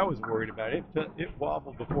back that I was worried about. It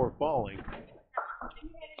wobbled before falling.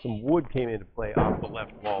 Some wood came into play off the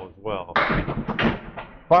left wall as well.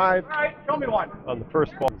 5. Right, show me one. On the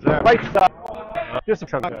first ball. Right side. Just a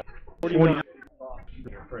 49.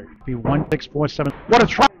 Be 1, 6, 4, 7. What a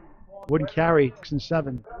try! Wouldn't carry 6 and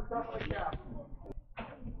 7.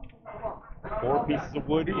 4 pieces of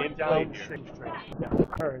wood in play.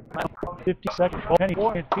 50 seconds. Penney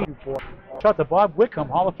 4 and 4. Shot to Bob Whitcomb,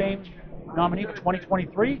 Hall of Fame nominee for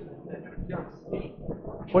 2023.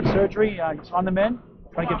 Foot surgery. He's on the mend.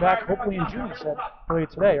 Trying to get back hopefully in June, he said earlier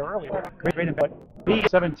today or earlier. Great event. B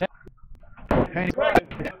 7-10. Penney.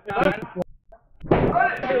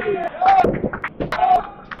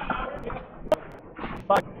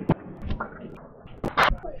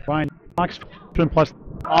 Fine. Fox plus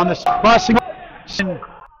on the crossing.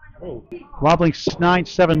 Wobbling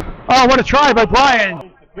 9-7. Oh, what a try by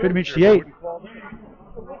Brian. Couldn't reach the 8.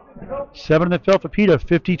 7 in the field for Peter,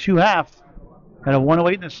 52 half. At a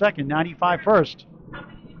 108 in the second, 95 first.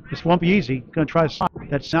 This won't be easy. Going to try to slide.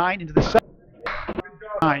 That's 9 into the 7.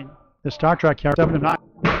 9. The Star Trek carry 7 of 9.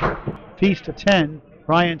 Feist to 10.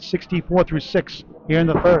 Brian 64 through 6 here in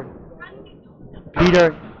the third.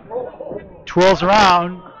 Peter twirls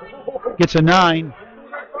around, gets a 9.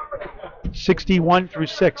 61 through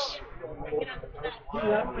 6.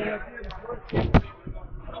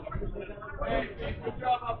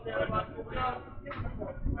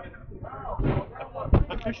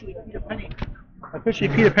 Officially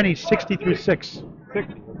Peter Penney 60 through 6.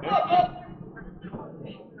 60.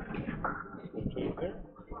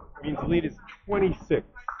 Means the lead is 26.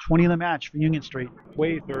 20 in the match for Union Street.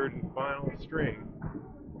 Way third and final string.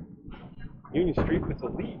 Union Street with a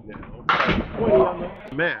lead now. By 20 on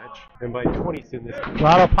the match, and by 20 in this.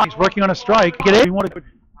 Corrado Pani's working on a strike. Get it. We want to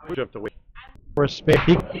wait for a spin.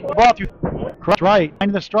 He ball through right.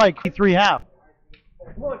 Into the strike. 3 half.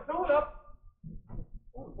 Come on, fill it up.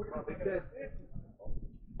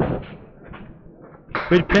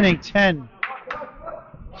 Good pinning 10.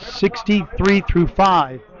 63 through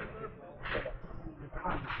 5.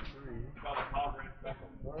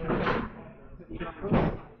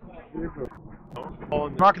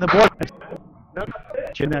 Marking the board.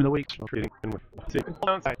 Chin end of the week.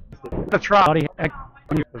 The trial.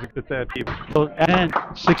 And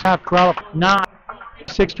 6 half crowd. 9.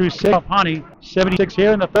 6 through 6. Pani 76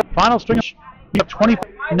 here in the third. Final string. You have 20.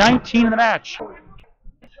 19 in the match.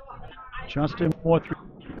 Justin 4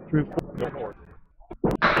 through 4.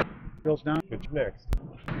 Bill's down. What's next?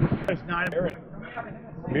 There's 9.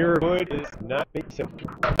 Mirror wood is not big.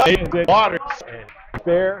 Waters and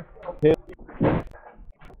spare. Hit.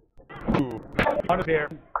 Out of here.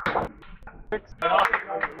 6.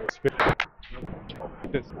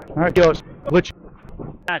 All right, goes. Glitch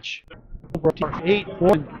match. 8,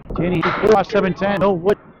 4, Danny 4, 7, 10. No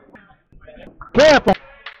wood. Careful.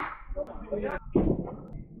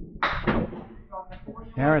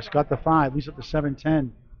 Harris got the 5. Leaves at the 7,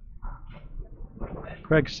 10.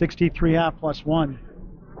 Craig 63 half plus 1.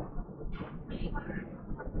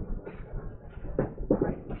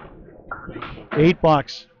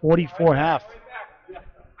 $8, 44 half.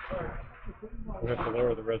 We have to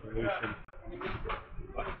lower the resolution.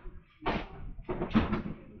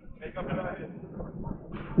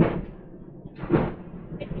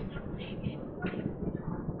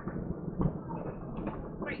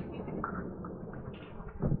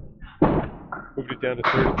 Moved it down to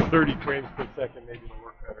 30 frames per second, maybe it'll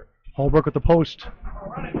work better. Holbrook at the post.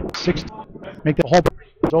 6. Make the Holbrook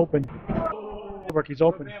is open. Holbrook, he's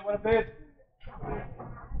open.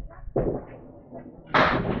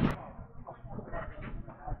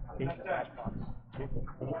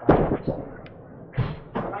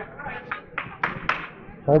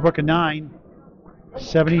 Holbrook a 9,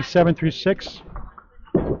 77 through 6.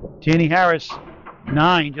 Danny Harris,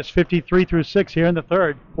 9, just 53 through 6 here in the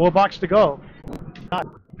third. 4 box to go. I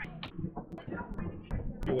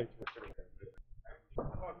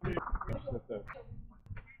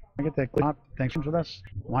get that clip. Thanks for this.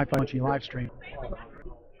 Wi-Fi live stream.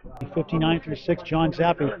 59 through 6. John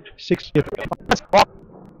Zappi, 6.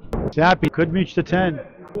 Zappi could reach the 10.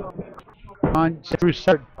 On through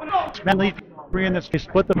 7. Men lead 3 in this. They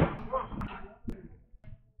split the.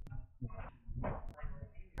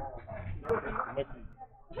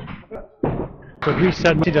 So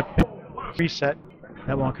reset. Reset.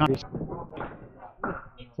 That won't come.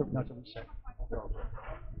 Not to reset.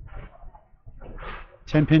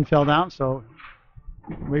 10 pin fell down, so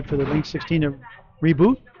wait for the link 16 to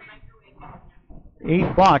reboot.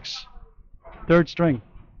 8 box, 3rd string,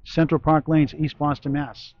 Central Park Lanes, East Boston,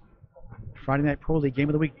 Mass. Friday Night Pro League Game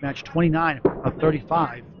of the Week, match 29 of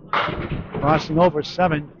 35. Crossing over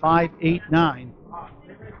 7, 5, 8, 9.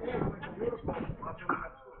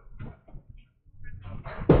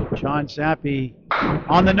 John Zappi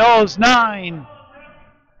on the nose, 9.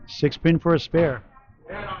 6 pin for a spare.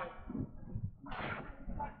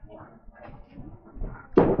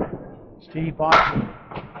 Steve Botte,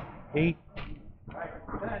 8,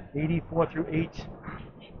 84 through 8.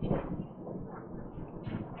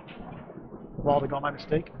 Ball to go, my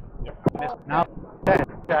mistake. Missed. Now,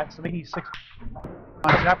 that's 86.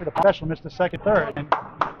 Zappi, the professional, missed the second, third, and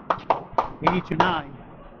 82-9.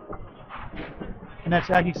 And that's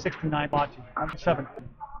 86 through 9 boxes. 7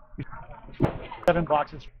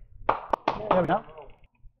 boxes. There we go.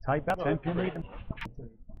 Tight bet, 10 pin lead.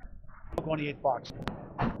 28 box.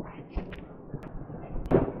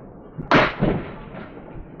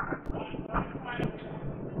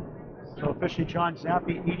 So officially John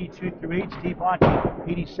Zappi, 82 through 8. Steve Botte,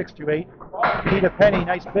 86 through 8. Peter Penney,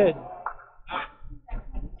 nice bid.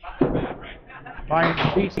 Brian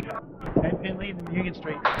Feist, 10 pin lead in the Union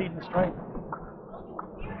Street, leading the straight.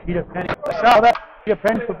 Peter Penney, sell that. Peter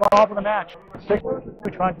Penney for ball for the match. 6,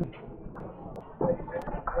 we tried to.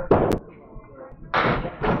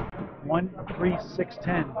 1, 3, 6,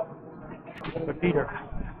 10 for Peter.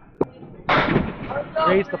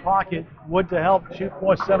 Raise the pocket. Wood to help. Shoot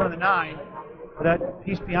 4, 7 on the 9. But that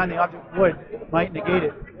piece behind the object, wood, might negate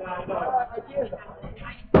it.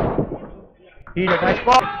 Peter, nice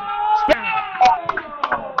ball.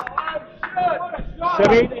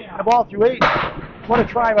 7, 8, and the ball through 8. What a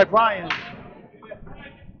try by Brian.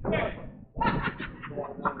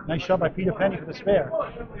 Nice shot by Peter Penney for the spare.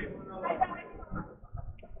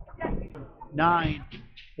 9,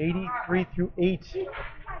 83 through 8.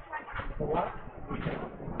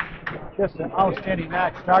 Just an outstanding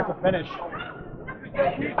match, start to finish.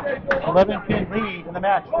 11 pin lead in the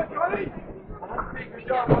match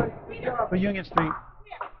for Union Street.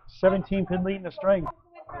 17 pin lead in the string.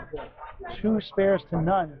 2 spares to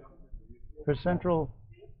none for Central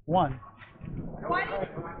 1.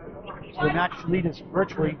 So the match lead is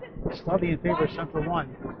virtually slightly in favor of Central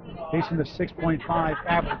 1, facing the 6.5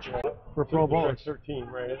 average for pro bowlers. 13,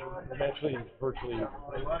 right? The match lead is virtually.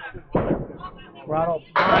 Corrado,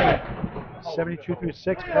 72 through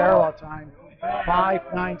 6, parallel time. 5,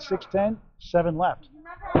 9, 6, 10, 7 left.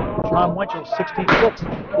 John Winchell, 66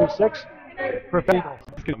 through 6 for Eagle.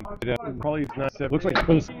 Probably not 7. Looks like it's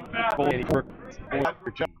supposed to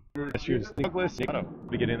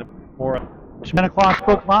be getting the 10 o'clock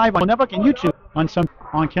book live on network and YouTube on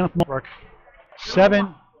Kenneth Network.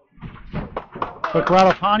 7 for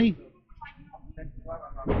Corrado Pani.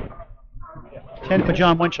 10 for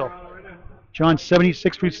John Winchell. John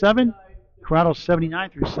 76 through 7. Corrado 79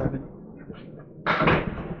 through 7.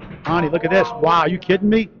 Pani, look at this. Wow, are you kidding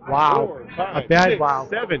me? Wow. 4, 5, a bad 6, wow.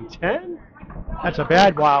 7, 10? That's a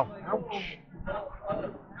bad wow. Ouch.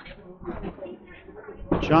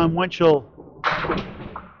 John Winchell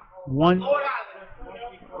 1,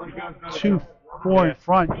 2, 4 in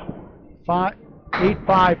front. 5, 8,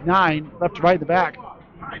 5, 9 left to right in the back.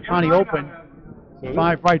 Pani open.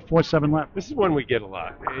 5 right, 4, 7 left. This is one we get a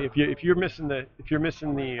lot. If you're missing the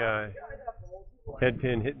head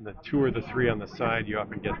pin hitting the 2 or the 3 on the side, you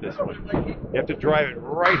often get this one. You have to drive it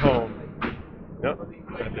right home. No,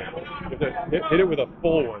 you have to hit it with a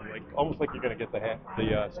full one, like almost like you're going to get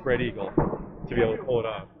the spread eagle to be able to pull it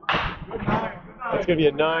off. That's going to be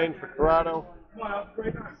a 9 for Corrado.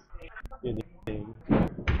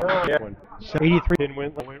 83. Pin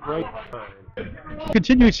went right.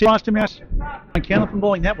 Continuing Boston, Mass. On Kenneth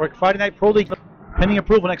Bowling Network, Friday Night Pro League Pending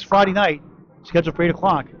approval next Friday night, scheduled for 8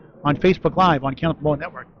 o'clock on Facebook Live on Canada Promote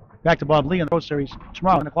Network. Back to Bob Lee on the Pro Series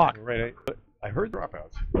tomorrow at 9 o'clock. Right. I heard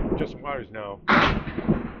dropouts. Justin Waters now.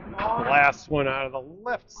 The last one out of the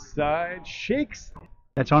left side. Shakes.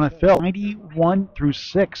 That's on a fill. 91 through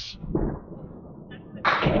 6.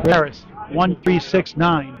 Harris,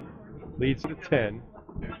 1-3-6-9. Leads to 10.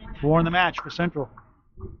 4 in the match for Central.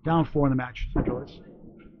 Down 4 in the match. Central is.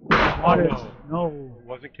 Waters, no.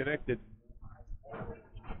 Wasn't connected.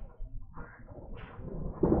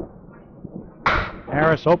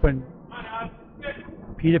 Harris open.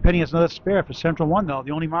 Peter Penney has another spare for Central 1, though.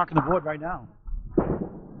 The only mark on the board right now.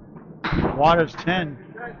 Waters 10.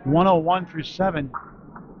 101 through 7.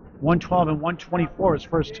 112 and 124 his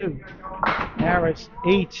first two. Harris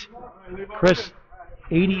 8. Chris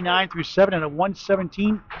 89 through 7 and a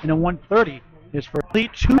 117 and a 130 his first.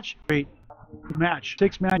 Lead 2 match.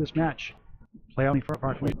 6 match this match. Play only for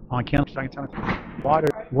Park League on Canada. Second time. Water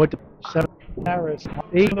Wood 7. Harris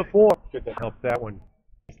 8 in the 4. Good to help that one.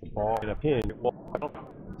 The ball in a pin. Well, a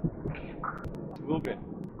little bit.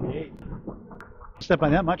 8. Step by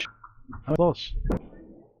that much. How close.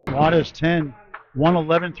 Waters 10.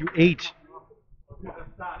 111 through 8.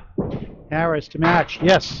 Harris to match.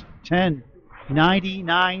 Yes. 10.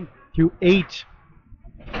 99 through 8.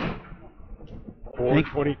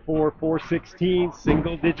 424, 416,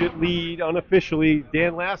 single digit lead unofficially.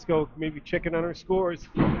 Dan Lasko maybe checking on our scores.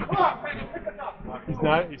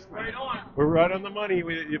 We're right on the money.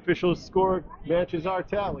 The official score matches our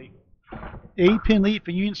tally. 8-pin lead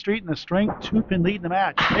for Union Street in the strength, 2-pin lead in the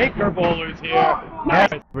match. Anchor bowlers here.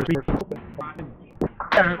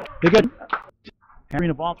 They get carrying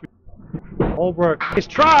the ball through. Holbrook. His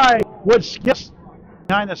try. Wood skips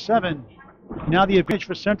 9-7. Now the advantage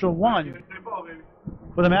for Central 1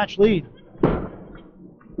 for the match lead.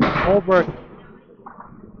 Holbrook.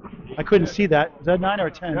 I couldn't see that. Is that 9 or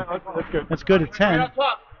a 10? Yeah, that's good. That's good at 10.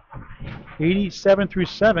 87 through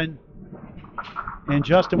 7. And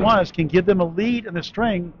Justin Waters can give them a lead in the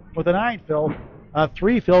string with a 9 fill, a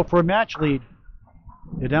 3 fill for a match lead.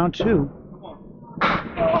 They're down 2.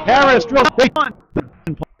 Harris drills big one.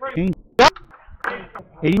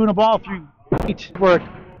 81 a ball through 8. Work.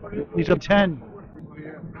 He's up 10.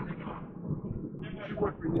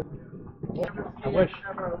 I wish.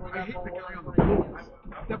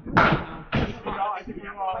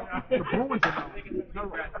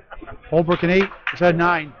 Holbrook an 8. Is that a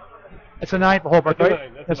 9? That's a 9 for Holbrook,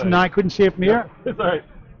 right? That's a 9. Couldn't see it from here. That's all right.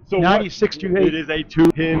 So 96 to 8. It is a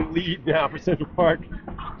 2-pin lead now for Central Park.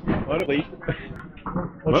 On a lead.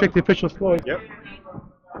 We'll check the official score. Yep.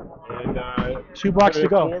 And 2 blocks to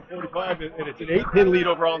go. 4:45, and it's an 8-pin lead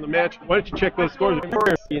overall in the match. Why don't you check those scores? We're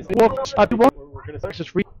going to is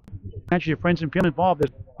free. Match your friends and family involved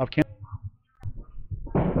of Canada.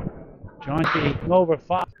 John T. Over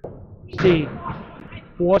 5. C.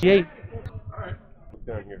 48.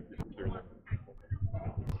 Down here.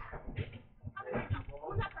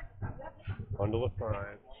 Bundle of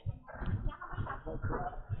 5.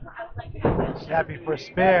 Zappi for a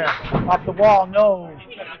spare. Off the wall, no.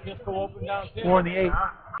 4 in the 8.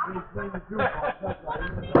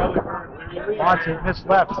 Botte missed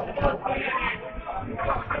left.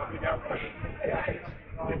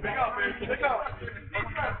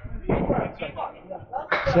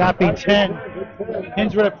 Zappi 10.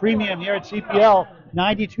 Pins are at a premium here at CPL.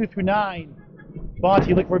 92 through 9. Botte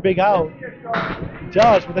looking for a big out.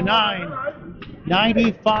 Does with a 9.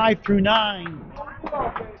 95 through 9.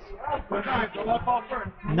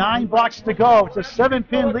 9 blocks to go. It's a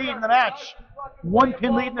 7-pin lead in the match.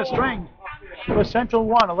 1-pin lead in the string for Central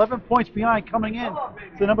 1. 11 points behind coming in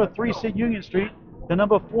to the number 3 seed Union Street. The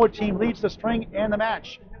number 4 team leads the string and the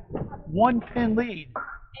match. 1-pin lead.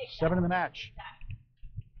 7 in the match.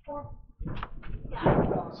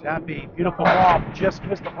 Zappi, beautiful ball. Just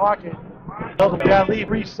missed the pocket. Does a bad lead.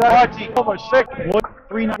 Reset. Over 6. Wood,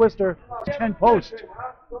 3 twister. 10 post.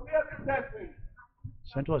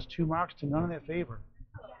 Central has 2 marks to none in their favor.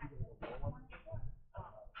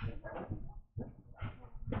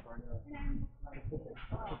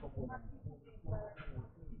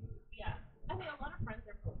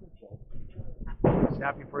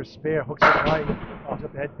 Zappi for a spare, hooks it right, hooks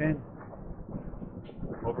up the head pin.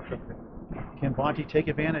 Can Botte take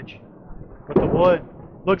advantage? With the wood.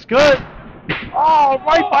 Looks good. Oh,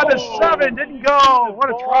 right by the 7. Didn't go. What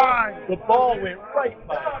a try. The ball went right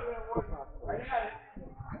by.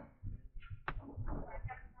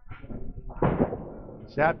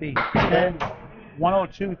 Zappi 10.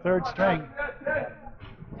 102 third string.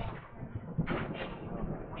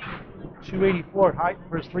 284 height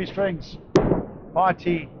for his 3 strings.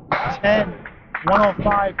 Botte 10.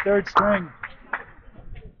 105 third string.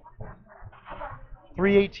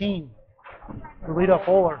 3:18. The leadoff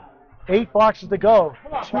bowler. 8 boxes to go.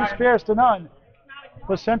 2 spares to none.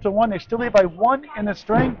 For Central 1, they still lead by 1 in the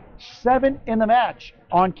string, 7 in the match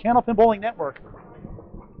on Candlepin Bowling Network.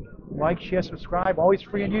 Like, share, subscribe. Always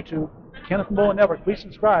free on YouTube. Candlepin Bowling Network. Please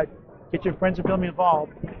subscribe. Get your friends and family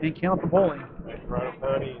involved in Candlepin Bowling. Corrado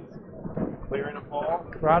Penney's clearing a ball.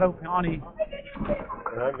 Corrado, Pani.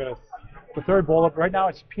 And I'm going to... The third bowler. Right now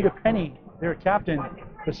it's Peter Penney, their captain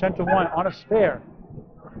for Central 1 on a spare.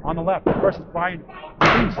 On the left. First is Brian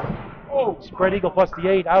Feist. Oh, spread eagle plus the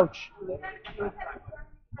 8. Ouch.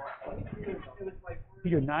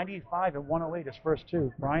 Peter 95 and 108 his first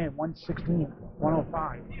 2. Brian 116,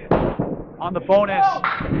 105. On the bonus,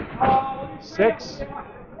 6.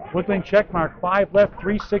 Woodland check mark. 5 left,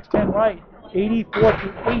 3, 6, 10 right. 84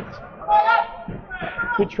 to 8.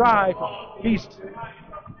 Good try for Feist.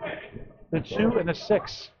 The 2 and the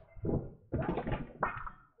 6.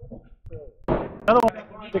 Another one.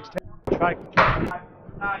 6, 10. Try.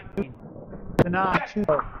 The 9, 2.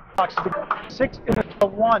 6 in the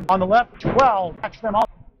 1 on the left, 12. Match them up.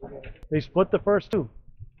 They split the first 2.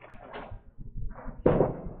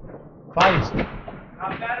 Feist.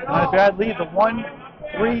 Not a bad lead. The 1,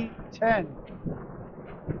 3, 10.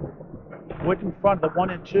 Wood in front of the 1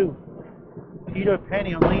 and 2. Peter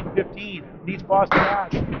Penney on lane 15. Needs Boston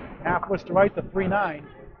Ash. Half was to right, the 3, 9.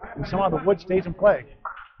 And somehow the wood stays in play.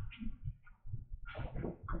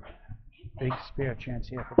 Big spare chance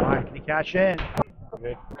here for Brian. Can he cash in?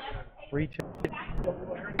 3, 2.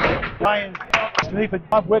 Brian, for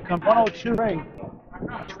Bob Wickham, 102 ring,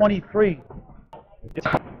 23.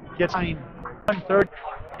 Gets 9, 1/3.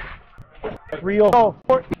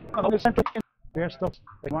 304. On the central. They're still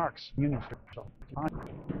marks. Union.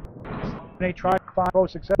 They try 5-0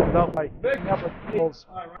 success without by picking up with Eagles.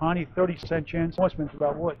 Pani 30% chance. Horseman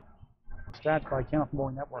throughout Wood. Stats by Candlepin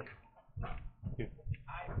Bowling Network.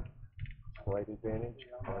 Slight advantage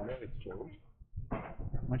on that exchange.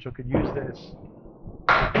 Winchell could use this.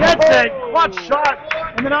 Gets it! Clutch shot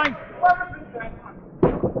in the 9th.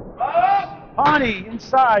 Pani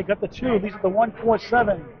inside, got the 2. These are the 1, 4,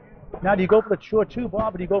 7. Now do you go for the sure 2,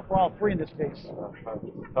 Bob, or do you go for all 3 in this case?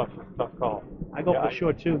 Tough call. I go for the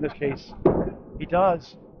sure 2 in this case. He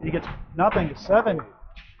does. He gets nothing. 7.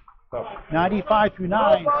 95 through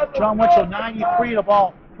 9. John Winchell 93 to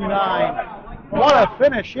ball through 9. What a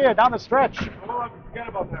finish here down the stretch.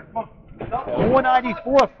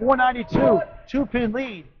 494, 492. 2-pin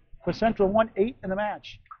lead for Central 1, 8 in the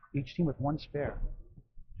match. Each team with 1 spare.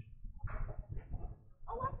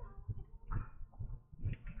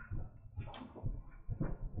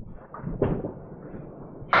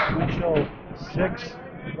 Winchell 6,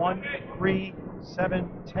 1, 3, 7,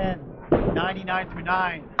 10. 99 through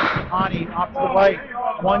 9. Pani off to the right.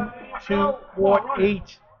 1, 2, 4,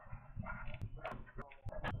 8.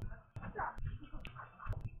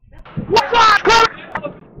 What's up?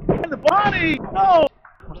 The Pani! No!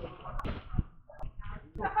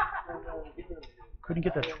 Couldn't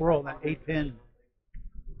get the twirl in that 8-pin.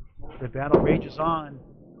 The battle rages on.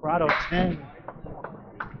 Corrado 10.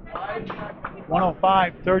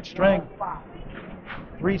 105, 3rd string.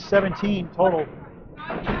 317 total.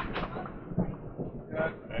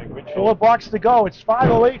 4 boxes to go. It's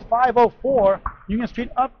 508, 504. Union Street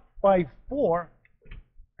up by 4.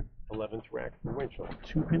 11th rack for Winchell.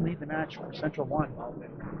 2-pin lead in the match for Central 1.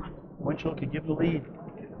 Winchell can give the lead.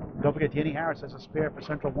 Don't forget Danny Harris has a spare for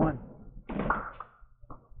Central 1.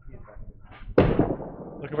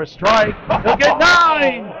 Looking for a strike. He'll get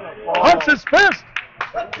 9! Hunts his fist!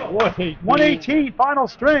 118, final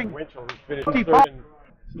string. Winchell has finished 3rd and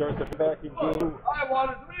starts the back in game.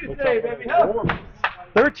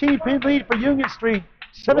 13-pin lead for Union Street.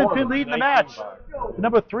 7-pin lead in the match. The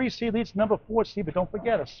number 3 seed leads to number 4 seed, but don't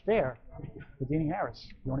forget a spare for Danny Harris.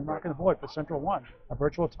 The only mark on the board for Central 1. A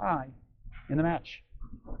virtual tie in the match.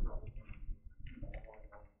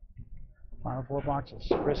 Final 4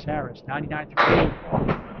 boxes. Chris Harris, 99 through 8.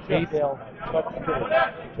 Jay Bale.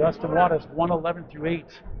 Justin Waters, 111 through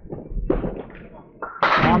 8.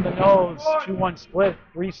 On the nose, 2-1 split.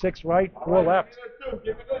 3-6 right, 4 left.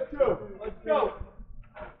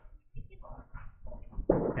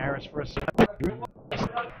 Harris for a 7.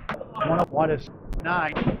 1 up, Waters,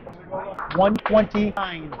 9.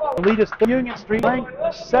 129. The lead is Union Street, ranked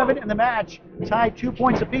 7 in the match. Tied 2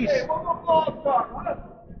 points apiece.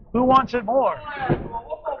 Who wants it more?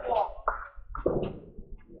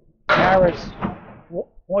 Harris,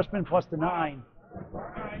 Horseman plus the 9.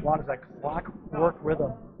 Waters that clockwork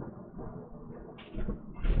rhythm.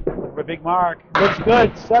 Look for a big mark. Looks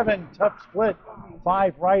good. 7, tough split.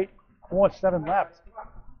 5 right, 4, 7 left.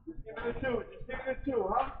 Just give it a 2. Just give it a 2,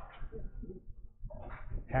 huh?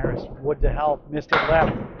 Harris, Wood to help, missed it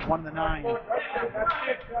left, 1 to 9.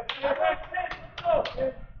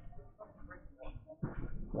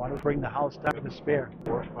 Want to bring the house down to the spare.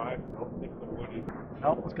 4-5. Woody.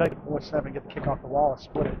 No, let's go 4-7, get the kick off the wall,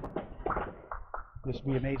 split it. This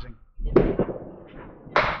would be amazing.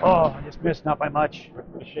 Oh, I just missed, not by much.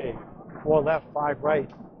 A shame. 4 left, 5 right.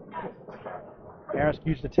 Harris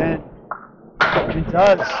used the 10. It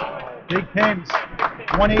does. Big pins.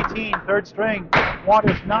 118, third string.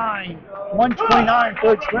 Waters 9. 129,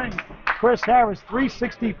 third string. Chris Harris,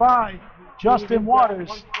 365. Justin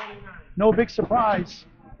Waters, no big surprise.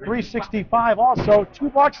 365 also. 2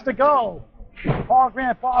 boxes to go. Paul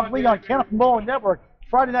Grant, Bob Lee on Candlepin Bowling Network.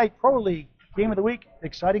 Friday Night Pro League. Game of the week.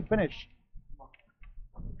 Exciting finish.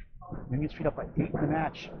 Union Street up by 8 in the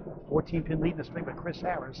match. 14-pin lead in the string by Chris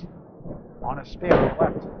Harris. On a spare to the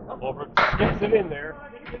left. Holbrook gets it in there.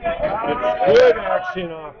 It's good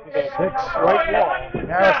action off to the 6 right wall.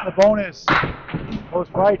 Harris in the bonus. Goes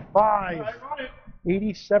right 5.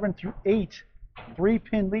 87 through 8.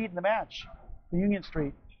 3-pin lead in the match for Union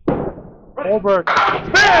Street. Holbrook.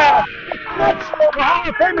 Spare! The Hall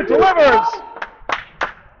of Famer delivers!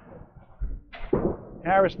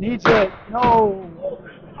 Harris needs it. No.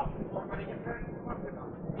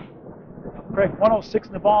 Craig, 106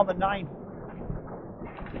 in the ball in the 9th.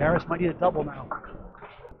 Harris might need a double now.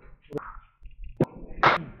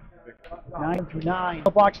 9 through 9.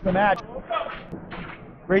 Box in the match.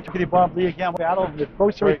 Great to get Bob Lee again. Battle in the Pro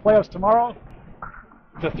Series playoffs tomorrow.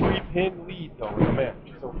 It's a 3-pin lead though in the match,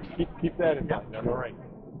 so keep that in mind. All right.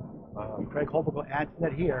 Craig Holbrook will add to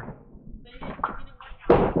that here.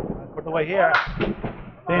 Put it away here.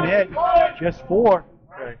 Pin hit. Just 4.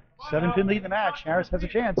 Okay. 7-pin lead in the match. Harris has a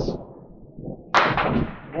chance.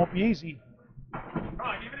 Won't be easy.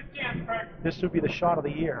 This would be the shot of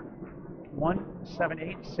the year. 1, 7,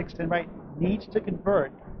 8, 6, 10 right. Needs to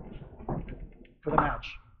convert for the match.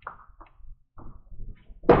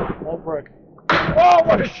 Holbrook. Oh,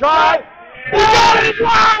 what a shot! He got it!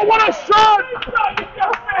 Wow, what a shot!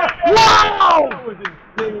 Wow! That was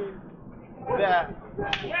insane. That.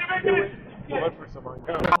 Went for some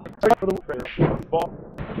ball.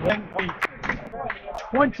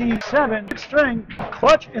 27 string,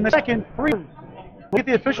 clutch in the second, 3. We'll get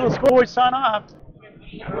the official score, sign off.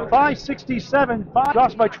 567, 5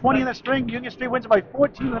 drops by 20 in the string. Union Street wins by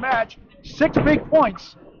 14 in the match. 6 big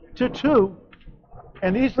points to 2.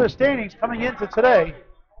 And these are the standings coming into today.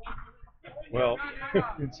 Well, you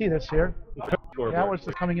can see this here. That was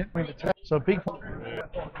the coming in into today. So big point.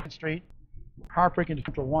 Street, heartbreaking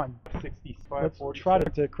to 1. 65. Let's try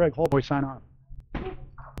to Craig Holbrook sign off.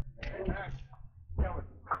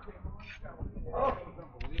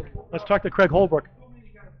 Let's talk to Craig Holbrook.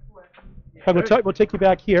 Craig, we'll take you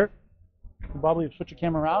back here. Bob, switch your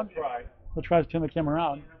camera around. We'll try to turn the camera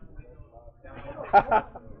around.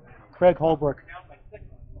 Craig Holbrook.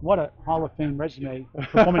 What a Hall of Fame resume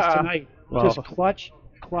performance tonight. Wow. Just clutch.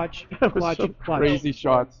 Crazy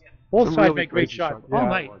shots. Both Some sides really made great crazy shots Yeah, all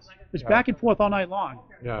night. It was back and forth all night long.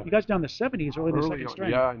 Yeah. You guys down the 70s early in the second on, string.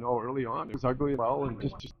 yeah, I know. Early on, it was ugly well, and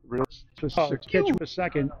just real. Catch you for a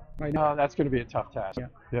second right now. That's going to be a tough task. Yeah.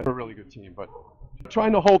 They're a really good team, but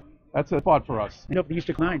trying to hold. That's a spot for us. You know, the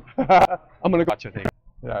Easter 9. I'm going to watch. I think.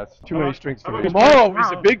 Yeah, it's too many strings for me. Tomorrow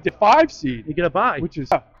is a big 5 seed. You get a bye. Which is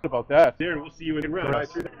about that. There, we'll see you in round.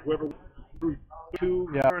 Whoever.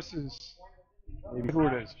 2 versus maybe who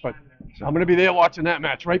it is, but I'm going to be there watching that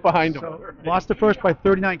match right behind them. So, lost the first by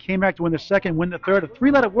 39, came back to win the second, win the third. A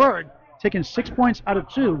 3-letter word, taking 6 points out of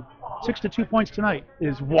 2. 6 to 2 points tonight.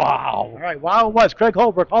 Is wow. All right, wow it was. Craig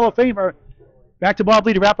Holbrook, Hall of Famer. Back to Bob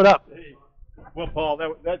Lee to wrap it up. Hey, well, Paul,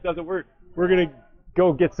 that doesn't work. We're going to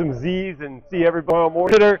go get some Z's and see everybody tomorrow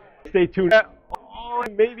morning. Stay tuned.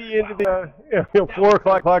 Maybe into the 4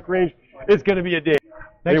 o'clock range. It's going to be a day.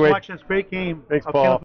 Thanks anyway, for watching this great game. Thanks, Paul.